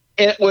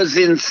 It was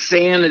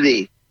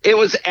insanity. It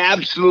was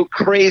absolute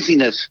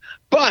craziness.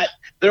 But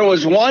there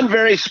was one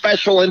very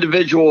special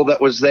individual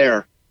that was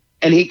there,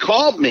 and he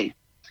called me,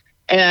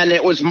 and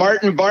it was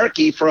Martin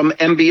Barkey from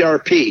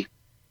MBRP.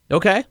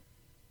 Okay.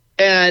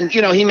 And,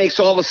 he makes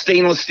all the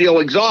stainless steel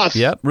exhausts.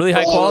 Yep, really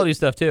high quality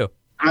stuff, too.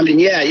 I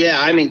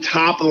mean,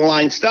 top of the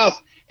line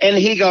stuff. And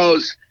he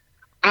goes,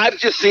 I've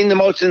just seen the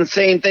most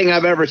insane thing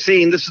I've ever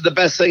seen. This is the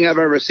best thing I've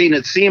ever seen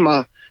at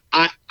SEMA.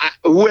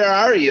 Where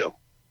are you?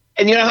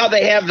 And you know how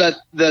they have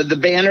the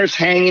banners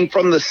hanging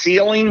from the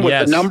ceiling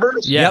with the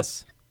numbers?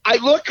 Yes. I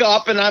look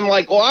up and I'm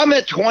like, well, I'm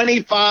at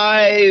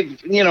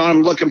 25.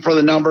 I'm looking for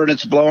the number and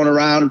it's blowing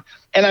around.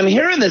 And I'm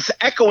hearing this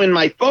echo in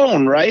my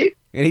phone, right?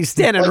 And he's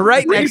standing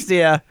right next to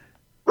you.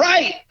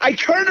 Right. I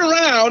turn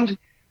around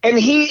and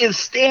he is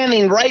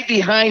standing right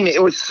behind me.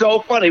 It was so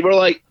funny. We're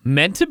like,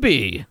 meant to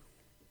be.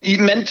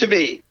 Meant to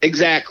be.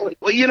 Exactly.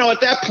 Well,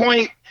 at that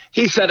point,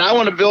 he said, I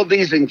want to build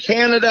these in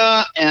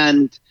Canada.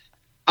 And,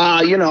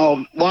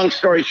 long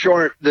story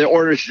short, the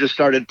orders just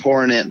started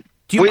pouring in.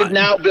 We've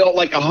now built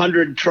like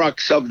 100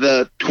 trucks of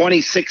the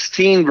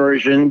 2016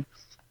 version.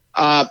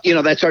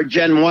 That's our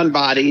Gen 1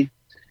 body.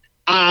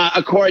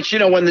 Of course,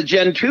 when the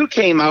Gen 2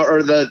 came out,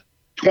 or the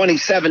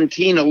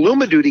 2017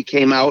 IllumiDuty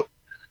came out,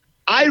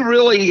 I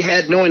really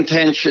had no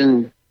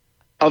intention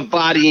of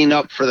bodying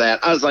up for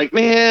that. I was like,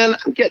 man,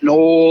 I'm getting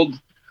old.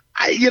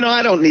 I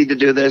don't need to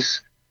do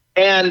this.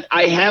 And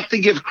I have to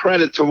give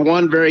credit to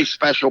one very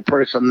special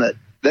person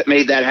that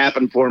made that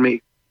happen for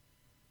me.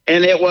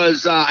 And it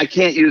was, I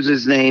can't use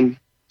his name,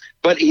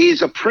 but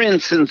he's a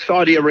prince in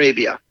Saudi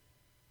Arabia.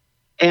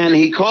 And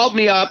he called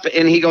me up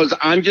and he goes,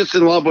 I'm just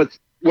in love with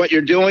what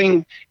you're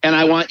doing, and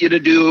I want you to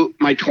do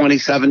my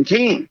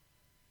 2017.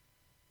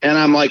 And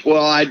I'm like,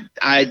 well,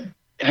 I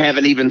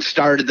haven't even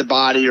started the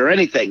body or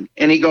anything.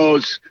 And he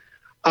goes,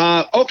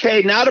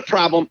 okay, not a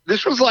problem.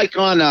 This was like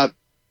on I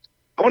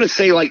want to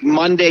say like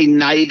Monday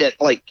night at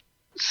like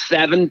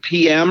 7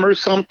 p.m. or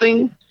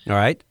something. All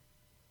right.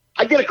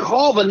 I get a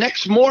call the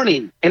next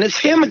morning, and it's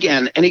him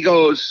again. And he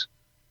goes,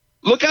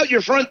 look out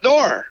your front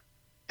door.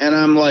 And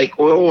I'm like,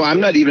 well, I'm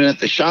not even at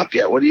the shop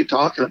yet. What are you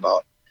talking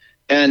about?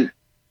 And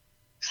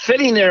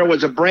sitting there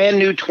was a brand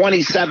new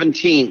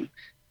 2017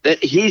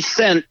 that he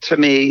sent to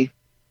me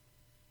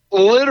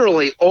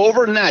literally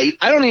overnight.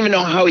 I don't even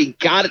know how he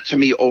got it to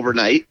me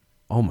overnight.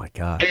 Oh, my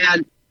God.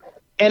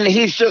 And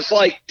he's just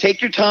like,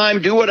 take your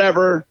time, do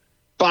whatever,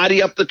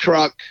 body up the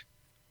truck,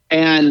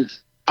 and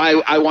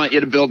I want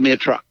you to build me a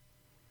truck.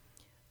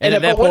 And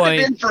if it wouldn't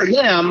have been for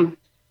him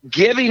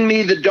giving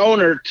me the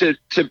donor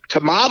to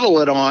model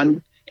it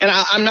on, and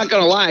I'm not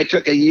going to lie, it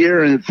took a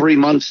year and 3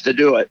 months to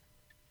do it.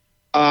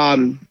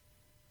 And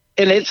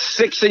it's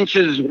 6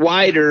 inches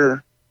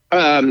wider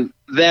than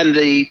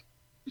the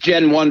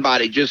Gen 1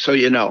 body, just so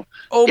you know.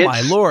 Oh, my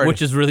Lord.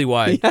 Which is really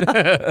wide.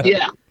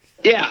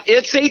 Yeah,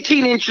 it's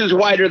 18 inches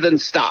wider than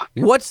stock.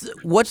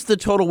 What's the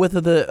total width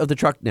of the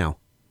truck now?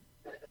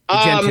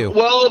 The Gen 2.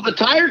 Well, the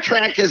tire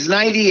track is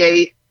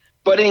 98,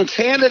 but in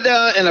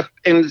Canada and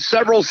in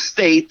several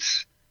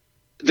states,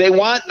 they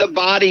want the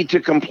body to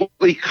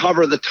completely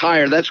cover the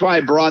tire. That's why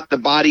I brought the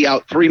body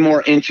out 3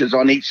 more inches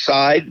on each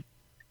side.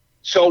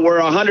 So we're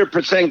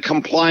 100%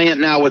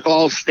 compliant now with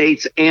all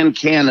states and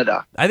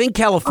Canada. I think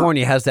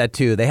California has that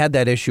too. They had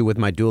that issue with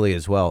my dually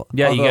as well.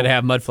 Yeah, you got to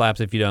have mud flaps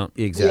if you don't.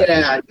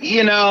 Exactly.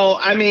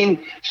 Yeah,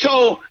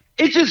 so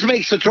it just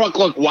makes the truck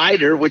look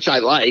wider, which I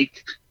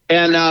like.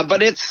 And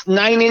but it's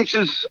 9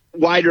 inches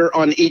wider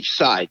on each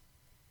side.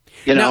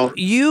 Now,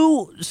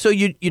 you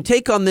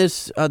take on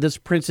this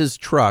Prince's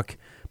truck,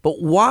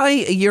 but why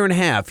a year and a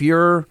half?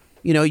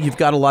 You've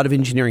got a lot of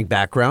engineering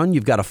background.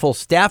 You've got a full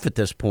staff at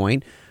this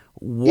point.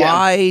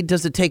 Why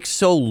does it take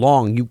so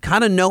long? You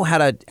kind of know how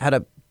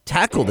to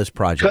tackle this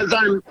project.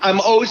 Because I'm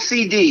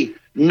OCD.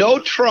 No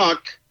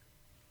truck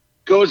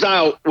goes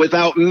out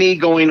without me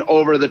going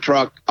over the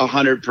truck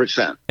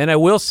 100%. And I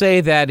will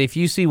say that if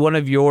you see one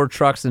of your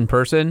trucks in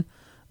person,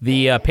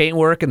 the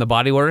paintwork and the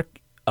bodywork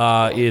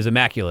is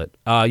immaculate.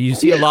 You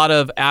see a lot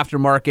of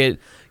aftermarket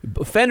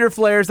fender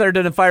flares that are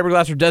done in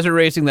fiberglass or desert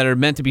racing that are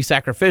meant to be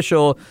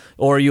sacrificial,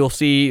 or you'll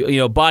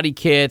see body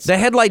kits. The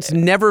headlights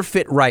never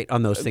fit right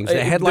on those things.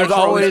 The headlights you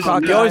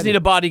always need a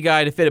body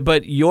guy to fit it,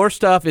 but your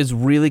stuff is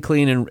really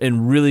clean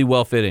and really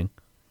well fitting.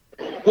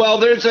 Well,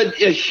 there's a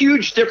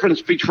huge difference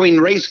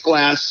between race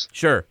glass,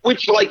 sure,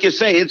 which, like you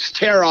say, it's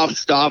tear off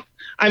stuff.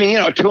 I mean,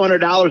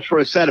 $200 for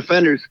a set of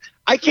fenders.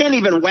 I can't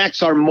even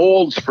wax our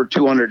molds for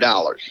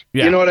 $200.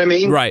 Yeah. You know what I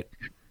mean? Right.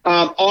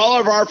 All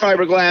of our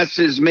fiberglass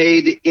is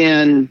made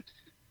in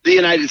the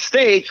United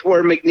States,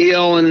 where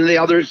McNeil and the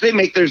others, they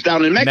make theirs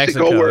down in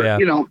Mexico where,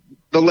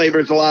 the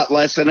labor's a lot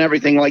less and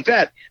everything like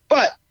that.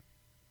 But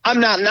I'm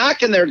not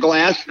knocking their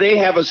glass. They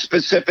have a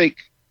specific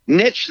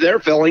niche they're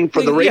filling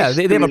for the race. Yeah,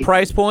 they have a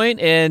price point,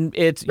 and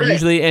it's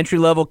usually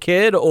entry-level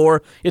kid,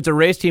 or it's a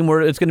race team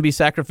where it's going to be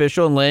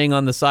sacrificial and laying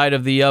on the side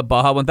of the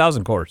Baja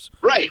 1000 course.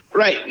 Right,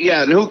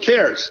 yeah, and who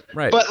cares?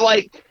 Right. But,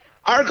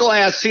 our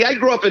glass, see, I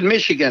grew up in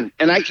Michigan,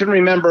 and I can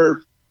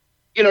remember,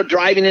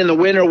 driving in the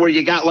winter where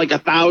you got like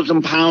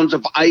 1,000 pounds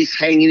of ice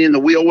hanging in the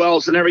wheel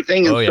wells and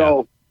everything. And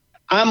so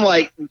I'm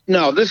like,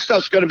 no, this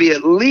stuff's going to be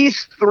at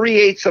least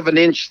 3/8 of an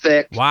inch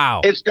thick.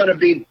 Wow. It's going to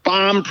be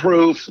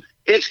bomb-proof.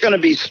 It's going to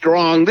be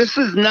strong. This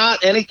is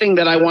not anything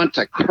that I want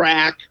to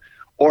crack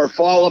or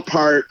fall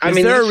apart. Is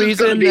there a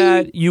reason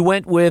that you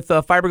went with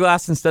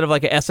fiberglass instead of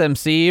like a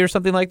SMC or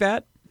something like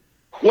that?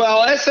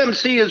 Well,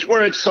 SMC is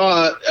where it's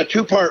a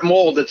two-part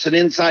mold. It's an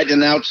inside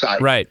and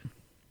outside. Right.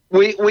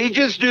 We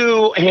just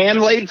do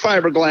hand-laid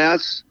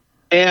fiberglass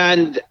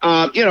and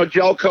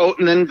gel coat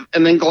and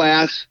then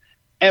glass.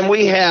 And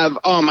we have,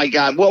 oh my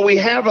God, well, we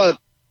have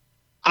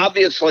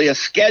obviously a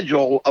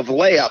schedule of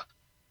layup,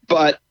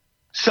 but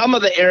some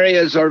of the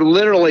areas are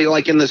literally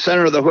like in the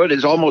center of the hood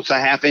is almost a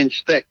 1/2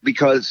 inch thick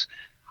because,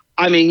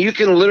 I mean, you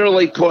can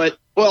literally put,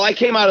 well, I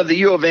came out of the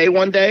U of A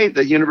one day,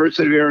 the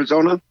University of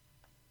Arizona,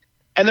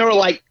 and there were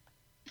like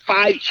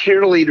 5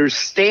 cheerleaders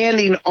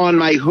standing on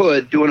my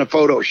hood doing a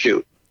photo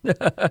shoot.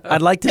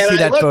 I'd like to see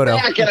that photo.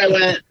 Back and I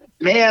went,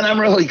 man, I'm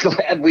really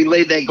glad we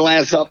laid that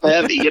glass up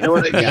heavy. You know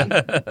what I mean?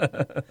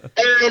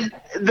 And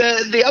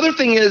the other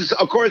thing is,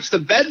 of course, the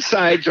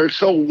bedsides are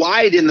so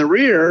wide in the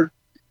rear.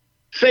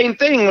 Same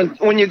thing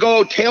when you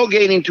go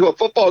tailgating to a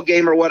football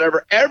game or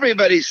whatever,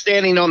 everybody's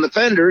standing on the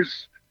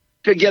fenders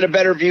to get a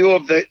better view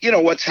of the,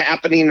 what's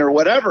happening or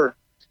whatever.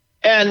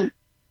 And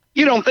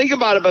you don't think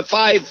about it, but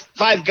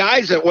five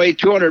guys that weigh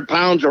 200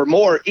 pounds or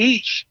more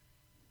each,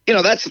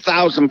 that's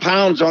 1,000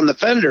 pounds on the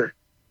fender.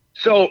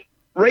 So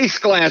race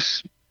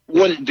glass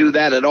wouldn't do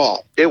that at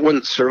all. It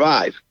wouldn't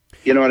survive.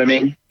 You know what I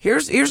mean?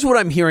 Here's what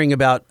I'm hearing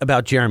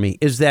about Jeremy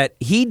is that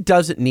he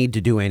doesn't need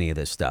to do any of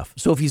this stuff.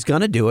 So if he's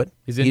going to do it,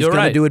 he's going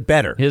to do it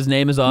better. His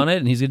name is on it,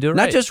 and he's going to do it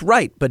right. Not just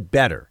right, but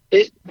better.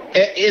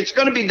 It's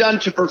going to be done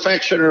to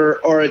perfection,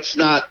 or it's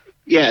not.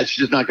 Yeah, it's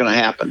just not going to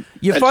happen.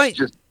 You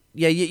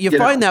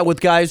find that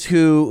with guys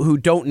who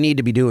don't need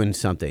to be doing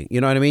something.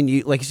 You know what I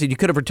mean? Like you said, you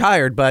could have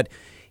retired, but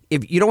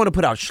if you don't want to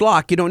put out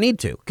schlock, you don't need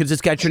to because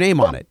it's got your name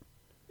on it.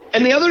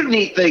 And the other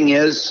neat thing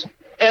is,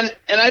 and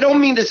I don't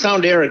mean to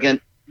sound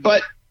arrogant,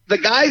 but the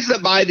guys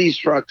that buy these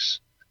trucks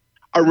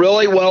are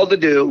really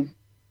well-to-do,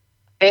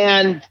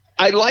 and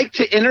I like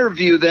to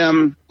interview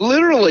them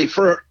literally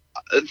for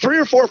 3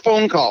 or 4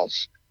 phone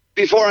calls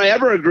before I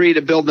ever agree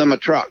to build them a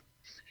truck.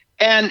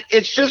 And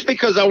it's just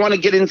because I want to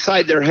get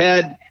inside their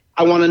head.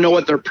 I want to know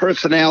what their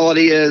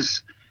personality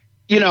is.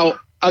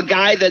 A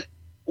guy that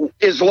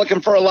is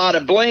looking for a lot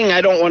of bling, I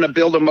don't want to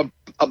build him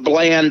a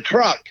bland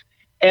truck.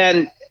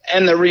 And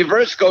the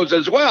reverse goes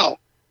as well.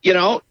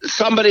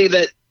 Somebody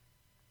that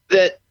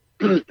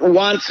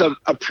wants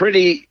a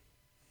pretty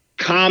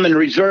calm and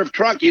reserved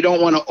truck, you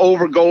don't want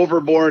to go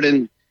overboard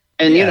and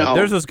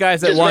there's those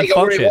guys that want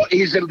function.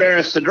 He's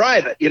embarrassed to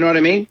drive it. You know what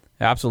I mean?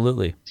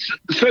 Absolutely.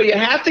 So you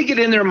have to get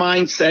in their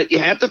mindset. You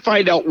have to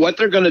find out what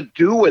they're going to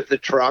do with the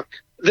truck.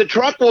 The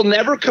truck will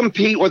never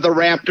compete with a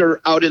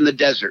Raptor out in the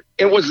desert.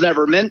 It was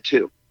never meant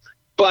to.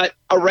 But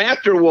a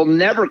Raptor will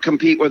never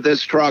compete with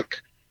this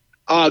truck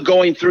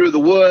going through the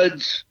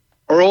woods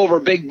or over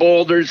big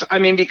boulders. I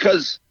mean,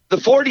 because the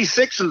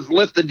 46s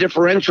lift the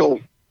differential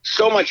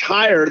so much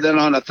higher than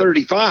on a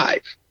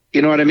 35.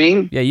 You know what I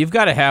mean? Yeah, you've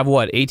got to have,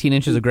 18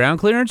 inches of ground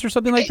clearance or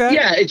something like that?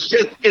 Yeah,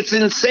 it's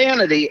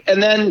insanity.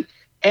 And then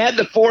add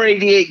the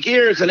 488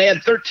 gears and add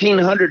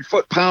 1,300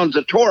 foot-pounds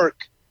of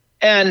torque.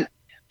 And,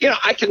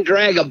 I can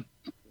drag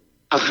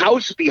a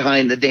house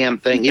behind the damn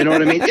thing. You know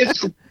what I mean?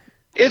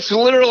 It's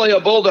literally a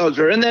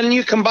bulldozer. And then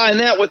you combine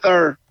that with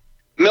our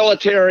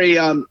military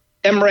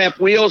MRAP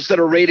wheels that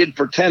are rated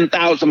for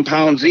 10,000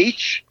 pounds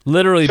each.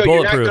 Literally so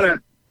bulletproof.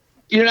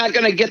 You're not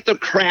going to get the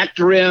cracked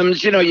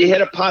rims. You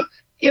hit a pot.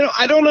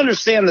 I don't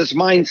understand this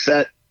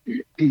mindset.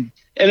 And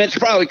it's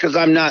probably because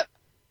I'm not,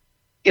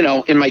 in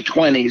my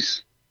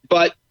 20s.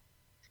 But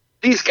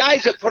these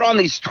guys that put on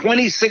these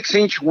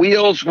 26-inch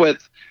wheels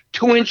with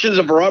 2 inches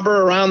of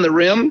rubber around the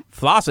rim.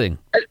 Flossing.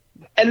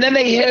 And then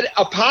they hit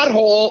a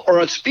pothole or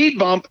a speed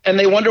bump, and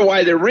they wonder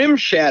why their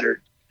rim's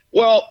shattered.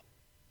 Well,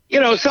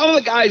 some of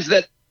the guys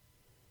that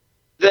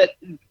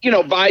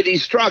buy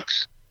these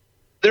trucks,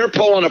 they're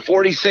pulling a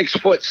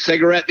 46-foot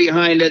cigarette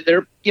behind it.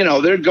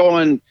 They're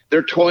going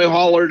their toy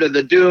hauler to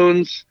the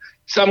dunes.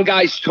 Some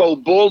guys tow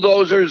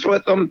bulldozers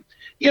with them.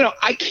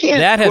 I can't.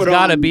 That has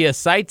got to be a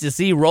sight to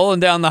see rolling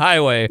down the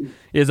highway.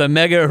 Is a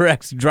Mega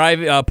Rex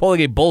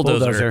pulling a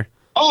bulldozer.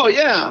 Oh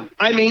yeah,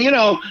 I mean,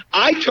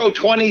 I tow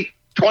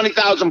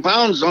 20,000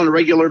 pounds on a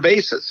regular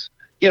basis.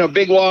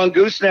 Big long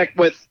gooseneck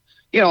with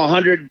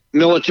 100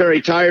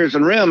 military tires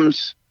and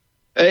rims.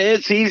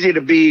 It's easy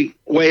to be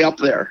way up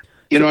there.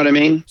 You know what I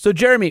mean? So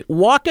Jeremy,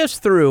 walk us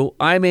through.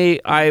 I'm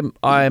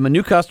a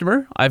new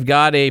customer. I've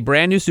got a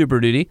brand new Super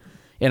Duty,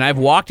 and I've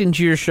walked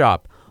into your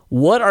shop.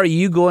 What are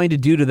you going to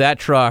do to that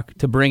truck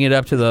to bring it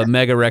up to the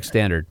Mega Rex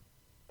standard?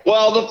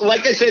 Well,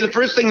 like I say, the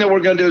first thing that we're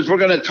going to do is we're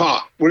going to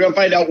talk. We're going to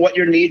find out what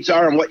your needs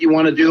are and what you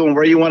want to do and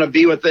where you want to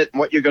be with it and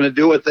what you're going to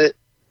do with it.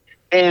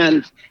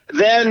 And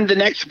then the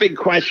next big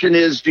question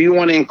is, do you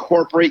want to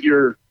incorporate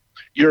your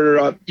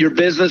your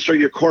business or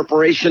your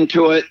corporation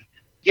to it,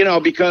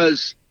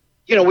 because,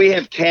 we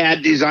have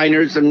CAD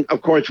designers, and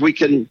of course we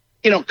can,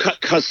 cut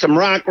custom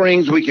rock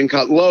rings. We can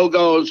cut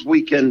logos.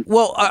 We can.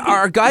 Well,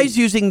 are guys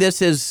using this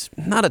as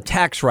not a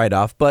tax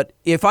write-off, but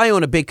if I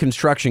own a big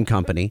construction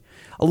company,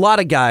 a lot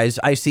of guys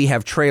I see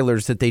have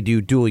trailers that they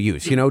do dual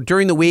use.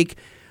 During the week,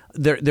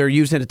 they're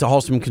using it to haul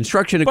some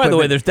construction equipment. By the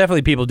way, there's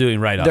definitely people doing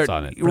write-offs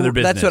on it for their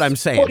business. That's what I'm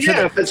saying. Well,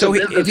 yeah,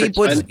 if he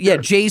puts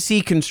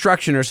JC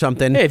Construction or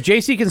something. Hey, if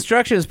JC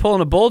Construction is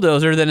pulling a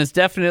bulldozer, then it's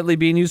definitely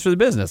being used for the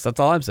business. That's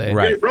all I'm saying.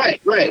 Right.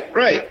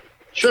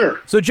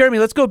 Sure. So, Jeremy,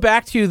 let's go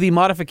back to the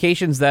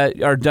modifications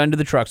that are done to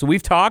the truck. So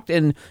we've talked,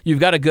 and you've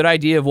got a good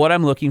idea of what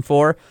I'm looking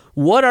for.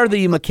 What are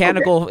the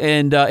mechanical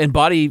and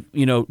body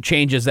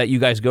changes that you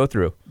guys go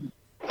through?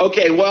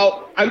 Okay,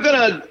 well, I'm going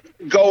to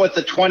go with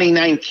the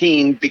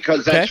 2019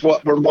 because that's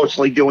what we're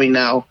mostly doing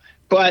now.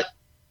 But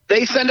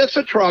they send us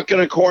a truck, and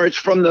of course,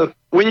 from the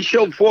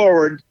windshield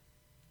forward,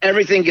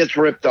 everything gets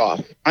ripped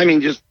off. I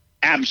mean, just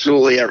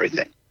absolutely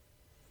everything.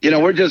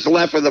 We're just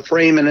left with a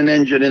frame and an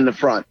engine in the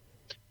front.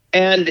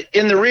 And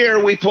in the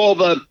rear, we pull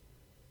the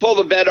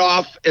bed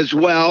off as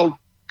well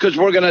because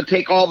we're going to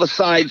take all the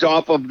sides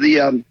off of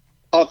the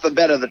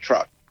bed of the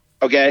truck.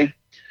 Okay.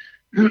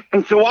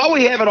 And so while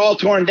we have it all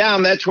torn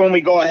down, that's when we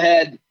go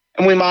ahead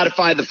and we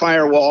modify the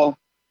firewall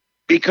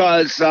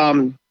because,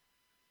 Ford,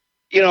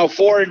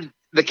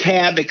 the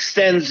cab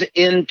extends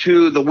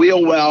into the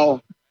wheel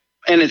well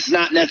and it's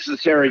not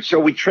necessary. So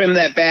we trim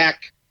that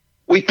back.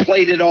 We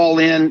plate it all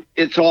in.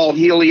 It's all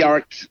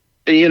Heliarched,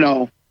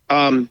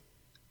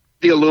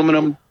 the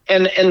aluminum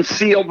and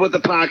sealed with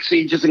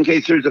epoxy just in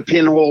case there's a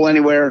pinhole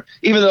anywhere,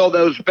 even though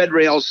those bed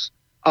rails,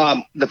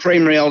 the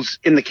frame rails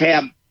in the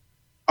cab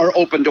are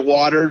open to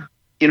water.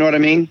 You know what I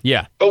mean?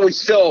 Yeah. But we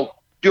still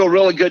do a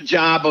really good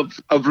job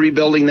of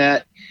rebuilding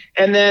that.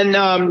 And then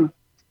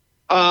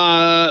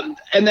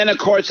of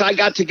course I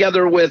got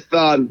together with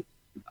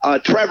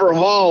Trevor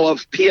Hall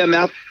of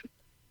PMF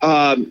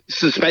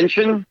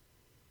Suspension.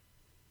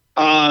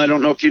 I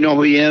don't know if you know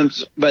who he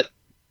is, but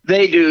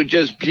they do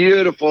just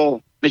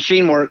beautiful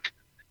machine work.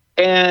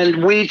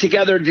 And we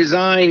together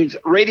designed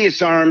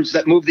radius arms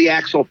that move the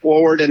axle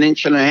forward 1.5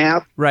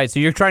 inches. Right. So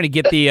you're trying to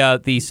get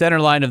the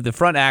center line of the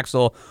front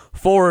axle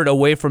forward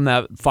away from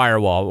that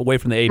firewall, away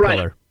from the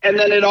A-pillar. And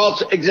then it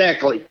also,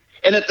 exactly.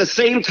 And at the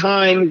same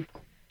time,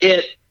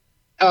 it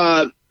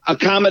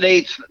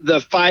accommodates the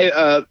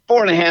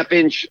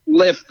 4.5-inch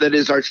lift that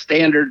is our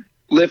standard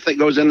lift that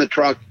goes in the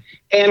truck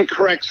and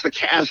corrects the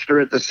caster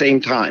at the same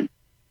time.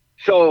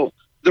 So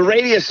the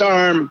radius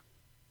arm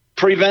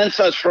prevents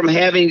us from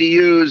having to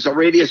use a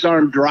radius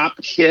arm drop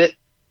kit.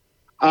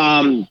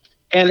 And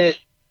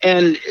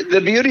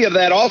the beauty of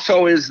that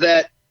also is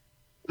that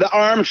the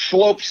arm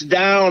slopes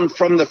down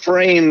from the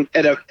frame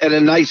at a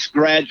nice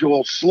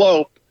gradual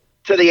slope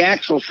to the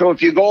axle. So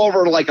if you go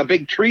over like a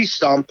big tree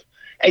stump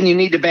and you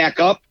need to back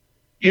up,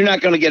 you're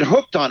not going to get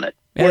hooked on it.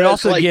 And it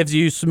also gives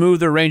you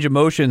smoother range of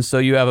motion so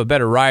you have a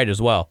better ride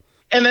as well.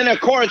 And then, of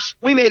course,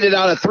 we made it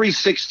out of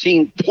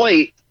 3/16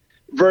 plate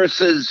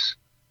versus,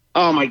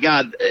 oh, my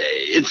God,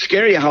 it's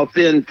scary how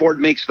thin Ford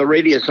makes the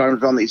radius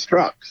arms on these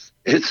trucks.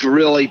 It's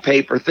really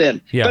paper thin.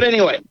 Yeah. But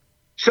anyway,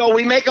 so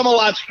we make them a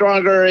lot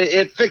stronger.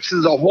 It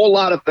fixes a whole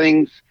lot of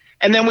things.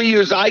 And then we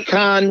use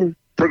Icon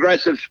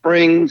progressive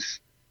springs,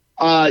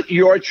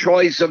 your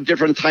choice of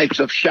different types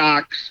of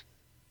shocks,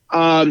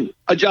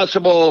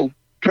 adjustable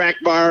track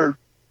bar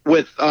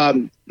with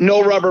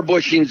no rubber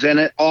bushings in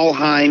it, all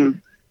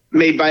Heim,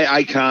 made by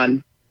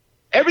Icon.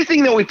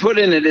 Everything that we put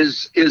in it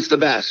is the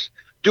best.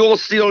 Dual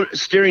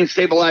steering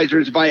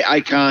stabilizers by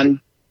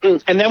Icon.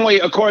 And then we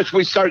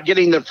start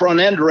getting the front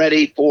end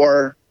ready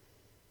for,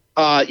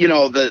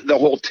 the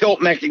whole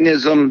tilt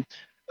mechanism,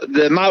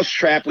 the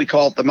mousetrap, we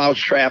call it the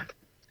mousetrap,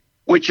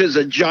 which is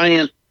a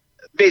giant,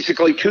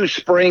 basically 2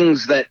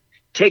 springs that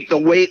take the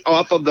weight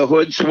off of the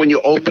hood. So when you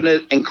open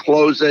it and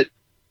close it,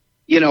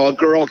 a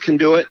girl can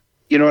do it.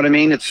 You know what I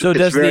mean? It's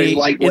very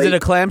lightweight. Is it a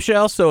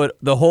clamshell? So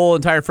the whole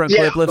entire front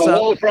clip lifts up? the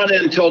whole front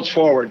end tilts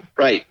forward.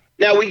 Right.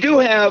 Now we do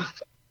have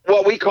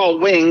what we call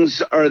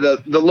wings, or the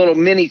little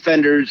mini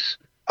fenders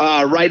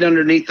right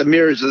underneath the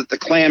mirrors that the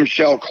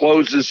clamshell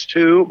closes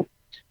to.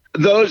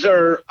 Those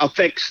are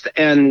affixed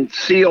and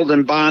sealed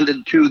and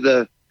bonded to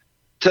the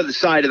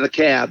side of the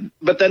cab.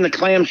 But then the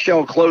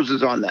clamshell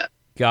closes on that.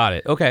 Got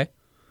it. Okay.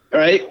 All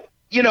right.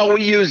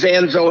 We use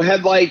Anzo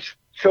headlights.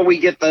 So we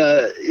get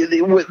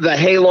the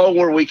halo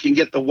where we can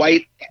get the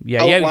white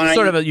outline. Yeah,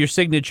 sort of your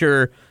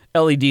signature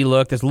LED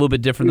look that's a little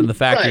bit different than the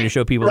factory to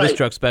show people this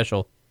truck's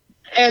special.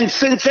 And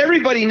since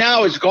everybody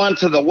now has gone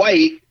to the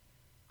white,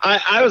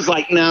 I was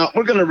like, now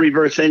we're going to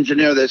reverse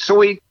engineer this. So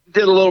we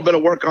did a little bit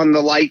of work on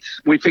the lights.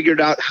 We figured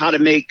out how to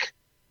make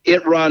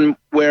it run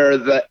where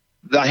the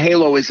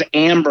halo is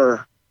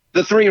amber.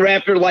 The 3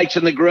 Raptor lights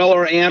in the grill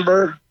are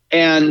amber,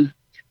 and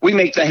we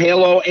make the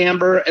halo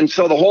amber, and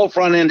so the whole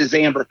front end is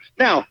amber.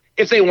 Now,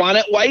 if they want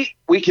it white,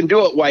 we can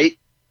do it white.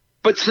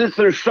 But since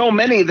there's so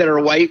many that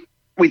are white,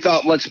 we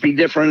thought let's be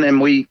different,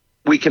 and we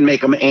can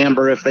make them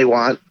amber if they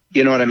want.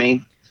 You know what I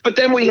mean? But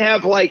then we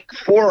have like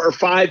 4 or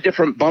 5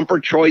 different bumper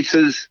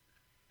choices,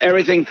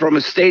 everything from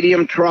a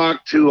stadium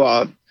truck to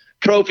a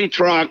trophy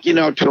truck,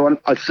 to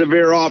a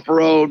severe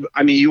off-road.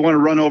 I mean, you want to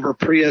run over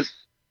Prius,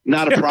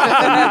 not a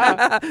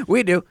problem.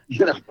 We do.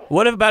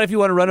 What about if you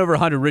want to run over a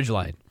Honda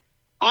Ridgeline?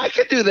 I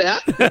could do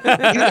that.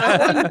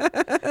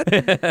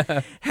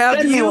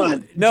 Have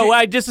you? No,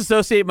 I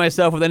disassociate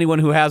myself with anyone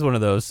who has one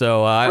of those,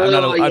 so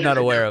I'm not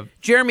aware of.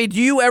 Jeremy, do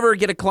you ever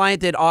get a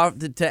client that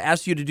to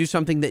ask you to do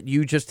something that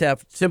you just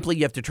have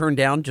to turn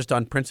down just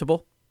on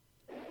principle?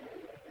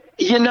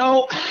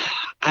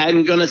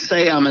 I'm going to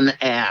say I'm an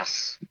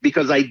ass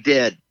because I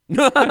did.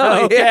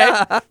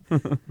 Yeah.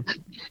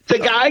 The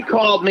guy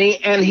called me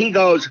and he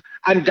goes,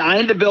 I'm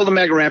dying to build a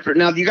Mega Raptor.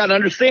 Now, you got to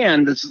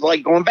understand, this is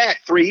like going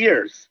back 3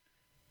 years.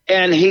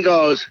 And he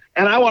goes,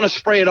 and I want to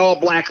spray it all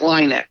black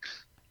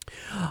Line-X.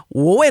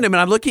 Well, wait a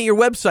minute. I'm looking at your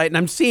website and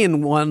I'm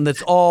seeing one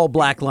that's all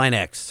black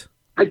Line-X.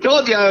 I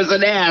told you I was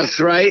an ass,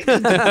 right?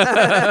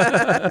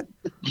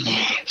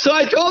 So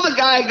I told the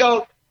guy, I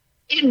go,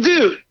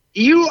 dude,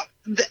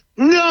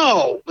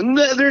 no,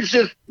 there's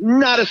just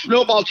not a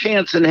snowball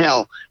chance in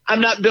hell. I'm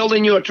not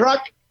building you a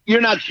truck.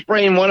 You're not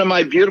spraying one of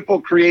my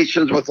beautiful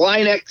creations with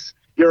Line-X.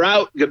 You're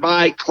out.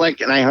 Goodbye. Click.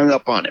 And I hung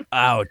up on him.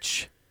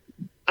 Ouch.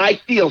 I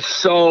feel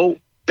so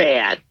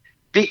bad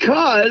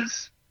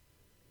because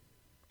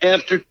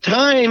after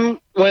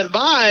time went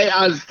by,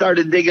 I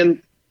started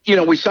digging,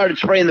 we started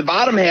spraying the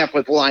bottom half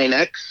with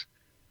Line-X.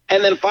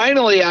 And then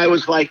finally I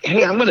was like,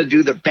 hey, I'm going to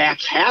do the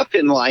back half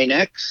in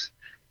Line-X.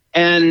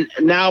 And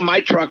now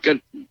my truck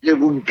it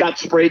got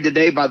sprayed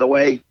today, by the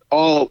way,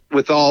 all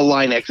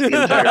Line-X. The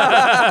entire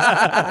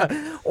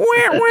Yeah,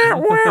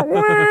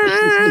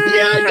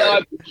 I know.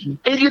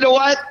 And you know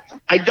what?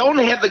 I don't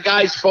have the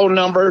guy's phone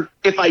number.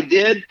 If I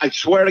did, I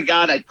swear to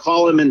God, I'd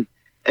call him and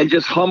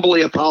just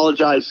humbly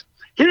apologize.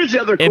 Here's the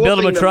other cool and build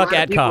him a thing truck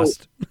at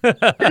cost.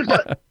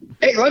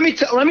 Hey, let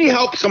me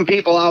help some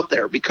people out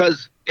there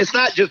because it's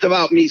not just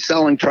about me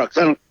selling trucks.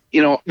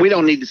 We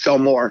don't need to sell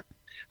more.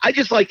 I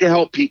just like to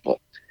help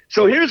people.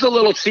 So here's a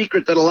little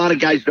secret that a lot of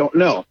guys don't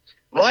know.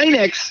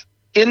 Line-X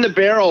in the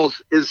barrels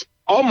is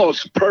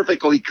almost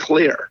perfectly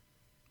clear.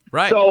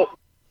 Right. So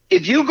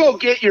if you go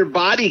get your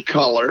body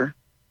color,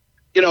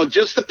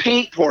 just the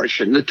paint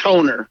portion, the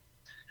toner,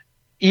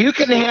 you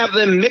can have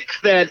them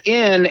mix that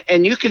in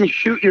and you can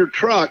shoot your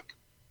truck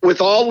with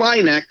all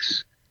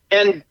Line-X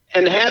and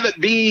have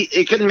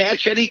it can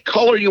match any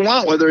color you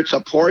want, whether it's a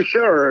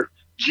Porsche or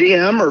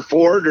GM or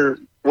Ford or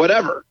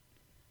whatever.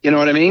 You know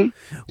what I mean?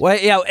 Well,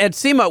 yeah, at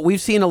SEMA, we've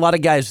seen a lot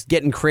of guys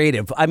getting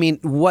creative. I mean,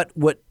 what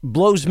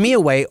blows me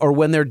away are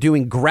when they're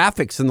doing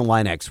graphics in the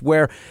Line-X,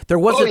 where there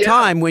was a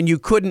time when you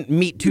couldn't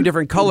meet 2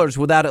 different colors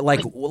without it like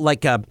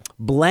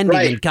blending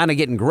and kind of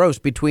getting gross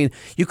between.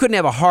 You couldn't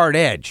have a hard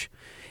edge.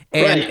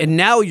 And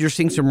now you're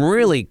seeing some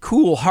really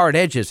cool hard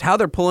edges. How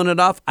they're pulling it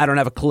off, I don't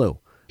have a clue.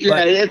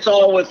 Yeah, it's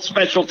all with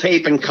special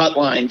tape and cut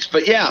lines.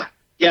 But yeah,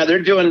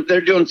 they're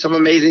doing some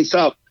amazing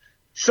stuff.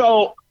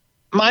 So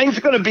mine's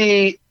going to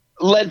be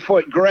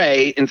Leadfoot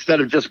gray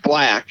instead of just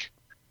black.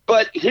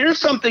 But here's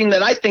something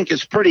that I think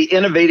is pretty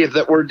innovative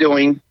that we're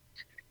doing.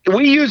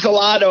 We use a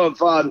lot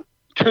of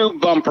tube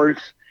bumpers,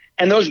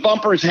 and those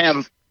bumpers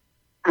have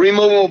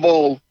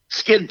removable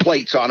skid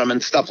plates on them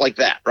and stuff like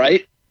that,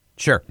 right?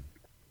 Sure.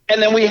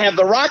 And then we have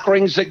the rock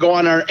rings that go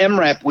on our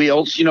MRAP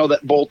wheels, that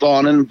bolt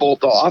on and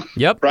bolt off.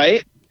 Yep.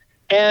 Right?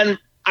 And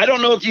I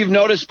don't know if you've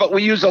noticed, but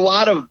we use a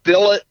lot of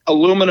billet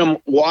aluminum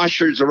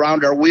washers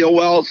around our wheel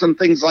wells and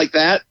things like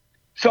that.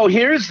 So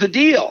here's the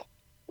deal.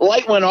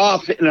 Light went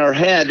off in our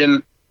head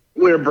and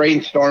we were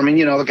brainstorming,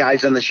 the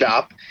guys in the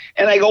shop.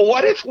 And I go,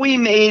 what if we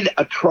made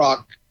a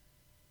truck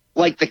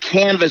like the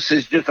canvas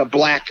is just a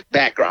black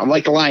background,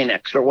 like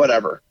Line-X or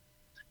whatever.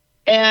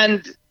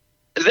 And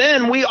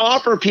then we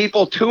offer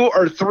people 2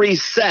 or 3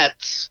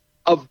 sets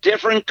of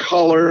different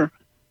color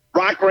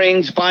rock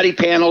rings, body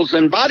panels,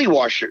 and body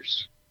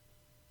washers.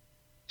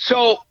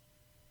 So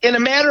in a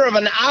matter of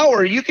an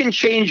hour, you can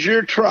change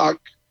your truck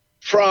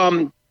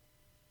from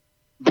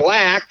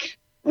black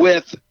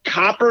with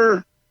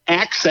copper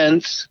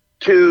accents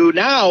to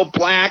now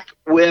black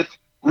with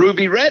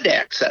ruby red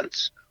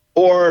accents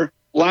or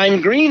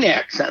lime green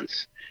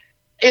accents.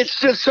 It's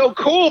just so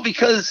cool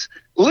because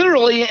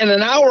literally in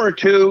an hour or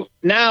 2,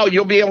 now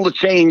you'll be able to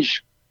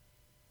change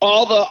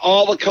all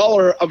the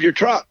color of your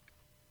truck.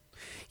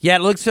 Yeah,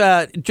 it looks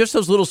just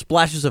those little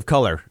splashes of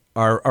color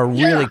are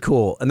really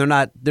cool, and they're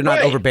not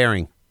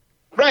overbearing.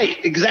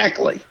 Right,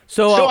 exactly.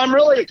 So I'm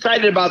really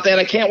excited about that.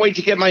 I can't wait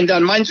to get mine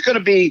done. Mine's going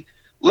to be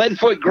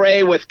Leadfoot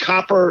gray with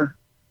copper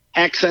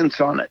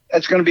accents on it.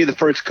 That's going to be the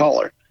first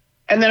color.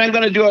 And then I'm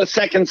going to do a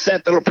second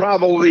set that'll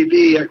probably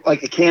be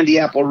like a candy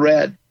apple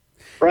red.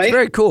 Right? It's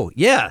very cool.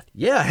 Yeah,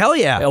 hell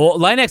yeah. Well,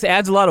 Line-X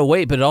adds a lot of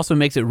weight, but it also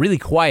makes it really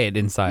quiet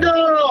inside.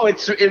 No,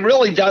 it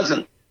really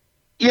doesn't.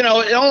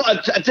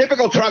 A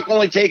typical truck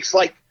only takes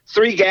like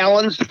 3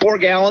 gallons, 4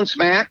 gallons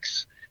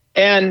max.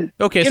 And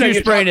okay, so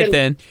you're spraying it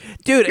then.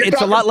 Dude, it's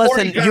a lot less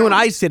than you and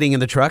I sitting in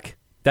the truck.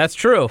 That's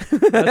true.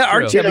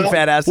 Our chippy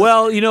fat ass.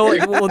 Well,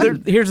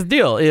 here's the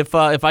deal. If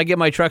I get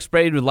my truck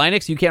sprayed with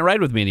Linux, you can't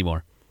ride with me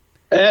anymore.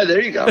 Yeah,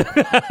 there you go.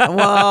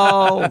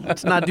 Well,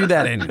 let's not do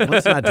that.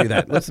 Let's not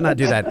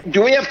do that.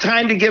 Do we have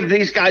time to give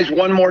these guys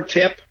one more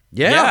tip?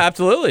 Yeah,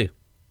 absolutely.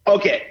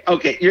 Okay,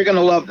 you're going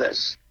to love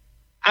this.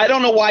 I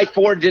don't know why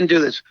Ford didn't do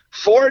this.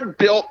 Ford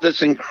built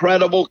this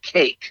incredible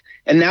cake,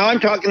 and now I'm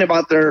talking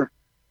about their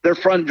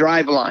front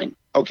drive line,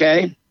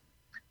 okay?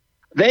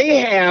 They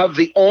have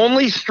the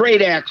only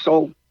straight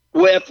axle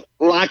with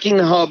locking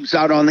hubs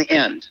out on the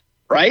end,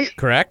 right?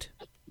 Correct.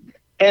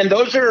 And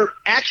those are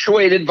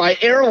actuated by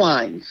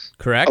airlines.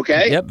 Correct.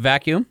 Okay? Yep,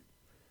 vacuum.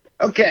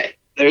 Okay,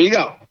 there you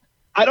go.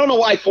 I don't know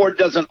why Ford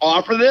doesn't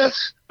offer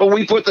this, but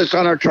we put this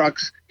on our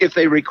trucks if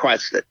they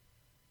request it.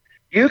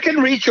 You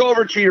can reach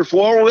over to your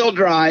four-wheel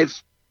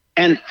drive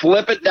and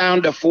flip it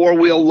down to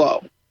four-wheel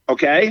low,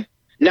 okay?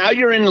 Now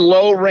you're in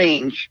low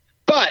range,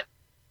 but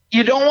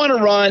you don't want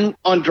to run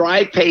on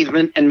dry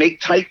pavement and make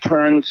tight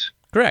turns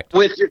Correct.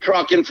 with your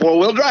truck in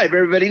four-wheel drive.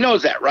 Everybody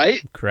knows that, right?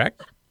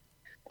 Correct.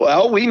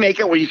 Well, we make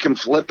it where you can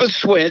flip a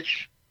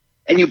switch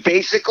and you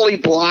basically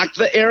block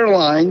the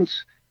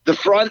airlines. The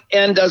front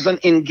end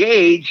doesn't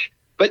engage,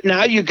 but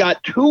now you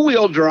got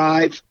two-wheel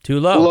drive, Too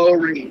low. low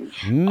range.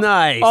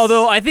 Nice.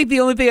 Although I think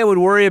the only thing I would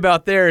worry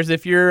about there is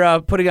if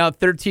you're putting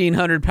out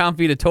 1,300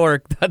 pound-feet of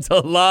torque, that's a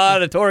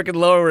lot of torque in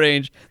lower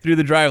range through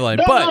the driveline.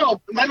 No,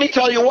 let me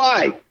tell you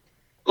why.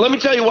 Let me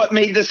tell you what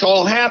made this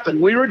all happen.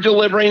 We were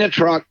delivering a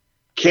truck,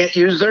 can't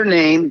use their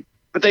name,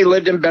 but they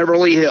lived in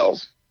Beverly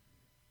Hills.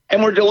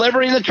 And we're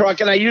delivering the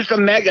truck, and I used a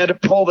Mega to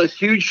pull this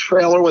huge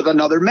trailer with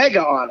another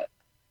Mega on it.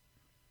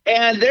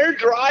 And their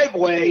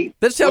driveway...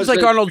 That sounds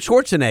like Arnold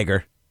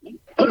Schwarzenegger.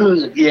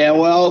 Yeah,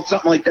 well,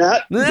 something like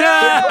that.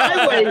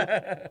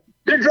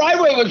 Their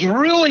driveway was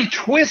really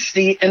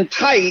twisty and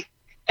tight,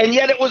 and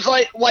yet it was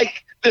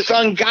like this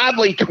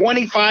ungodly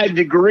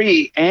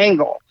 25-degree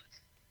angle.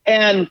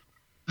 And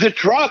the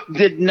truck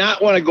did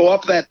not want to go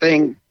up that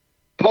thing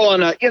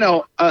pulling a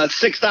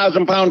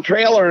 6,000-pound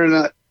trailer and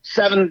a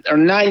 7,000 or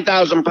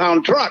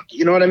 9,000-pound truck.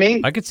 You know what I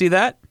mean? I could see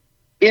that.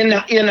 In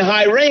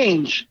high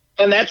range.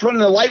 And that's when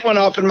the light went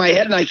off in my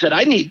head, and I said,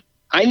 I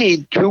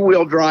need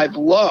two-wheel drive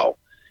low.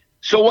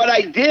 So what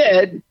I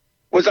did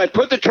was I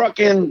put the truck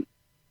in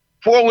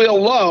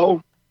four-wheel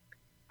low.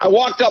 I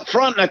walked up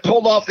front, and I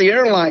pulled off the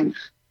airlines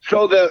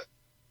so the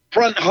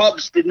front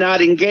hubs did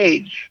not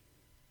engage.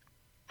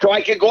 So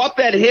I could go up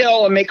that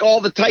hill and make all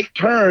the tight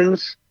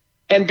turns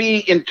and be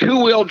in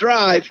two-wheel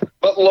drive,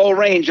 but low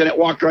range, and it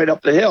walked right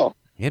up the hill.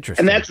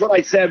 Interesting. And that's what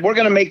I said. We're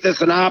going to make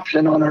this an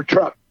option on our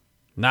truck.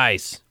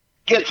 Nice.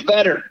 Gets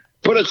better.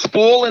 Put a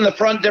spool in the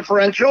front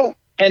differential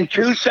and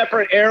two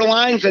separate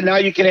airlines, and now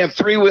you can have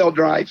three-wheel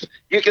drives.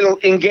 You can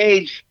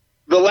engage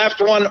the left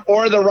one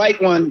or the right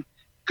one,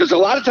 because a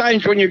lot of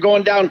times when you're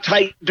going down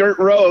tight dirt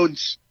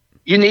roads,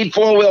 you need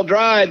four-wheel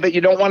drive, but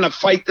you don't want to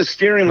fight the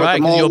steering with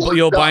them all. Right,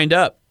 you'll bind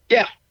up.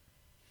 Yeah.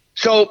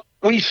 So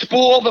we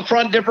spool the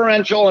front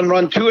differential and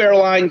run two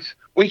airlines.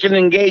 We can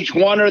engage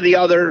one or the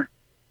other,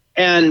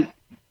 and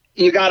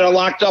you got a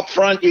locked up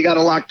front, you got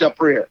a locked up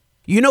rear.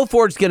 You know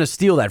Ford's going to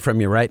steal that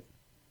from you, right?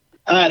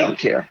 I don't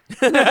care.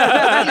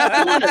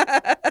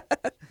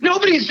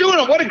 Nobody's doing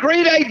it. What a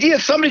great idea.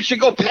 Somebody should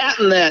go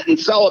patent that and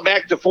sell it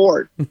back to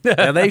Ford.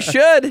 Yeah, they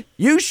should.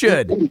 You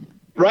should.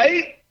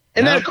 Right?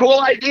 Isn't that a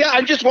cool idea?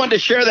 I just wanted to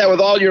share that with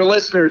all your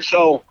listeners.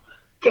 So,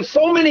 because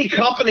so many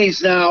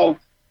companies now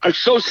are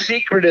so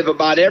secretive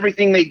about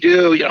everything they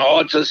do.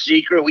 It's a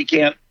secret. We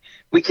can't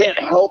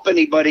help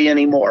anybody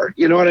anymore.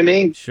 You know what I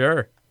mean?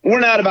 Sure. We're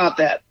not about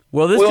that.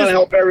 Well, we want to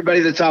help everybody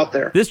that's out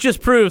there. This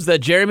just proves that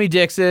Jeremy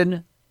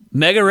Dixon,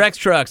 Mega Rex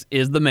Trucks,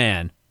 is the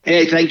man.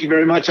 Hey, thank you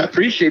very much. I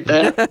appreciate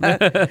that.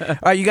 All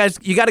right, you guys,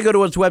 you got to go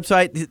to his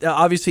website.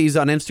 Obviously, he's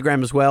on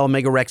Instagram as well,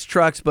 Mega Rex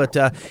Trucks. But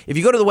if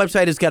you go to the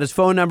website, it's got his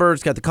phone number.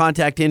 It's got the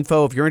contact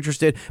info if you're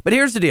interested. But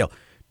here's the deal.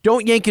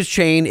 Don't yank his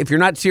chain. If you're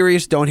not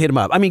serious, don't hit him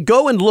up. I mean,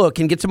 go and look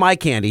and get some eye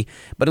candy.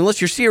 But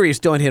unless you're serious,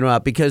 don't hit him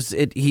up because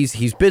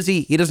he's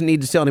busy. He doesn't need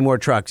to sell any more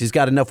trucks. He's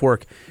got enough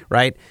work,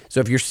 right? So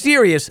if you're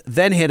serious,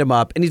 then hit him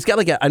up. And he's got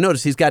I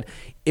noticed he's got,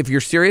 if you're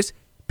serious,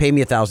 pay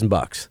me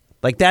 $1,000.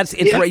 Like that's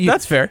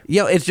fair.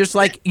 It's just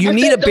like you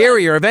need a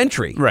barrier of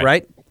entry,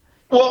 right?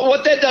 Well,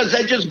 what that does,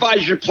 that just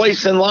buys your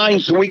place in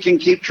line so we can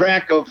keep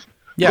track of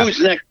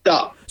who's next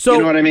up. So you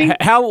know what I mean?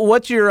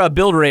 What's your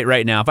build rate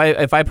right now?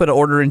 If I put an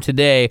order in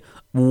today,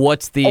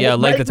 what's the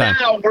length of time?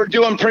 Right now, we're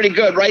doing pretty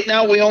good. Right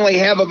now, we only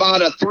have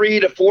about a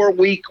 3 to 4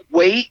 week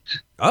wait.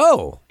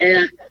 Oh.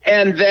 And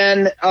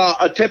then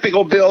a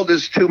typical build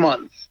is 2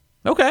 months.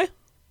 Okay.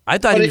 I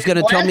thought he was going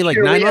to tell me like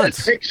 9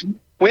 months.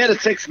 We had a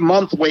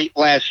 6-month wait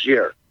last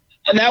year.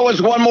 And that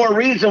was one more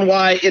reason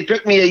why it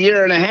took me a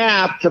year and a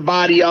half to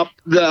body up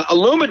the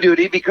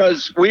IllumiDuty,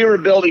 because we were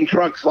building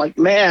trucks like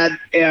mad.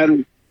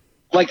 And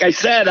like I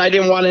said, I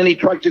didn't want any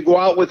truck to go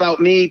out without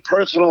me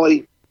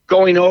personally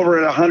going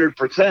over at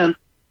 100%.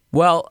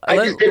 Well, I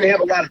just didn't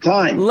have a lot of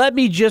time. Let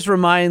me just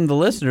remind the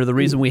listener the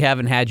reason we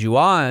haven't had you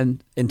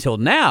on until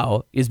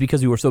now is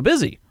because you were so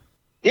busy.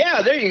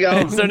 Yeah, there you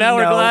go. So now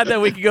we're No. glad that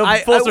we could go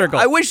full circle.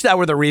 I wish that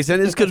were the reason.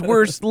 It's because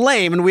we're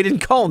lame and we didn't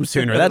call him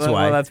sooner. That's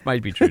why. Well, that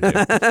might be true, too.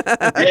 Yeah,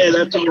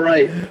 that's all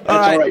right. That's All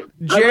right, all right.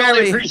 I Jeremy.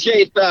 really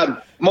appreciate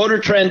Motor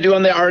Trend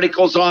doing the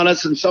articles on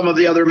us and some of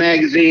the other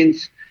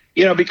magazines,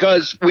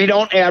 because we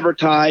don't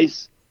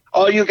advertise.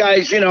 All you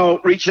guys,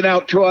 reaching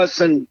out to us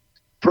and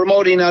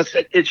promoting us,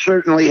 it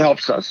certainly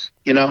helps us,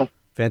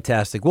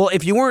 Fantastic. Well,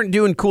 if you weren't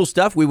doing cool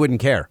stuff, we wouldn't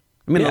care.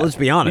 I mean, let's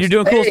be honest.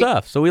 You're doing cool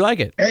stuff, so we like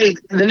it. Hey,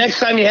 the next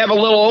time you have a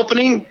little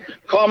opening,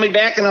 call me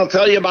back and I'll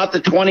tell you about the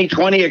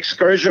 2020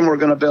 excursion we're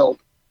going to build.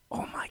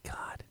 Oh my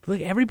God!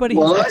 Look, everybody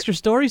has extra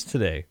stories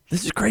today.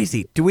 This is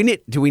crazy. Can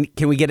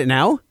we get it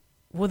now?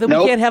 Well, then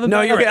Nope. we can't have him. No,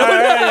 back. you're All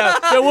right.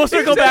 So we'll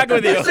circle back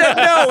with you. He said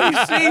no.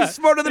 He's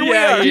smarter than we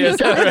are. he is.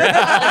 All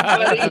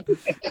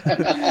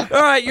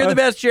right, you're the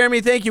best, Jeremy.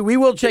 Thank you. We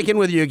will check in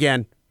with you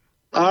again.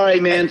 All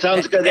right, man.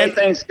 Sounds good. Hey,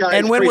 thanks, guys.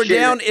 And when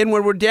Appreciate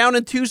we're down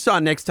in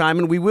Tucson next time,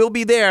 and we will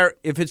be there,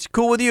 if it's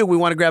cool with you, we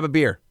want to grab a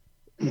beer.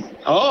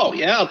 Oh,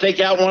 yeah. I'll take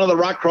you out one of the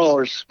rock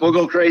crawlers. We'll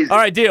go crazy. All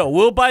right, deal.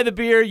 We'll buy the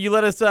beer. You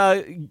let us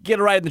get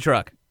a ride in the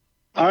truck.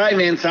 All right,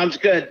 man. Sounds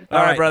good.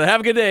 All right, brother. Have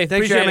a good day.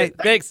 Thanks, Appreciate Jeremy. it.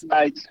 Thanks.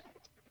 Bye.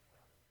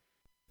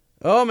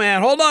 Oh,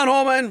 man. Hold on,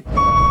 Holman.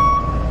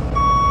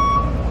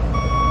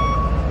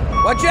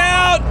 Watch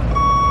out.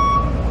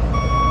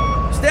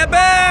 Step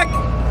back.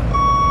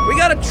 We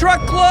got a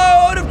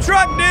truckload of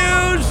truck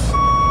news.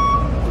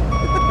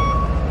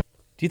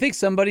 Do you think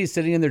somebody's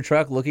sitting in their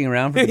truck looking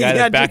around for the guy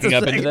Yeah, that's just backing a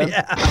up into them?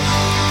 second,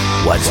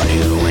 yeah. What's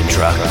new in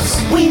trucks?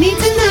 We need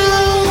to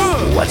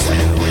know. What's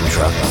new in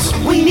trucks?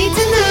 We need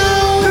to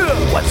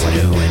know. What's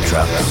new in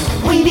trucks?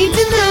 We need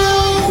to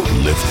know.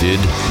 Lifted,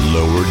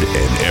 lowered,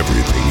 and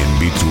everything in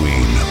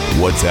between.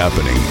 What's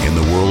happening in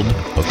the world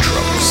of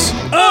trucks?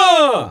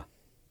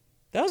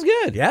 That was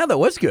good. Yeah, that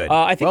was good.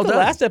 I think Well the done.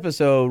 last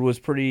episode was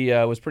pretty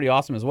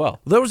awesome as well.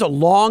 There was a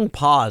long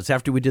pause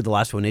after we did the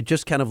last one. It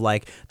just kind of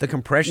like the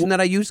compression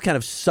that I used kind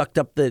of sucked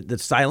up the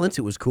silence.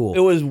 It was cool.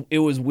 It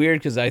was weird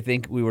because I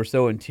think we were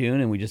so in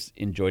tune and we just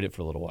enjoyed it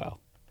for a little while.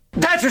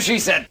 That's what she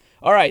said.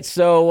 All right,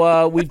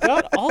 so we've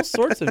got all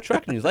sorts of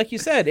truck news. Like you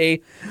said,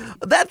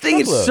 That thing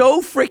is truckload.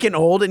 so freaking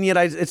old, and yet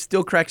it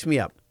still cracks me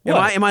up.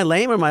 What? Am I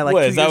lame? Or am I like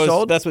What, 2 years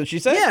old? That's what she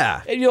said?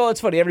 Yeah. And, it's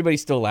funny. Everybody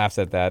still laughs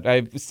at that.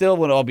 I still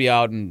want to all be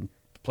out in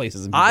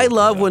places. And I people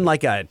love do when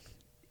like a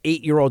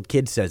 8-year-old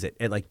kid says it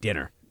at like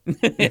dinner.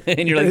 that.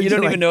 And you're like, you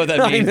don't even know what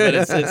that means, but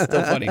it's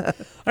still funny. All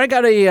right,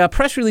 got a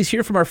press release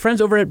here from our friends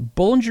over at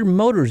Bollinger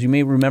Motors. You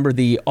may remember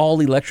the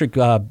all-electric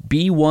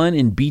B1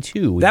 and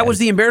B2. That was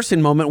the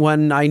embarrassing moment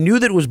when I knew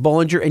that it was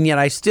Bollinger, and yet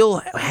I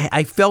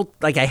felt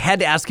like I had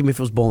to ask him if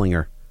it was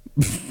Bollinger.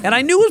 And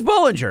I knew it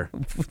was Bollinger.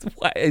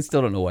 I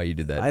still don't know why you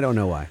did that. I don't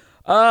know why.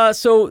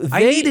 So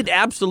I needed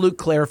absolute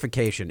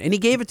clarification, and he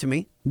gave it to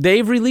me.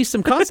 They've released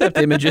some concept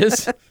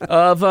images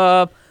of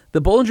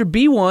the Bollinger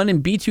B1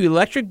 and B2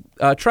 electric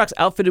trucks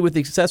outfitted with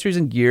accessories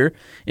and gear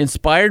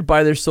inspired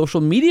by their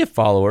social media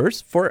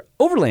followers for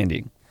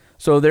overlanding.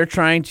 So they're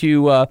trying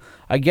to,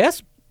 I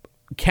guess,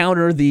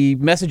 counter the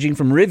messaging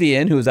from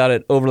Rivian, who was out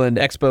at Overland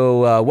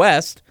Expo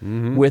West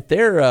with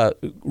their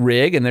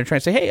rig, and they're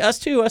trying to say, hey, us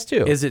too, us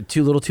too. Is it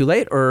too little too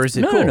late, or is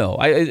it cool? No.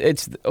 I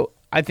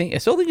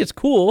still think it's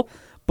cool,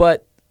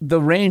 but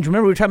the range,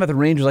 remember we were talking about the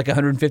range was like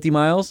 150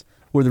 miles,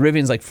 where the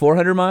Rivian's like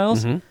 400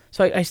 miles?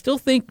 So I still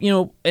think,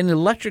 an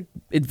electric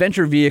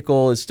adventure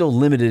vehicle is still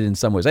limited in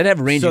some ways. I'd have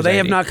range So they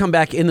have anxiety. not come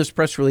back in this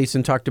press release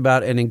and talked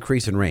about an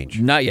increase in range.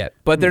 Not yet,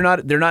 but they're not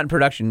in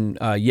production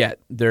yet.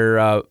 They're,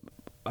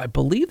 I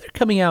believe they're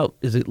coming out,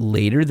 is it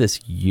later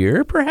this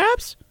year,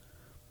 perhaps?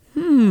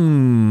 So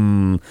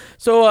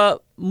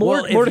more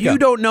Well, to if you come.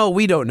 don't know,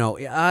 we don't know.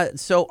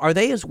 So are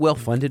they as well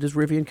funded as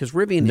Rivian? Because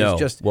Rivian No. is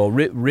just Well,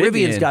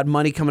 Rivian's got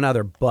money coming out of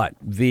their butt.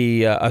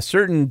 The a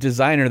certain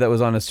designer that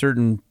was on a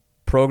certain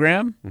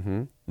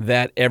program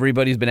that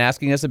everybody's been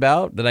asking us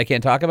about that I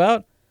can't talk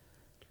about.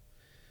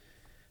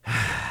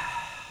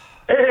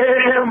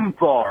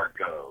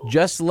 Embargo.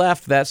 Just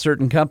left that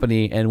certain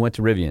company and went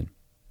to Rivian.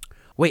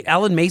 Wait,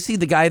 Alan Macy,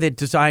 the guy that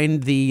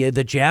designed the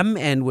Gem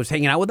and was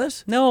hanging out with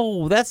us?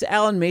 No, that's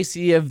Alan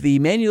Macy of the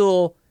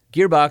Manual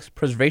Gearbox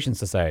Preservation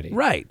Society.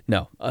 Right.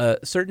 No,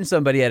 certain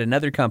somebody at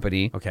another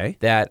company Okay.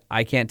 that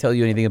I can't tell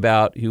you anything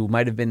about who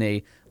might have been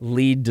a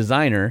lead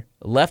designer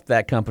left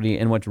that company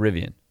and went to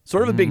Rivian.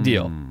 Sort of a big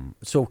deal.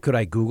 So could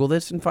I Google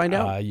this and find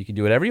out? You can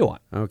do whatever you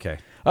want. Okay.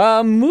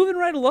 Moving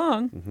right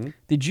along.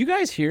 Did you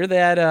guys hear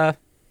that?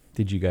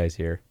 Did you guys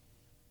hear?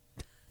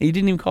 You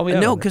didn't even call me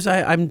out. No, on it. because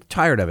I'm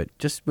tired of it.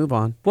 Just move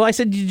on. Well, I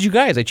said, did you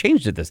guys? I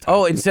changed it this time.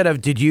 Oh, instead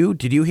of did you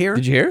hear?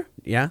 Did you hear?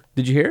 Yeah.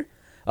 Did you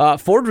hear?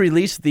 Ford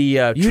released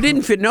the... You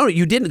didn't fit. No,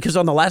 you didn't, because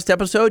on the last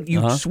episode,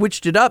 you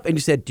switched it up and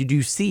you said, did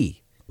you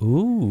see?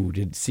 Ooh,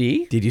 did you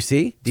see? Did you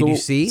see? Did you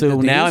see? So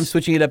the now I'm news?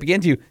 switching it up again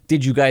to,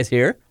 did you guys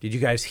hear? Did you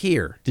guys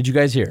hear? Did you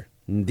guys hear?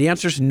 The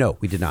answer is no,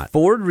 we did not.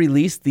 Ford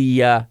released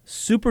the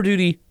Super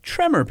Duty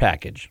Tremor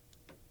package.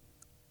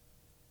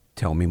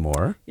 Tell me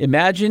more.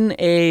 Imagine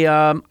a,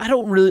 I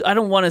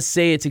don't want to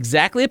say it's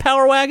exactly a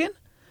Power Wagon,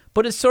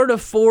 but it's sort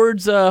of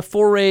Ford's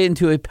foray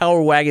into a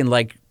Power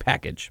Wagon-like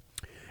package.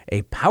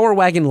 A Power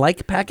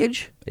Wagon-like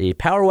package? A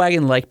Power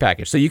Wagon-like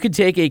package. So you could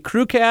take a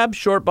crew cab,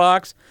 short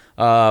box,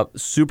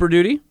 Super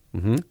Duty,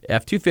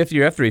 F250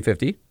 or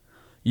F350.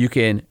 You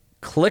can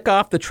click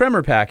off the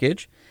Tremor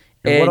package.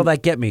 And what'll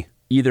that get me?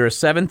 Either a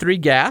 7.3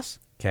 gas.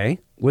 Okay.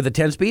 With a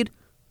 10-speed?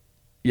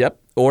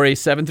 Yep. Or a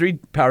 7.3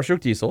 Power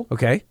Stroke diesel.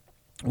 Okay.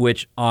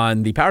 Which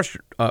on the Power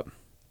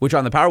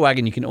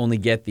Wagon you can only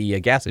get the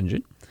gas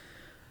engine.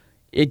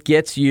 It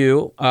gets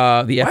you the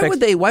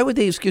FX. Why would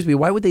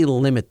they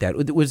limit that?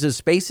 Was it a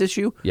space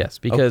issue? Yes,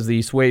 because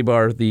the sway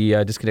bar,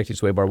 the disconnecting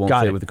sway bar won't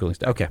fit with the cooling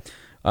stack. Okay.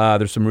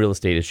 There's some real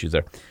estate issues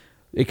there.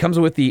 It comes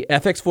with the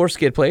FX4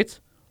 skid plates,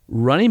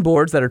 running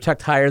boards that are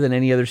tucked higher than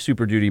any other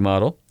Super Duty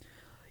model.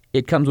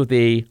 It comes with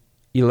a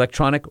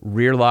electronic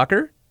rear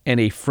locker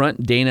and a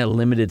front Dana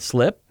limited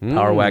slip.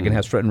 Power Wagon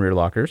has front and rear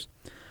lockers.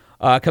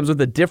 Comes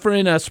with a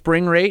different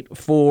spring rate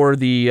for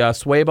the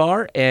sway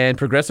bar and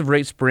progressive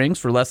rate springs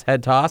for less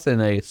head toss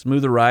and a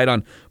smoother ride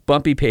on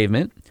bumpy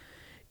pavement.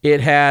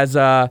 It has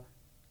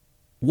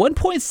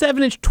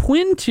 1.7-inch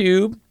twin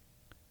tube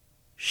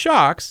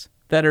shocks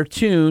that are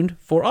tuned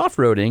for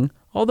off-roading,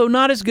 although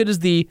not as good as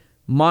the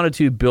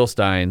monotube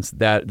Bilsteins,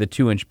 the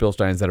 2-inch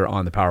Bilsteins that are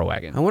on the Power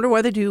Wagon. I wonder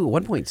why they do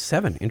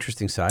 1.7.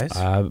 Interesting size.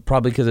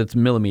 Probably because it's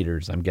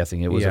millimeters, I'm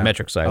guessing. It was a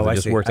metric size. It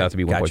just works out to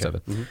be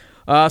 1.7.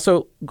 Gotcha.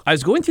 So I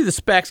was going through the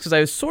specs because I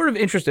was sort of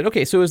interested.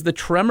 Okay, so is the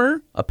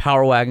Tremor a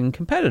Power Wagon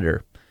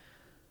competitor?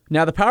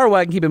 Now, the Power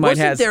Wagon, keep in mind,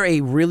 Wasn't there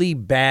a really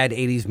bad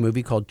 80s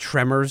movie called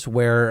Tremors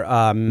where...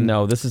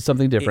 no, this is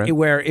something different.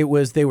 Where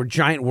they were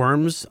giant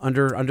worms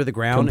under the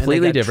ground. Completely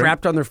and they got different.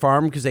 trapped on their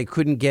farm because they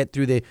couldn't get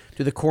through the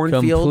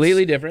cornfields.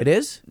 Completely different. It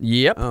is?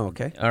 Yep. Oh,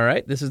 okay. All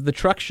right, this is the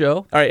truck show.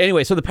 All right,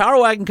 anyway, so the Power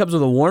Wagon comes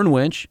with a Warn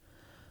winch,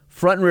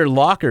 front and rear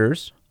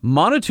lockers,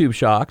 monotube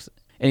shocks,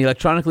 and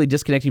electronically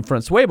disconnecting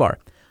front sway bar,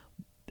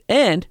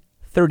 and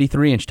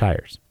 33-inch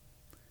tires.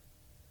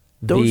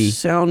 Those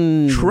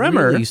sound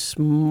Tremor, really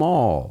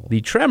small.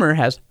 The Tremor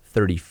has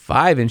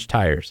 35-inch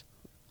tires.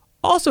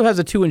 Also has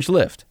a 2-inch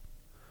lift.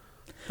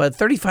 But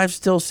 35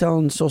 still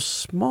sounds so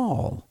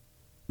small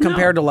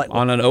compared to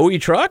on an OE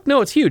truck?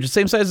 No, it's huge. It's the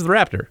same size as the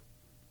Raptor.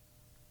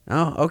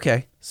 Oh,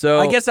 okay. So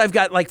I guess I've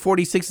got like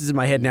 46s in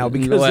my head now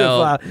because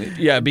of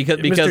because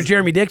Mr.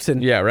 Jeremy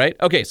Dixon. Yeah, right?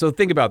 Okay, so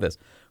think about this.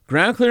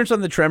 Ground clearance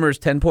on the Tremor is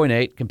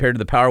 10.8 compared to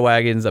the Power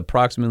Wagon's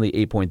approximately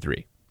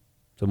 8.3.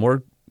 So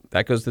more,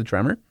 that goes to the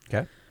Tremor.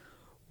 Okay.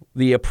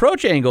 The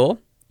approach angle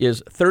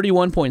is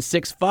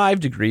 31.65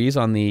 degrees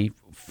on the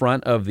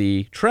front of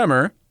the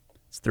Tremor.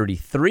 It's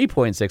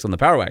 33.6 on the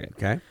Power Wagon.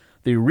 Okay.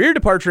 The rear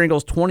departure angle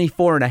is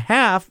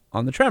 24.5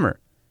 on the Tremor.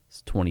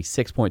 It's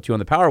 26.2 on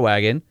the Power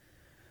Wagon.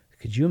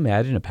 Could you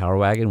imagine a Power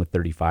Wagon with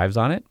 35s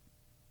on it?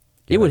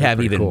 It would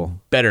have even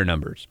better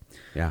numbers.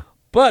 Yeah.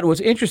 But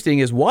what's interesting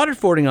is water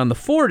fording on the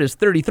Ford is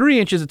 33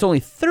 inches. It's only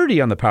 30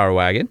 on the Power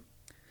Wagon.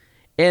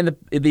 And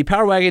the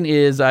Power Wagon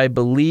is, I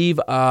believe,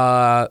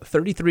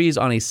 33s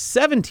on a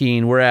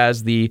 17,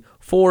 whereas the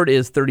Ford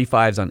is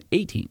 35s on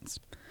 18s.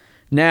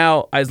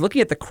 Now, I was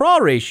looking at the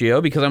crawl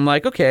ratio because I'm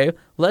like, okay,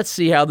 let's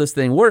see how this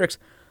thing works.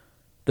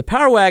 The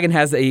Power Wagon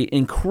has an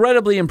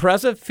incredibly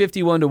impressive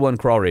 51-to-1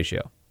 crawl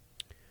ratio.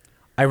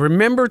 I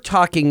remember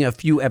talking a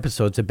few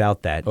episodes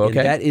about that. Okay.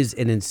 And that is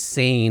an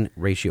insane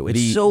ratio.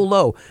 It's so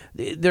low.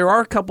 There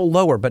are a couple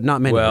lower, but not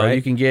many, Well, right?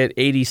 you can get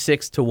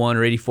 86-to-1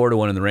 or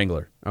 84-to-1 in the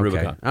Wrangler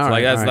Rubicon. All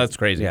right, That's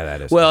crazy. Yeah,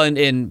 that is. Well,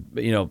 in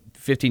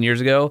 15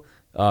 years ago,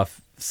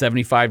 75-to-1,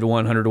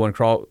 100-to-1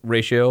 crawl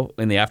ratio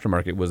in the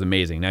aftermarket was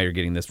amazing. Now you're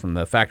getting this from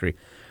the factory.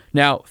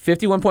 Now,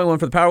 51.1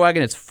 for the Power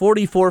Wagon. It's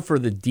 44 for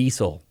the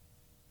diesel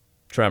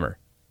Tremor.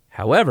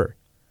 However,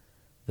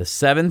 the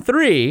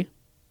 7.3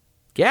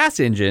 gas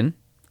engine,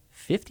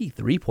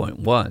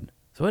 53.1.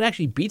 So it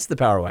actually beats the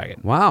Power Wagon.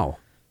 Wow.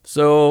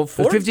 So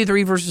Ford,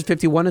 53 versus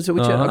 51 is what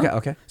you said?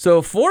 Okay.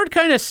 So Ford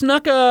kind of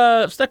stuck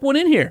one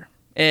in here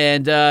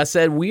and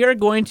said, we are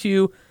going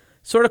to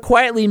sort of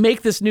quietly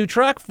make this new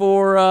truck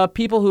for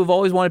people who've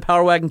always wanted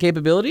Power Wagon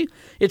capability.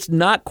 It's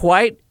not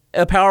quite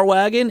a Power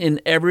Wagon in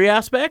every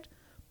aspect,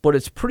 but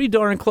it's pretty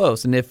darn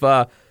close. And if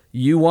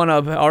you want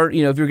to,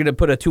 if you're going to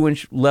put a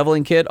 2-inch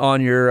leveling kit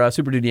on your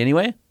Super Duty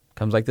anyway,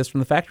 comes like this from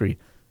the factory.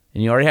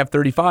 And you already have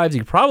 35s, you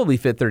could probably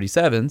fit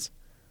 37s.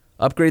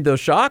 Upgrade those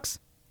shocks,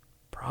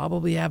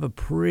 probably have a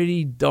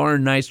pretty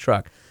darn nice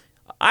truck.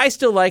 I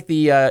still like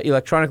the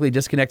electronically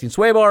disconnecting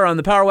sway bar on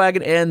the Power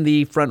Wagon and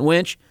the front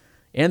winch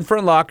and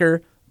front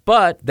locker,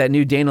 but that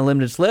new Dana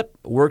Limited Slip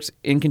works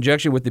in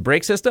conjunction with the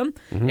brake system,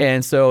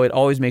 and so it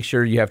always makes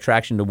sure you have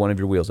traction to one of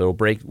your wheels. It will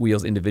brake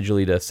wheels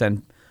individually to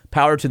send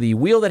power to the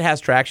wheel that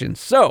has traction.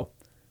 So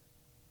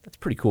that's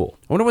pretty cool.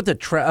 I wonder what the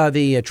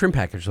trim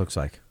package looks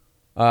like.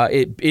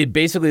 It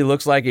basically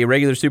looks like a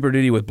regular Super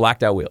Duty with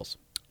blacked out wheels.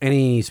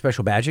 Any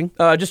special badging?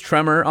 Just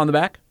Tremor on the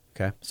back.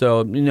 Okay.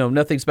 So,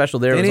 nothing special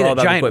there. They It's need all a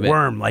about giant equipment.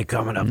 worm like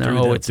coming up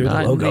No, through the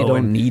not. logo. They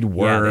don't need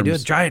worms. Yeah, they do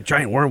a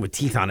giant worm with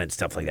teeth on it and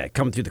stuff like that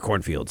coming through the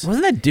cornfields.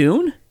 Wasn't that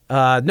Dune?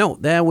 No,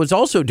 that was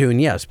also Dune,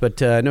 yes.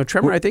 But no,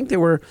 Tremor, I think they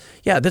were,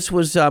 this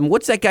was,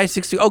 what's that guy,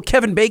 60? Oh,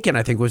 Kevin Bacon,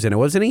 I think, was in it,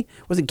 wasn't he?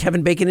 Wasn't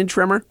Kevin Bacon in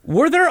Tremor?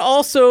 Were there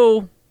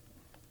also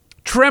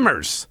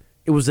Tremors.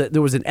 There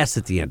was an S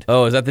at the end.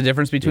 Oh, is that the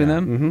difference between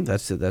them? Mm-hmm.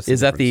 That's the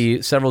Is that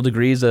the several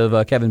degrees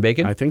of Kevin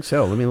Bacon? I think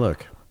so. Let me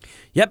look.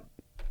 Yep.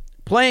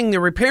 Playing the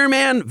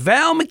repairman,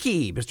 Val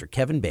McKee, Mr.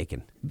 Kevin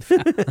Bacon.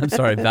 I'm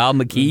sorry, Val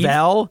McKee?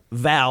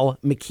 Val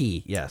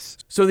McKee, yes.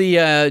 So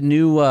the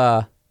new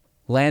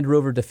Land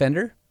Rover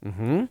Defender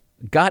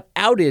got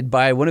outed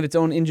by one of its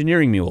own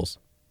engineering mules.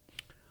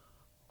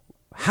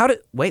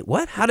 Wait,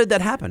 what? How did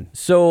that happen?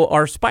 So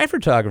our spy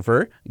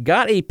photographer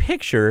got a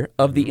picture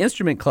of the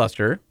instrument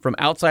cluster from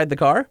outside the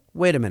car.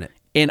 Wait a minute.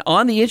 And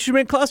on the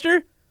instrument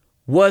cluster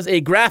was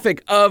a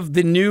graphic of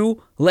the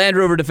new Land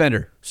Rover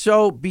Defender.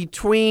 So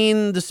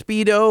between the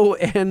Speedo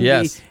and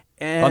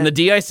on the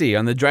DIC,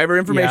 on the Driver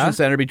Information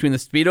Center, between the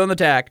Speedo and the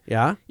TAC,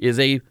 is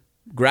a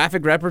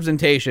graphic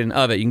representation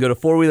of it. You can go to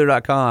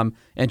fourwheeler.com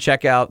and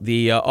check out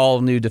the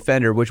all-new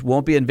Defender, which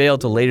won't be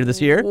unveiled till later this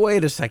year.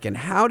 Wait a second.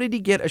 How did he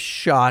get a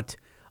shot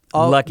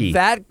of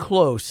that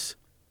close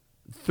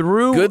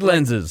through? Good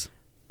lenses.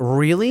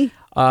 Really?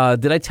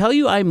 Did I tell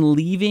you I'm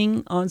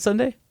leaving on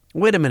Sunday?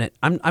 Wait a minute.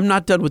 I'm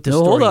not done with this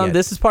story hold on. yet.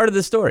 This is part of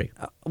the story.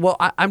 Well,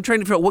 I'm trying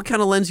to figure out what kind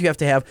of lens you have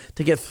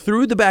to get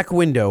through the back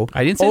window.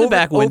 I didn't say the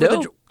back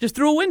window. Just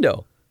through a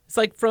window. It's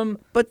like from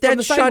But that's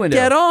the side shot window.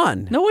 dead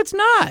on. No, it's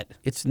not.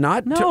 It's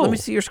not? No. Let me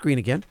see your screen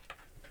again.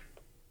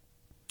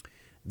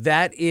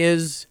 That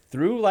is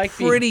through like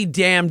pretty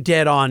damn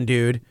dead on,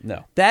 dude.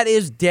 No. That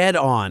is dead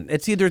on.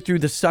 It's either through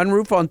the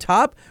sunroof on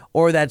top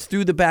or that's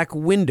through the back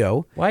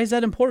window. Why is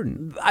that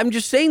important? I'm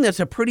just saying that's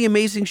a pretty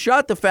amazing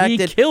shot. The fact He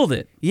that killed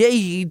it. Yeah,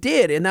 he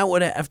did. And that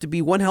would have to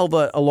be one hell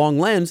of a long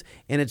lens.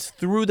 And it's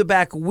through the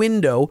back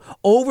window,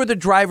 over the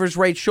driver's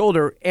right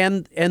shoulder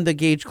and the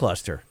gauge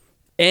cluster.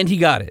 And he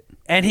got it.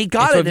 And he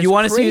got So it. if you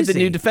want to see what the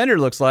new Defender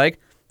looks like,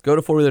 go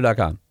to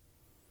fourwheeler.com.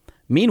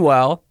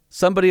 Meanwhile,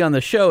 somebody on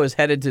the show is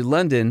headed to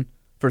London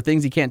for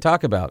things he can't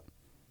talk about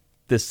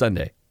this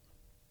Sunday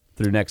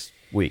through next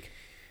week.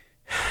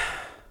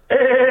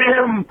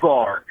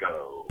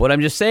 Embargo. But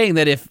I'm just saying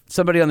that if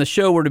somebody on the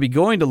show were to be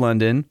going to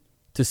London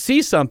to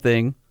see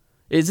something,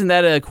 isn't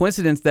that a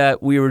coincidence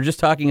that we were just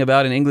talking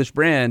about an English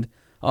brand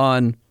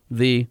on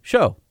the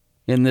show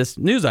in this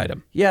news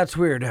item? Yeah, it's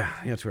weird. Yeah,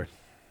 it's weird.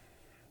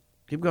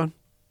 Keep going.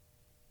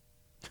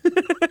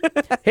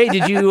 Hey,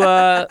 did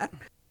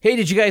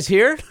you guys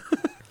hear?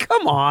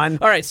 Come on.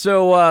 All right,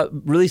 so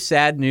really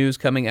sad news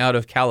coming out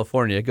of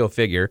California. Go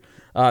figure.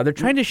 They're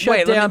trying to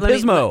shut down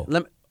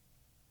Pismo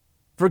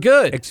for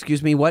good.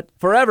 Excuse me, what?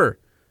 Forever.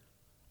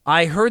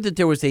 I heard that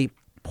there was a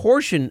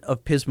portion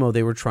of Pismo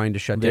they were trying to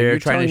shut down. They're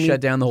trying to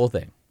shut down the whole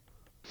thing.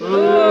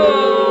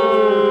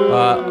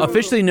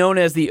 Officially known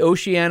as the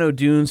Oceano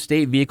Dunes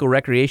State Vehicle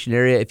Recreation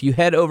Area, if you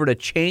head over to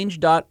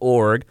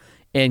change.org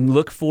and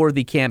look for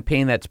the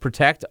campaign that's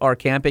Protect Our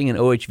Camping and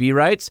OHV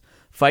Rights,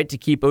 Fight to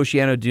Keep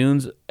Oceano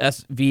Dunes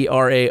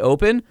SVRA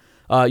Open,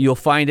 you'll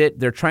find it.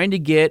 They're trying to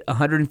get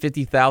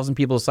 150,000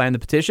 people to sign the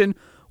petition.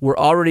 We're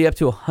already up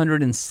to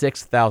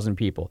 106,000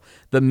 people.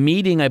 The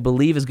meeting, I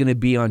believe, is going to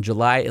be on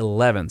July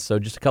 11th, so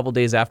just a couple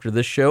days after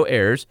this show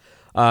airs.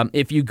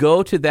 If you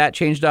go to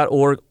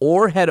thatchange.org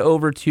or head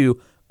over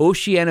to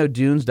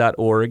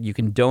oceanodunes.org, you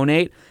can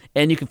donate,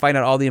 and you can find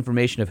out all the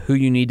information of who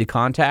you need to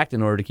contact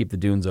in order to keep the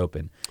dunes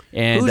open.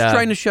 And who's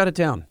trying to shut it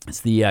down?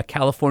 It's the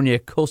California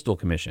Coastal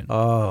Commission.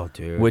 Oh,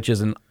 dude. Which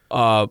is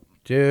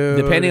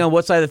depending on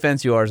what side of the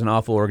fence you are, is an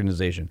awful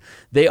organization.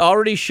 They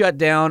already shut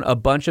down a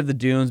bunch of the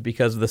dunes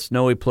because of the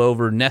snowy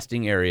plover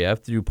nesting area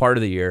through part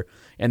of the year,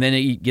 and then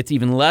it gets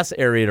even less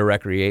area to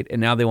recreate, and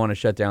now they want to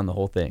shut down the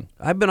whole thing.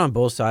 I've been on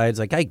both sides.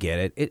 Like, I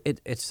get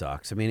it. It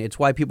sucks. I mean, it's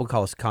why people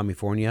call us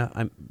California.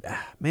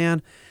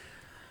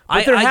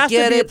 But there has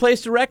to be a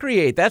place to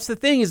recreate. That's the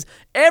thing, is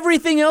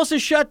everything else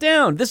is shut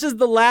down. This is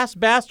the last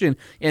bastion,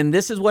 and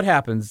this is what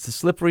happens. It's a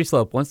slippery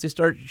slope. Once they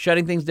start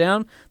shutting things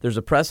down, there's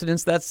a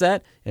precedence that's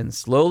set, and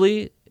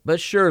slowly but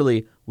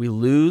surely we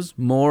lose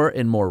more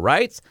and more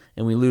rights,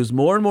 and we lose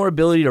more and more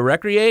ability to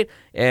recreate.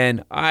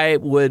 And I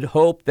would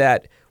hope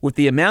that with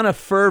the amount of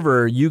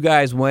fervor you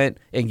guys went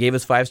and gave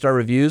us 5-star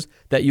reviews,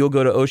 that you'll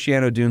go to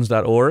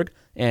oceanodunes.org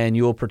and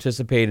you will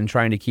participate in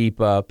trying to keep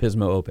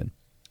Pismo open.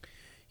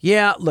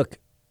 Yeah, look.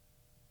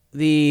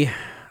 The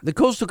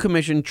Coastal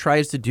Commission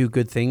tries to do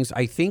good things.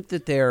 I think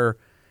that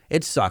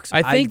it sucks.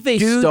 I think they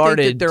do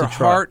started think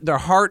that their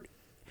heart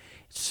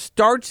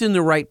starts in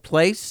the right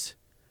place,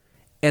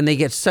 and they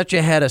get such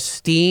a head of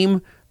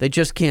steam they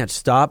just can't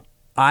stop.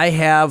 I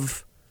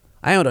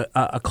own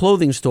a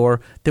clothing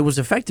store that was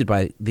affected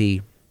by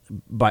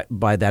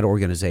that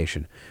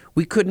organization.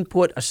 We couldn't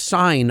put a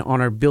sign on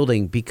our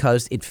building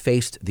because it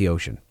faced the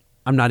ocean.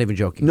 I'm not even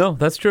joking. No,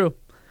 that's true.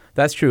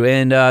 That's true.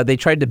 And they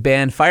tried to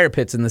ban fire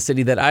pits in the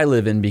city that I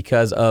live in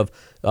because of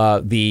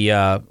the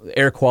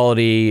air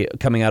quality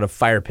coming out of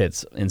fire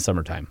pits in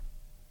summertime.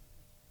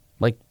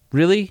 Like,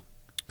 really?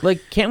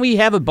 Like, can't we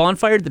have a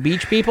bonfire at the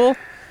beach, people?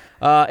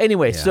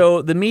 Anyway,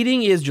 so the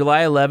meeting is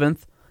July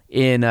 11th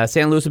in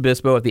San Luis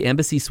Obispo at the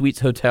Embassy Suites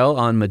Hotel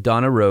on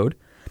Madonna Road.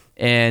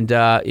 And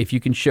if you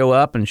can show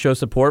up and show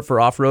support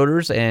for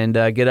off-roaders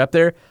and get up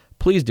there,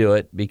 please do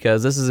it,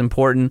 because this is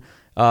important.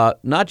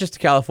 not just to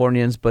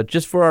Californians, but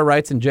just for our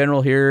rights in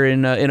general here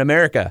in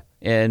America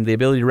and the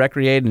ability to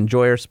recreate and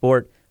enjoy our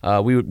sport.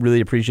 We would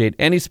really appreciate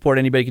any support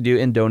anybody can do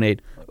and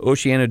donate.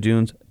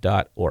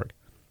 OceanaDunes.org.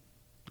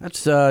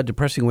 That's a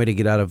depressing way to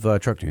get out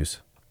of truck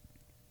news.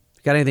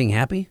 Got anything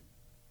happy?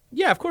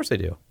 Yeah, of course I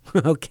do.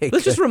 Okay.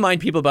 Let's just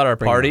remind people about our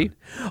party.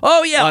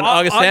 Oh, yeah. On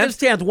August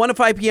 10th? 1 to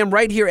 5 p.m.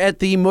 right here at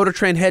the Motor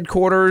Trend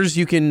headquarters.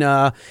 You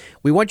can.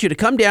 We want you to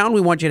come down.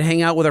 We want you to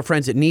hang out with our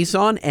friends at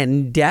Nissan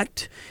and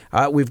Decked.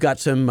 We've got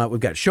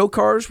show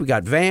cars. We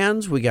got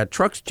vans. We got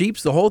trucks,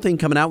 Jeeps, the whole thing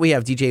coming out. We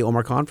have DJ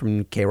Omar Khan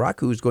from K-Rock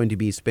who's going to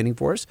be spinning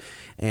for us.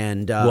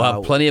 And we'll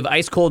have plenty of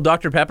ice cold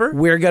Dr. Pepper.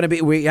 We're going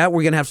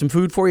to have some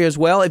food for you as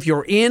well. If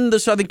you're in the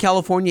Southern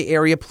California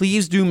area,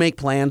 please do make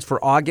plans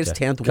for August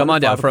 10th. Come on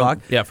down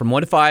from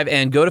 1 to 5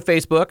 and go to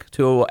Facebook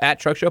to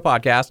 @Truck Show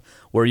Podcast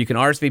where you can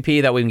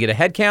RSVP. That way we can get a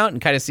head count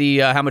and kind of see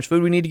how much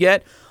food we need to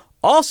get.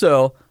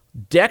 Also,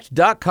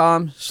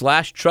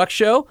 decked.com/truck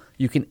show.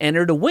 You can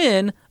enter to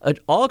win an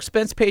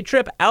all-expense-paid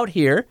trip out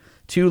here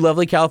to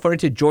lovely California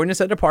to join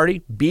us at a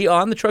party, be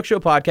on the Truck Show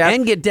Podcast.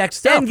 And get Decked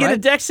stuff, and get a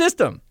Decked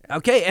system.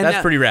 Okay, and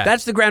that's pretty rad.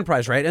 That's the grand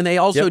prize, right? And they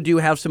also do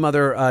have some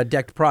other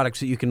Decked products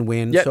that you can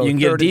win. Yeah, so you can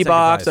get a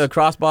D-Box, a a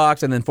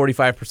Cross-Box, and then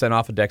 45%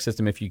 off a Decked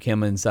system if you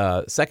come in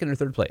second or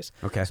third place.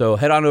 Okay. So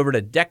head on over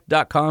to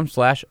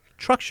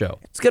decked.com/truck show.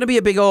 It's going to be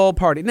a big old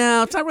party.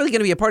 No, it's not really going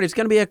to be a party. It's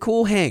going to be a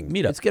cool hang.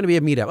 Meetup. It's going to be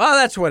a meetup. Oh,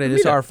 that's what it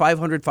is. Our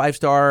 500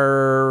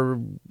 5-star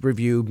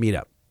review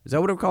meetup. Is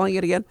that what we're calling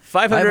it again?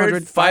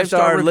 500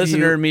 5-star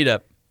listener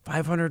meetup.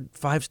 500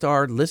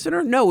 5-star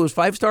listener? No, it was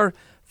 5-star.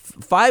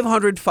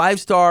 500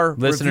 5-star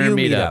listener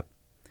review meetup.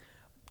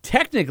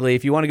 Technically,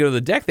 if you want to go to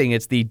the Deck thing,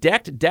 it's the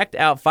Decked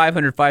Out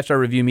 500 5-star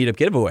review meetup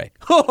giveaway.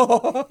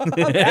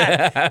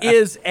 That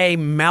is a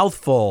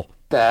mouthful.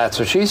 That's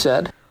what she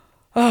said.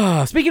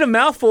 Speaking of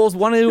mouthfuls,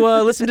 want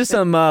to listen to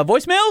some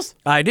voicemails?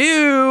 I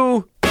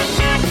do.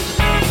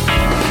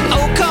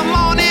 Oh, come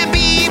on and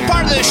be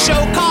part of the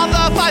show. Call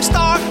the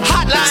 5-Star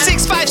Hotline.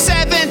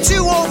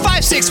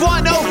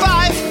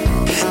 657-205-6105.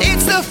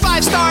 It's the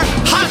 5-Star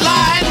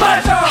Hotline.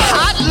 5-Star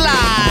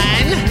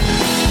Hotline.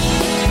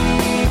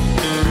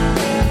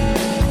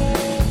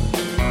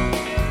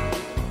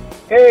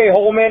 Hey,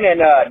 Holman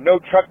and No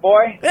Truck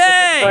Boy. Hey! This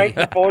is Frank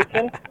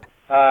Fullerton.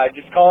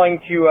 Just calling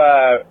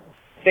to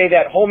say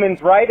that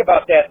Holman's right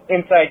about that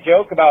inside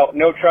joke about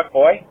No Truck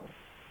Boy.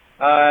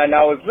 And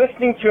I was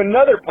listening to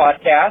another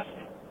podcast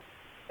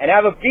and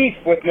have a beef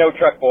with No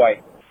Truck Boy.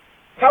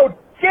 How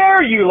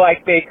dare you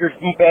like Baker's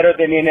better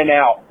than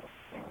In-N-Out?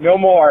 No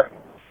more.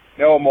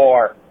 No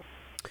more.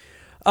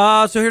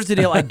 So here's the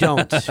deal. I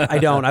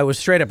don't. I was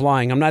straight up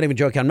lying. I'm not even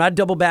joking. I'm not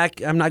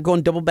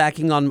going double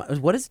backing on.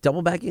 What is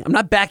double backing? I'm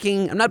not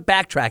backing. I'm not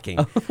backtracking.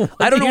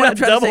 I don't know what I'm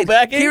trying to say.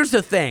 Backing? Here's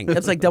the thing.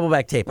 It's like double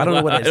back tape. I don't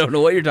know what it is. I don't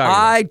know what you're talking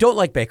about. I don't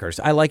like Baker's.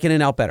 I like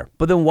In-N-Out better.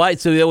 But then why?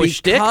 So they always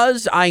shtick?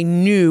 Because I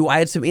knew I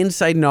had some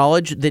inside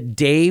knowledge that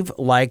Dave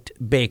liked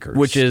Baker's,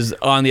 which is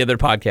on the other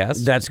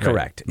podcast. That's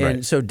correct. Right.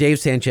 And so Dave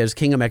Sanchez,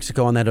 King of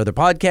Mexico, on that other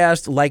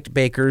podcast, liked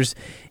Baker's.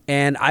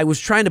 And I was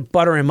trying to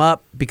butter him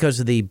up because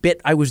of the bit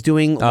I was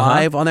doing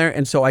live on there,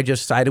 and so I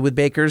just sided with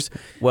Baker's.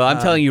 Well, I'm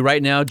telling you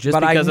right now, just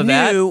because of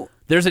that,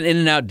 there's an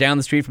In-N-Out down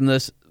the street from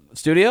this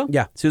studio.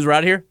 Yeah. As soon as we're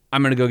out of here,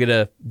 I'm going to go get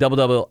a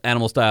double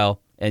animal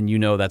style, and you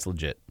know that's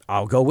legit.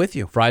 I'll go with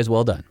you. Fries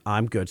well done.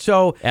 I'm good.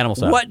 So, animal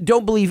style.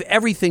 Don't believe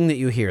everything that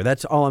you hear.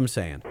 That's all I'm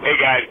saying. Hey,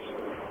 guys.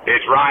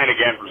 It's Ryan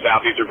again from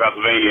Southeastern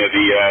Pennsylvania,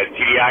 the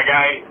TDI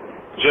guy.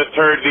 Just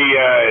heard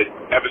the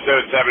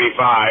episode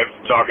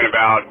 75 talking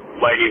about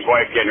Leggy's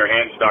wife getting her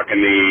hand stuck in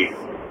the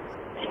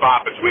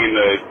spot between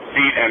the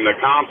seat and the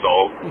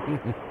console.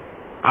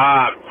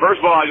 First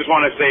of all, I just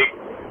want to say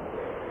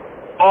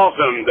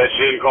awesome that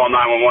she didn't call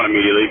 911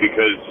 immediately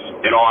because,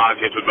 in all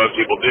honesty, it's what most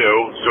people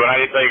do. So what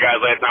I didn't tell you guys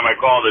last time I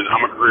called is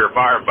I'm a career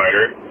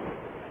firefighter.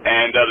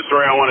 And the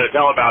story I wanted to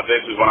tell about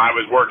this is when I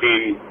was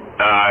working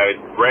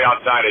right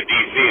outside of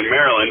D.C. in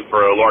Maryland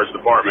for a large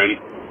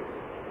department.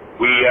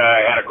 We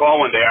had a call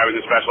one day. I was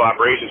in Special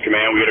Operations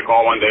Command. We had a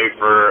call one day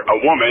for a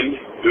woman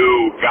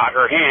who got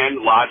her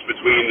hand lodged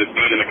between the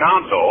seat and the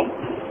console.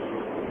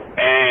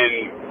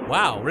 And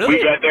wow, really?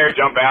 We get there,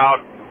 jump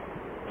out,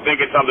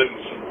 thinking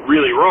something's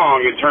really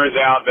wrong. It turns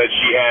out that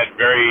she had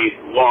very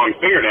long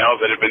fingernails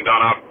that had been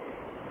done up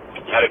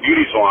at a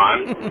beauty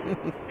salon.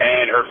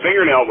 And her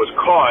fingernail was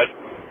caught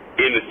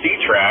in the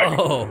seat track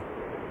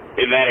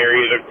in that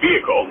area of the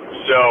vehicle.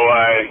 So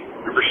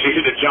we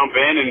proceeded to jump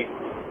in, and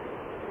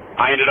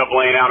I ended up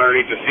laying out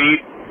underneath the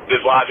seat,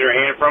 dislodging her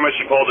hand from it.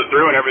 She pulled it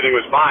through, and everything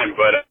was fine.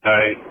 But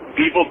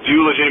people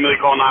do legitimately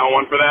call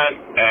 911 for that.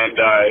 And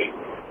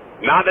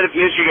not that it's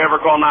an issue to ever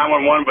call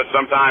 911, but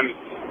sometimes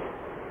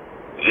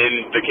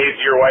in the case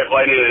of your wife,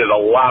 Lightning, it is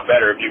a lot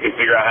better if you can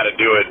figure out how to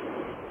do it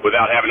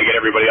without having to get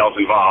everybody else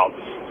involved.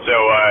 So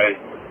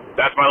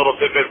that's my little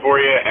tidbit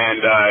for you.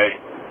 And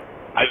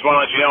I just want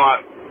to let you know,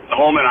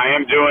 Holman, I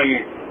am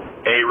doing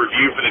a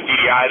review for the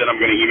TDI that I'm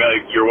going to email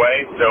your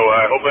way. So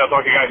hopefully I'll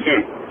talk to you guys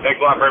soon. Thanks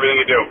a lot for everything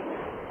you do.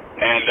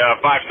 And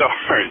 5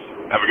 stars.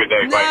 Have a good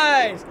day.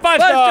 Bye. Nice.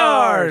 5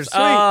 stars.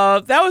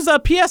 Sweet. That was a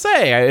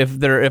PSA,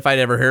 if I'd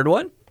ever heard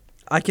one.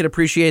 I can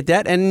appreciate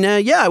that. And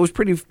I was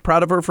pretty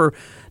proud of her for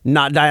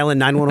not dialing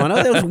 911.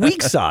 Oh, that was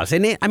weak sauce.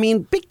 And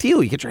big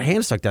deal. You get your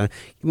hand stuck down.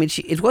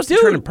 It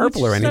wasn't turning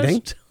purple or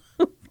anything.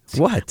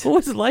 What? What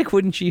was it like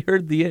when she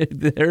heard the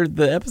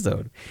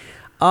episode?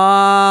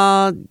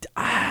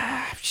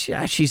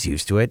 She's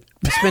used to it.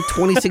 I spent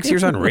 26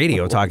 years on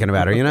radio talking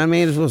about her. You know what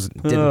I mean?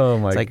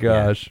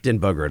 Didn't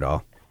bug her at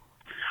all.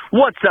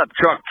 What's up,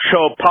 Truck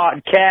Show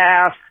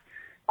Podcast?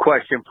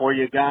 Question for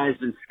you guys.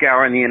 Been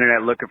scouring the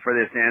internet looking for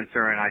this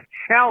answer, and I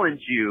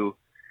challenge you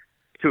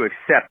to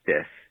accept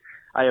this.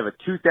 I have a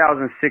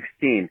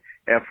 2016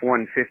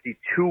 F-150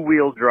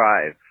 two-wheel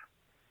drive.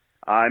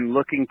 I'm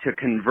looking to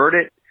convert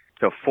it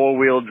to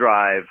four-wheel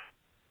drive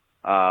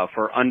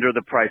for under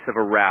the price of a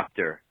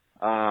Raptor.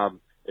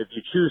 If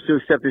you choose to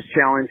accept this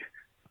challenge,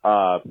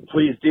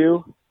 please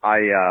do. I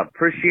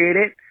appreciate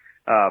it.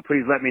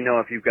 Please let me know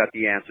if you've got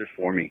the answers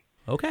for me.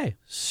 Okay.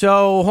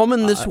 So,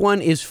 Holman, this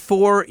one is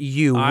for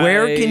you.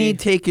 Where can he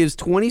take his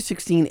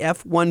 2016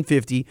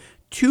 F-150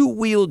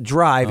 two-wheel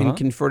drive and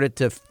convert it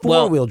to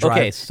four-wheel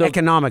drive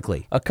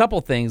economically? A couple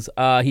things.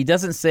 He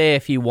doesn't say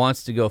if he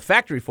wants to go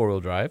factory four-wheel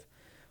drive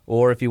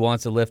or if he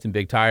wants to lift in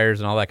big tires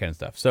and all that kind of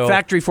stuff. So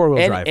factory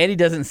four-wheel drive. And he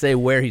doesn't say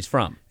where he's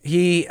from.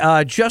 He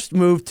just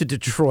moved to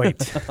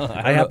Detroit.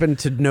 I happen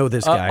to know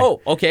this guy.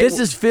 Okay. This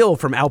is Phil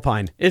from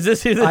Alpine. Is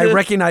this? I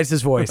recognize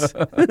his voice.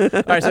 All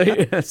right,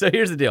 so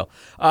here's the deal.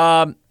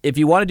 If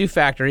you want to do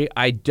factory,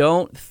 I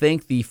don't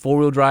think the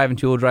four-wheel drive and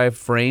two-wheel drive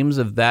frames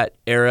of that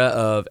era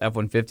of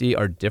F-150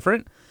 are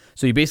different.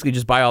 So you basically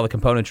just buy all the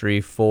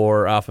componentry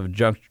off of a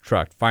junk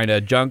truck. Find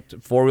a junked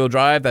four-wheel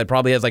drive that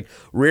probably has like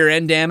rear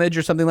end damage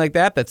or something like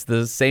that. That's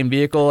the same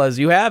vehicle as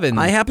you have. And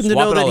I happen to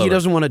know that he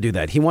doesn't want to do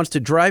that. He wants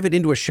to drive it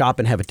into a shop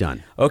and have it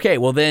done. Okay,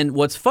 well then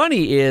what's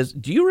funny is,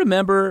 do you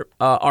remember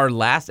our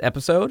last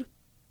episode?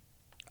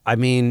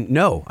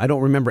 No, I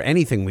don't remember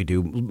anything we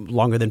do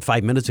longer than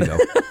 5 minutes ago.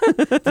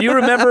 Do you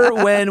remember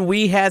when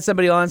we had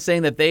somebody on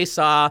saying that they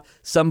saw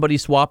somebody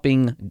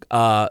swapping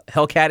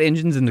Hellcat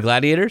engines into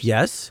Gladiators?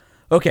 Yes.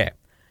 Okay.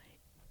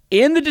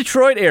 In the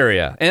Detroit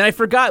area, and I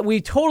forgot, we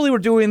totally were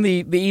doing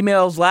the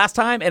emails last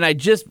time, and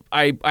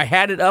I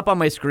had it up on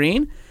my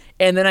screen,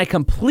 and then I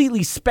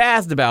completely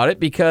spazzed about it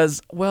because,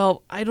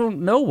 I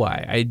don't know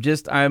why.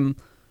 I'm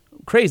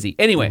crazy.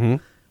 Anyway,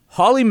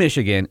 Holly,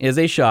 Michigan is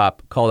a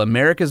shop called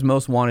America's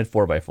Most Wanted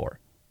 4x4.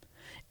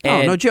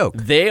 And no joke.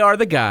 They are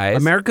the guys.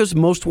 America's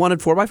Most Wanted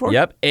 4x4?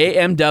 Yep.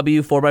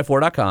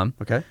 AMW4x4.com.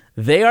 Okay.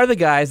 They are the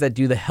guys that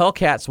do the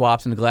Hellcat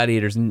swaps and the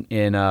Gladiators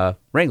in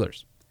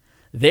Wranglers.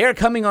 They're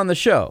coming on the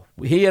show.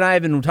 He and I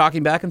have been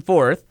talking back and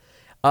forth.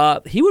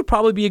 He would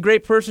probably be a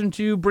great person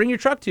to bring your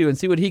truck to and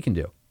see what he can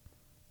do.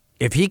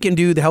 If he can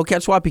do the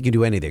Hellcat swap, he can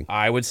do anything.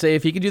 I would say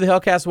if he can do the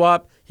Hellcat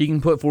swap, he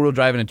can put four-wheel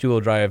drive in a two-wheel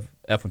drive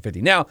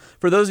F-150. Now,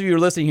 for those of you who are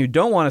listening who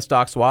don't want a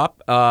stock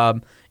swap,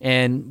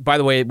 and by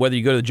the way, whether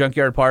you go to the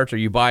junkyard parts or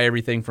you buy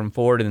everything from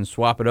Ford and then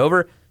swap it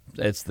over,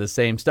 it's the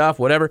same stuff,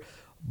 whatever.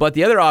 But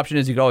the other option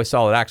is you can always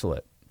solid axle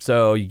it.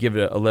 So you give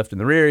it a lift in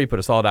the rear, you put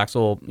a solid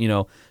axle,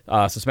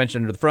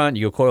 suspension under the front,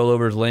 you go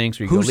coilovers, links,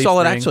 or you go leaf Whose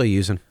solid spring. axle are you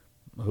using?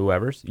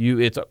 Whoever's. You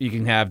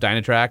can have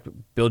Dynatrac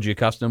build you a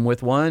custom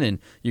with one, and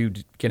you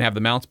can have the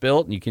mounts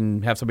built, and you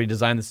can have somebody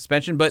design the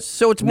suspension. But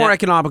so it's more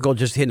economical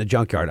just hitting a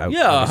junkyard.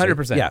 Yeah,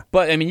 100%. Yeah,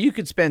 but you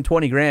could spend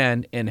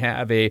 $20,000 and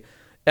have a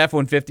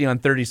F-150 on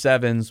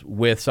 37s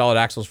with solid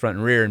axles front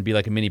and rear and be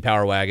like a mini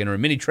Power Wagon or a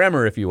mini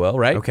Tremor, if you will,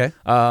 right? Okay.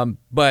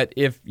 But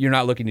if you're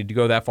not looking to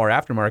go that far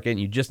aftermarket and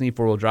you just need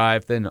four-wheel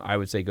drive, then I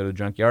would say go to the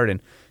junkyard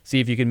and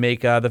see if you can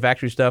make the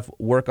factory stuff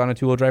work on a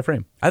two-wheel drive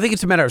frame. I think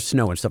it's a matter of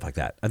snow and stuff like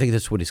that. I think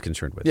that's what he's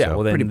concerned with. Yeah, so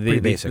well then pretty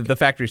basic. The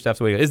factory stuff's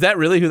the way. Is that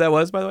really who that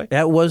was, by the way?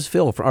 That was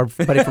Phil, our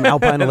buddy from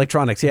Alpine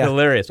Electronics. Yeah,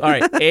 hilarious. All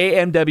right,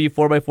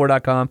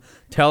 AMW4x4.com.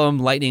 Tell him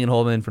Lightning and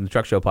Holman from the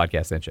Truck Show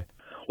Podcast sent you.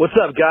 What's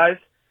up, guys?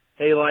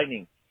 Hey,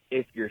 Lightning.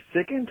 If you're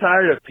sick and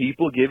tired of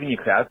people giving you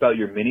crap about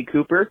your Mini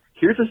Cooper,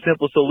 here's a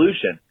simple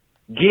solution.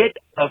 Get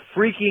a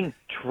freaking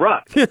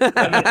truck.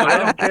 I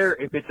don't care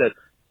if it's a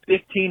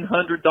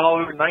 $1,500,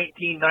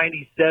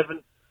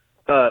 1997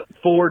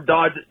 Ford,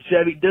 Dodge,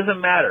 Chevy. Doesn't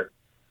matter.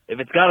 If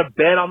it's got a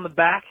bed on the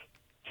back,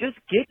 just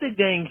get the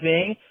dang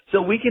thing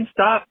so we can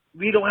stop.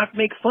 We don't have to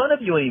make fun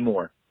of you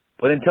anymore.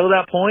 But until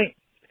that point,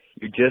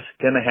 you're just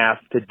going to have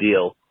to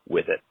deal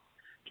with it.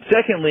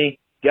 Secondly,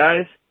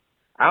 guys,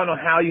 I don't know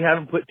how you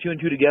haven't put two and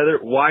two together.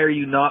 Why are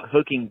you not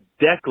hooking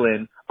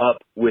Declan up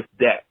with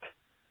Deck?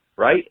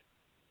 Right?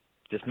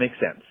 Just makes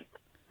sense.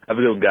 Have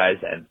a good one, guys,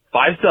 and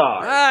 5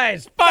 stars.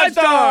 Nice. 5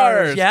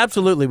 stars. Yeah,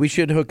 absolutely. We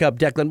should hook up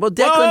Declan. Well,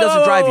 Declan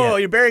doesn't drive yet. Oh,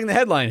 you're burying the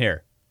headline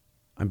here.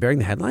 I'm burying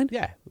the headline?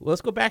 Yeah. Well,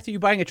 let's go back to you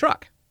buying a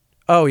truck.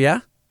 Oh, yeah?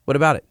 What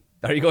about it?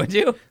 Are you going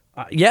to?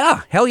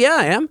 Yeah. Hell yeah,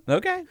 I am.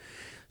 Okay.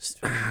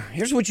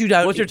 Here's what you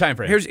don't. What's your time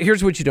frame?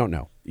 Here's what you don't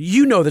know.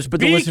 You know this, but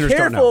the listeners don't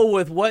know. Be careful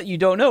with what you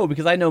don't know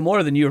because I know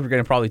more than you are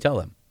going to probably tell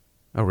them.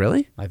 Oh,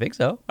 really? I think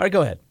so. All right,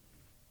 go ahead.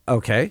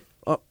 Okay.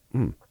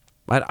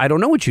 I don't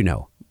know what you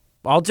know.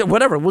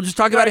 Whatever. We'll just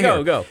talk about it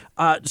here. Go.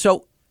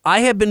 So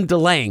I have been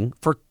delaying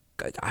for,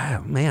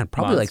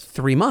 probably like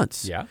 3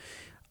 months. Yeah.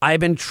 I've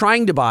been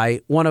trying to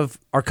buy one of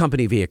our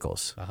company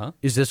vehicles. Uh-huh.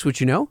 Is this what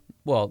you know?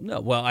 Well,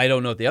 no. Well, I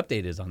don't know what the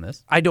update is on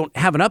this. I don't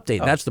have an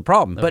update. That's the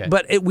problem. Okay.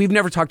 But we've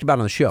never talked about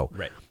it on the show.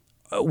 Right.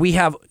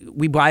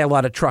 We buy a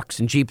lot of trucks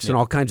and Jeeps and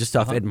all kinds of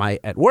stuff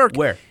at work.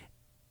 Where?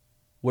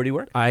 Where do you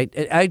work?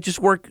 I just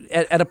work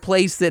at a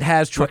place that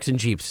has trucks and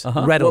Jeeps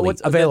readily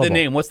What's available. The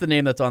name? What's the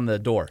name that's on the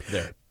door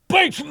there?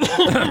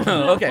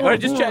 Okay. All right.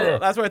 Just check.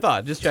 That's what I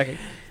thought. Just checking.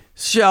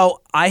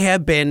 So I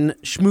have been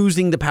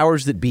schmoozing the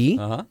powers that be,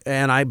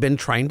 and I've been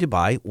trying to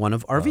buy one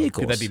of our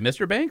vehicles. Could that be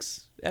Mr.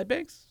 Banks? Ed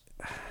Banks?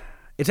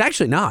 It's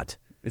actually not.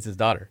 It's his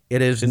daughter.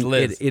 It is. It's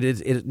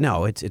Liz.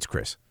 No, it's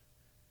Chris.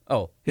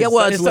 Oh, it's his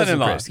Liz and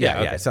son-in-law. Chris.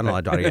 Yeah,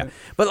 son-in-law, daughter. Yeah,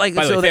 but like,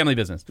 by the so way, family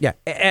business. Yeah,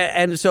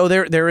 and so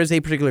there is a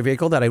particular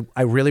vehicle that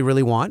I really,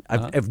 really want.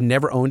 I've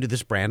never owned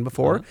this brand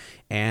before,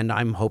 and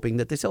I'm hoping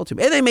that they sell it to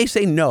me. And they may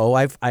say no.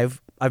 I've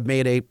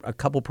made a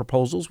couple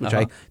proposals, which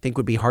I think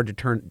would be hard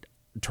to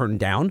turn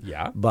down.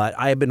 Yeah, but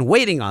I have been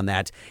waiting on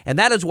that, and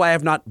that is why I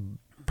have not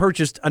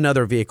purchased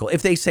another vehicle.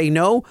 If they say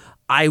no,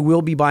 I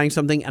will be buying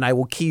something, and I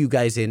will key you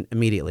guys in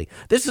immediately.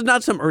 This is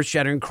not some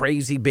earth-shattering,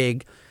 crazy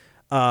big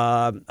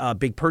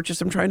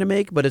purchase I'm trying to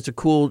make, but it's a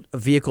cool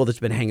vehicle that's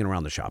been hanging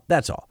around the shop.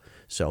 That's all.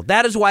 So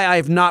that is why I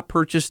have not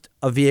purchased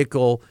a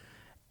vehicle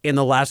in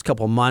the last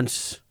couple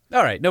months.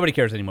 All right. Nobody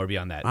cares anymore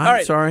beyond that. I'm all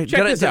right. sorry.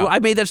 Check this out. I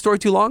made that story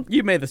too long?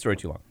 You made the story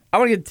too long. I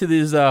want to get to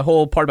this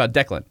whole part about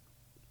Declan.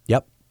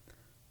 Yep.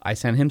 I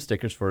sent him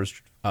stickers for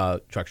his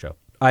truck show.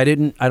 I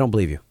don't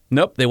believe you.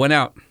 Nope. They went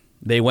out.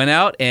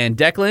 And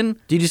Declan.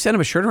 Did you send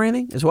him a shirt or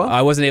anything as well?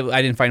 I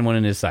didn't find one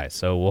in his size,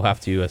 so we'll have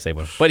to save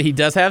one. But he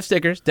does have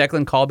stickers.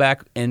 Declan, call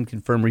back and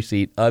confirm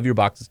receipt of your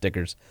box of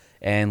stickers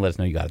and let us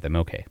know you got them.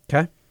 Okay.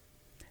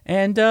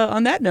 And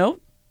on that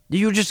note,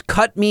 you just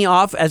cut me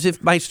off as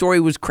if my story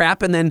was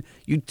crap, and then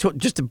you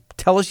just to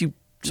tell us you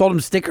sold him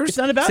stickers? It's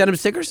not about sent him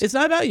stickers? It's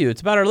not about you.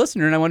 It's about our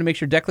listener, and I want to make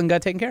sure Declan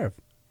got taken care of.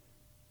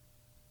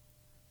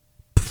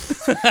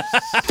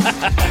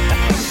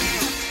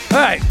 All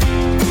right.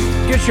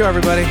 Good show,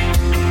 everybody.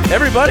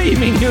 Everybody? You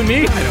mean you and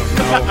me? I don't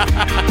know.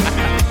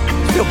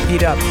 Still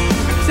beat up.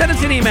 Send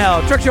us an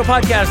email,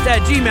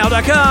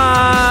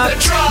 truckshowpodcast@gmail.com. The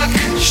Truck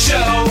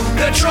Show,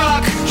 the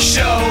Truck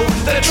Show,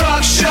 the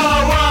Truck Show.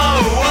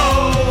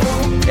 Oh,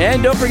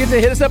 And don't forget to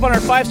hit us up on our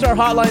 5-star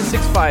hotline,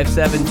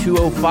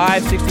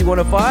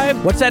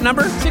 657-205-6105. What's that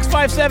number?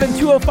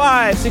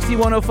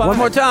 657-205-6105. One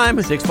more time.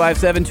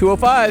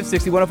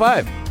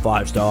 657-205-6105.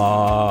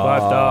 5-star.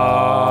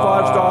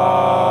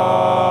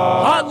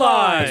 5-star.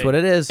 Hotline. That's what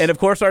it is. And of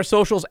course, our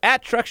socials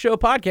at Truck Show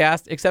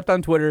Podcast, except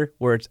on Twitter,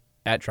 where it's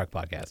at Truck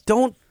Podcast.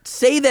 Don't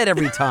say that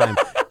every time.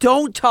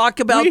 Don't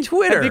talk about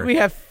Twitter. I think we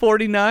have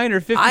 49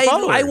 or 50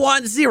 followers. I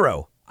want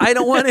 0. I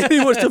don't want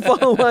anyone to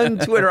follow on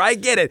Twitter. I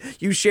get it.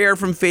 You share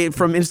from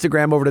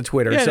Instagram over to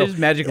Twitter. Yeah, so it just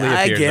magically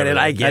I appears get it. over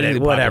there. I get it.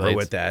 Magically Whatever populates.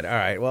 with that. All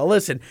right. Well,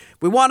 listen,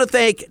 we want to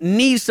thank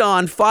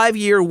Nissan,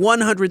 5-year,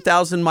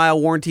 100,000-mile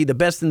warranty, the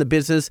best in the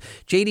business.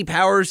 J.D.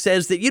 Power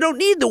says that you don't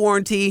need the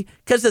warranty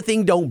because the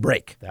thing don't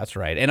break. That's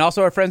right. And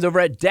also our friends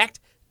over at Decked,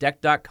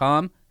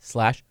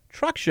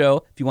 decked.com/truck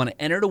show. If you want to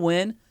enter to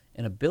win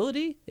an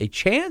ability, a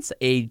chance,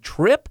 a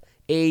trip,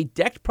 a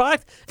Decked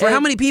product. For how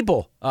many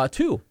people?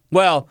 2.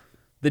 Well,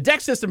 the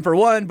deck system for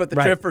 1, but the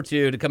trip for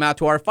 2 to come out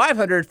to our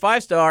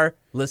 500-5-star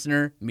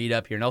listener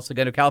meetup here in El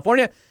Segundo,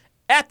 California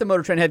at the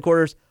Motor Trend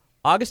headquarters,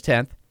 August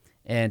 10th.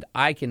 And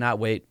I cannot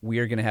wait. We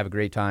are going to have a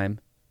great time.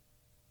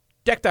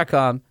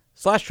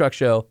 Deck.com/truck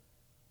show.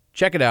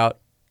 Check it out.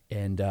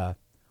 And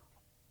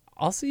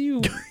I'll see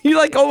you. You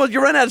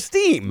run out of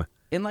steam.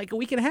 In like a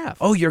week and a half.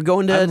 Oh, you're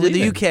going to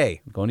the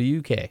UK. I'm going to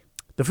UK.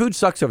 The food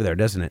sucks over there,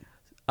 doesn't it?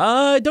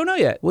 Don't know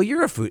yet. Well,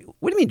 you're a food.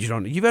 What do you mean you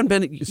don't know? You haven't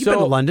been. You've been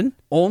to London?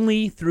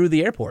 Only through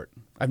the airport.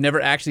 I've never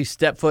actually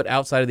stepped foot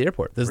outside of the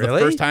airport. This is Really?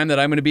 the first time that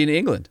I'm going to be in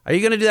England. Are you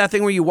going to do that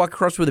thing where you walk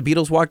across where the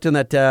Beatles walked in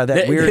that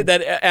weird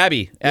that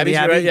Abbey? Abbey's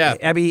Abbey, right, yeah.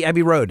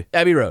 Abbey Road.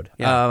 Abbey Road.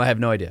 Yeah. I have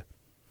no idea.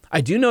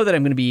 I do know that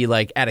I'm going to be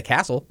like at a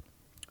castle.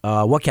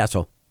 What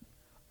castle?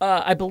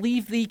 I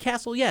believe the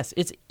castle. Yes,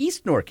 it's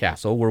Eastnor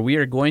Castle, where we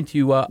are going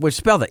to. Which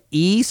spell the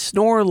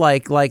snore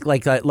like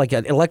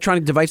an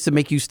electronic device to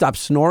make you stop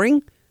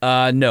snoring?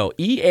 No,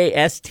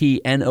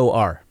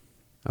 EASTNOR.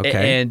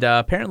 Okay. And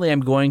apparently,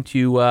 I'm going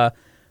to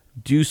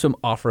do some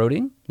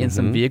off-roading in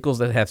some vehicles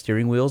that have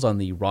steering wheels on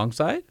the wrong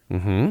side,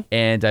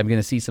 and I'm going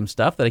to see some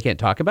stuff that I can't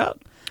talk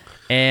about,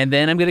 and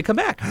then I'm going to come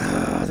back.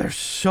 There's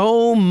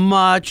so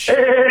much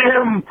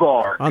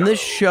on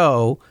this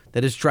show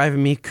that is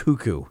driving me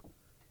cuckoo.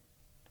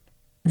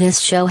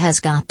 This show has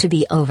got to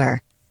be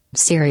over.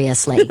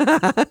 Seriously.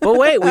 But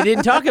wait, we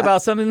didn't talk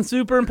about something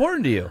super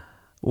important to you.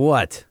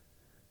 What?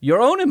 Your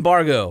own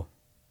embargo.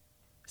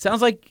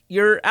 Sounds like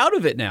you're out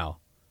of it now.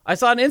 I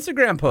saw an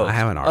Instagram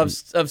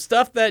post of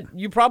stuff that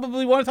you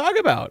probably want to talk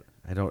about.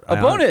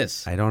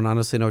 Bonus. I don't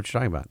honestly know what you're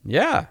talking about.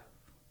 Yeah.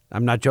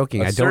 I'm not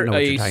joking. I don't know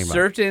what you're talking about. A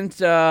certain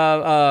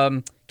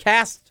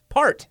cast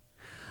part.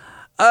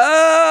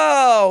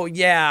 Oh,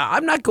 yeah.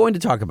 I'm not going to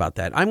talk about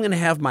that. I'm going to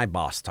have my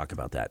boss talk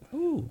about that.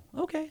 Ooh,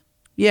 okay.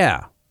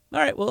 Yeah. All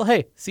right. Well,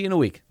 hey, see you in a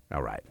week.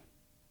 All right.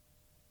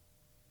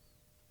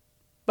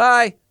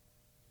 Bye.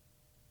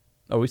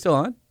 Are we still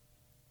on?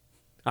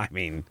 I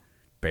mean,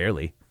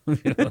 barely.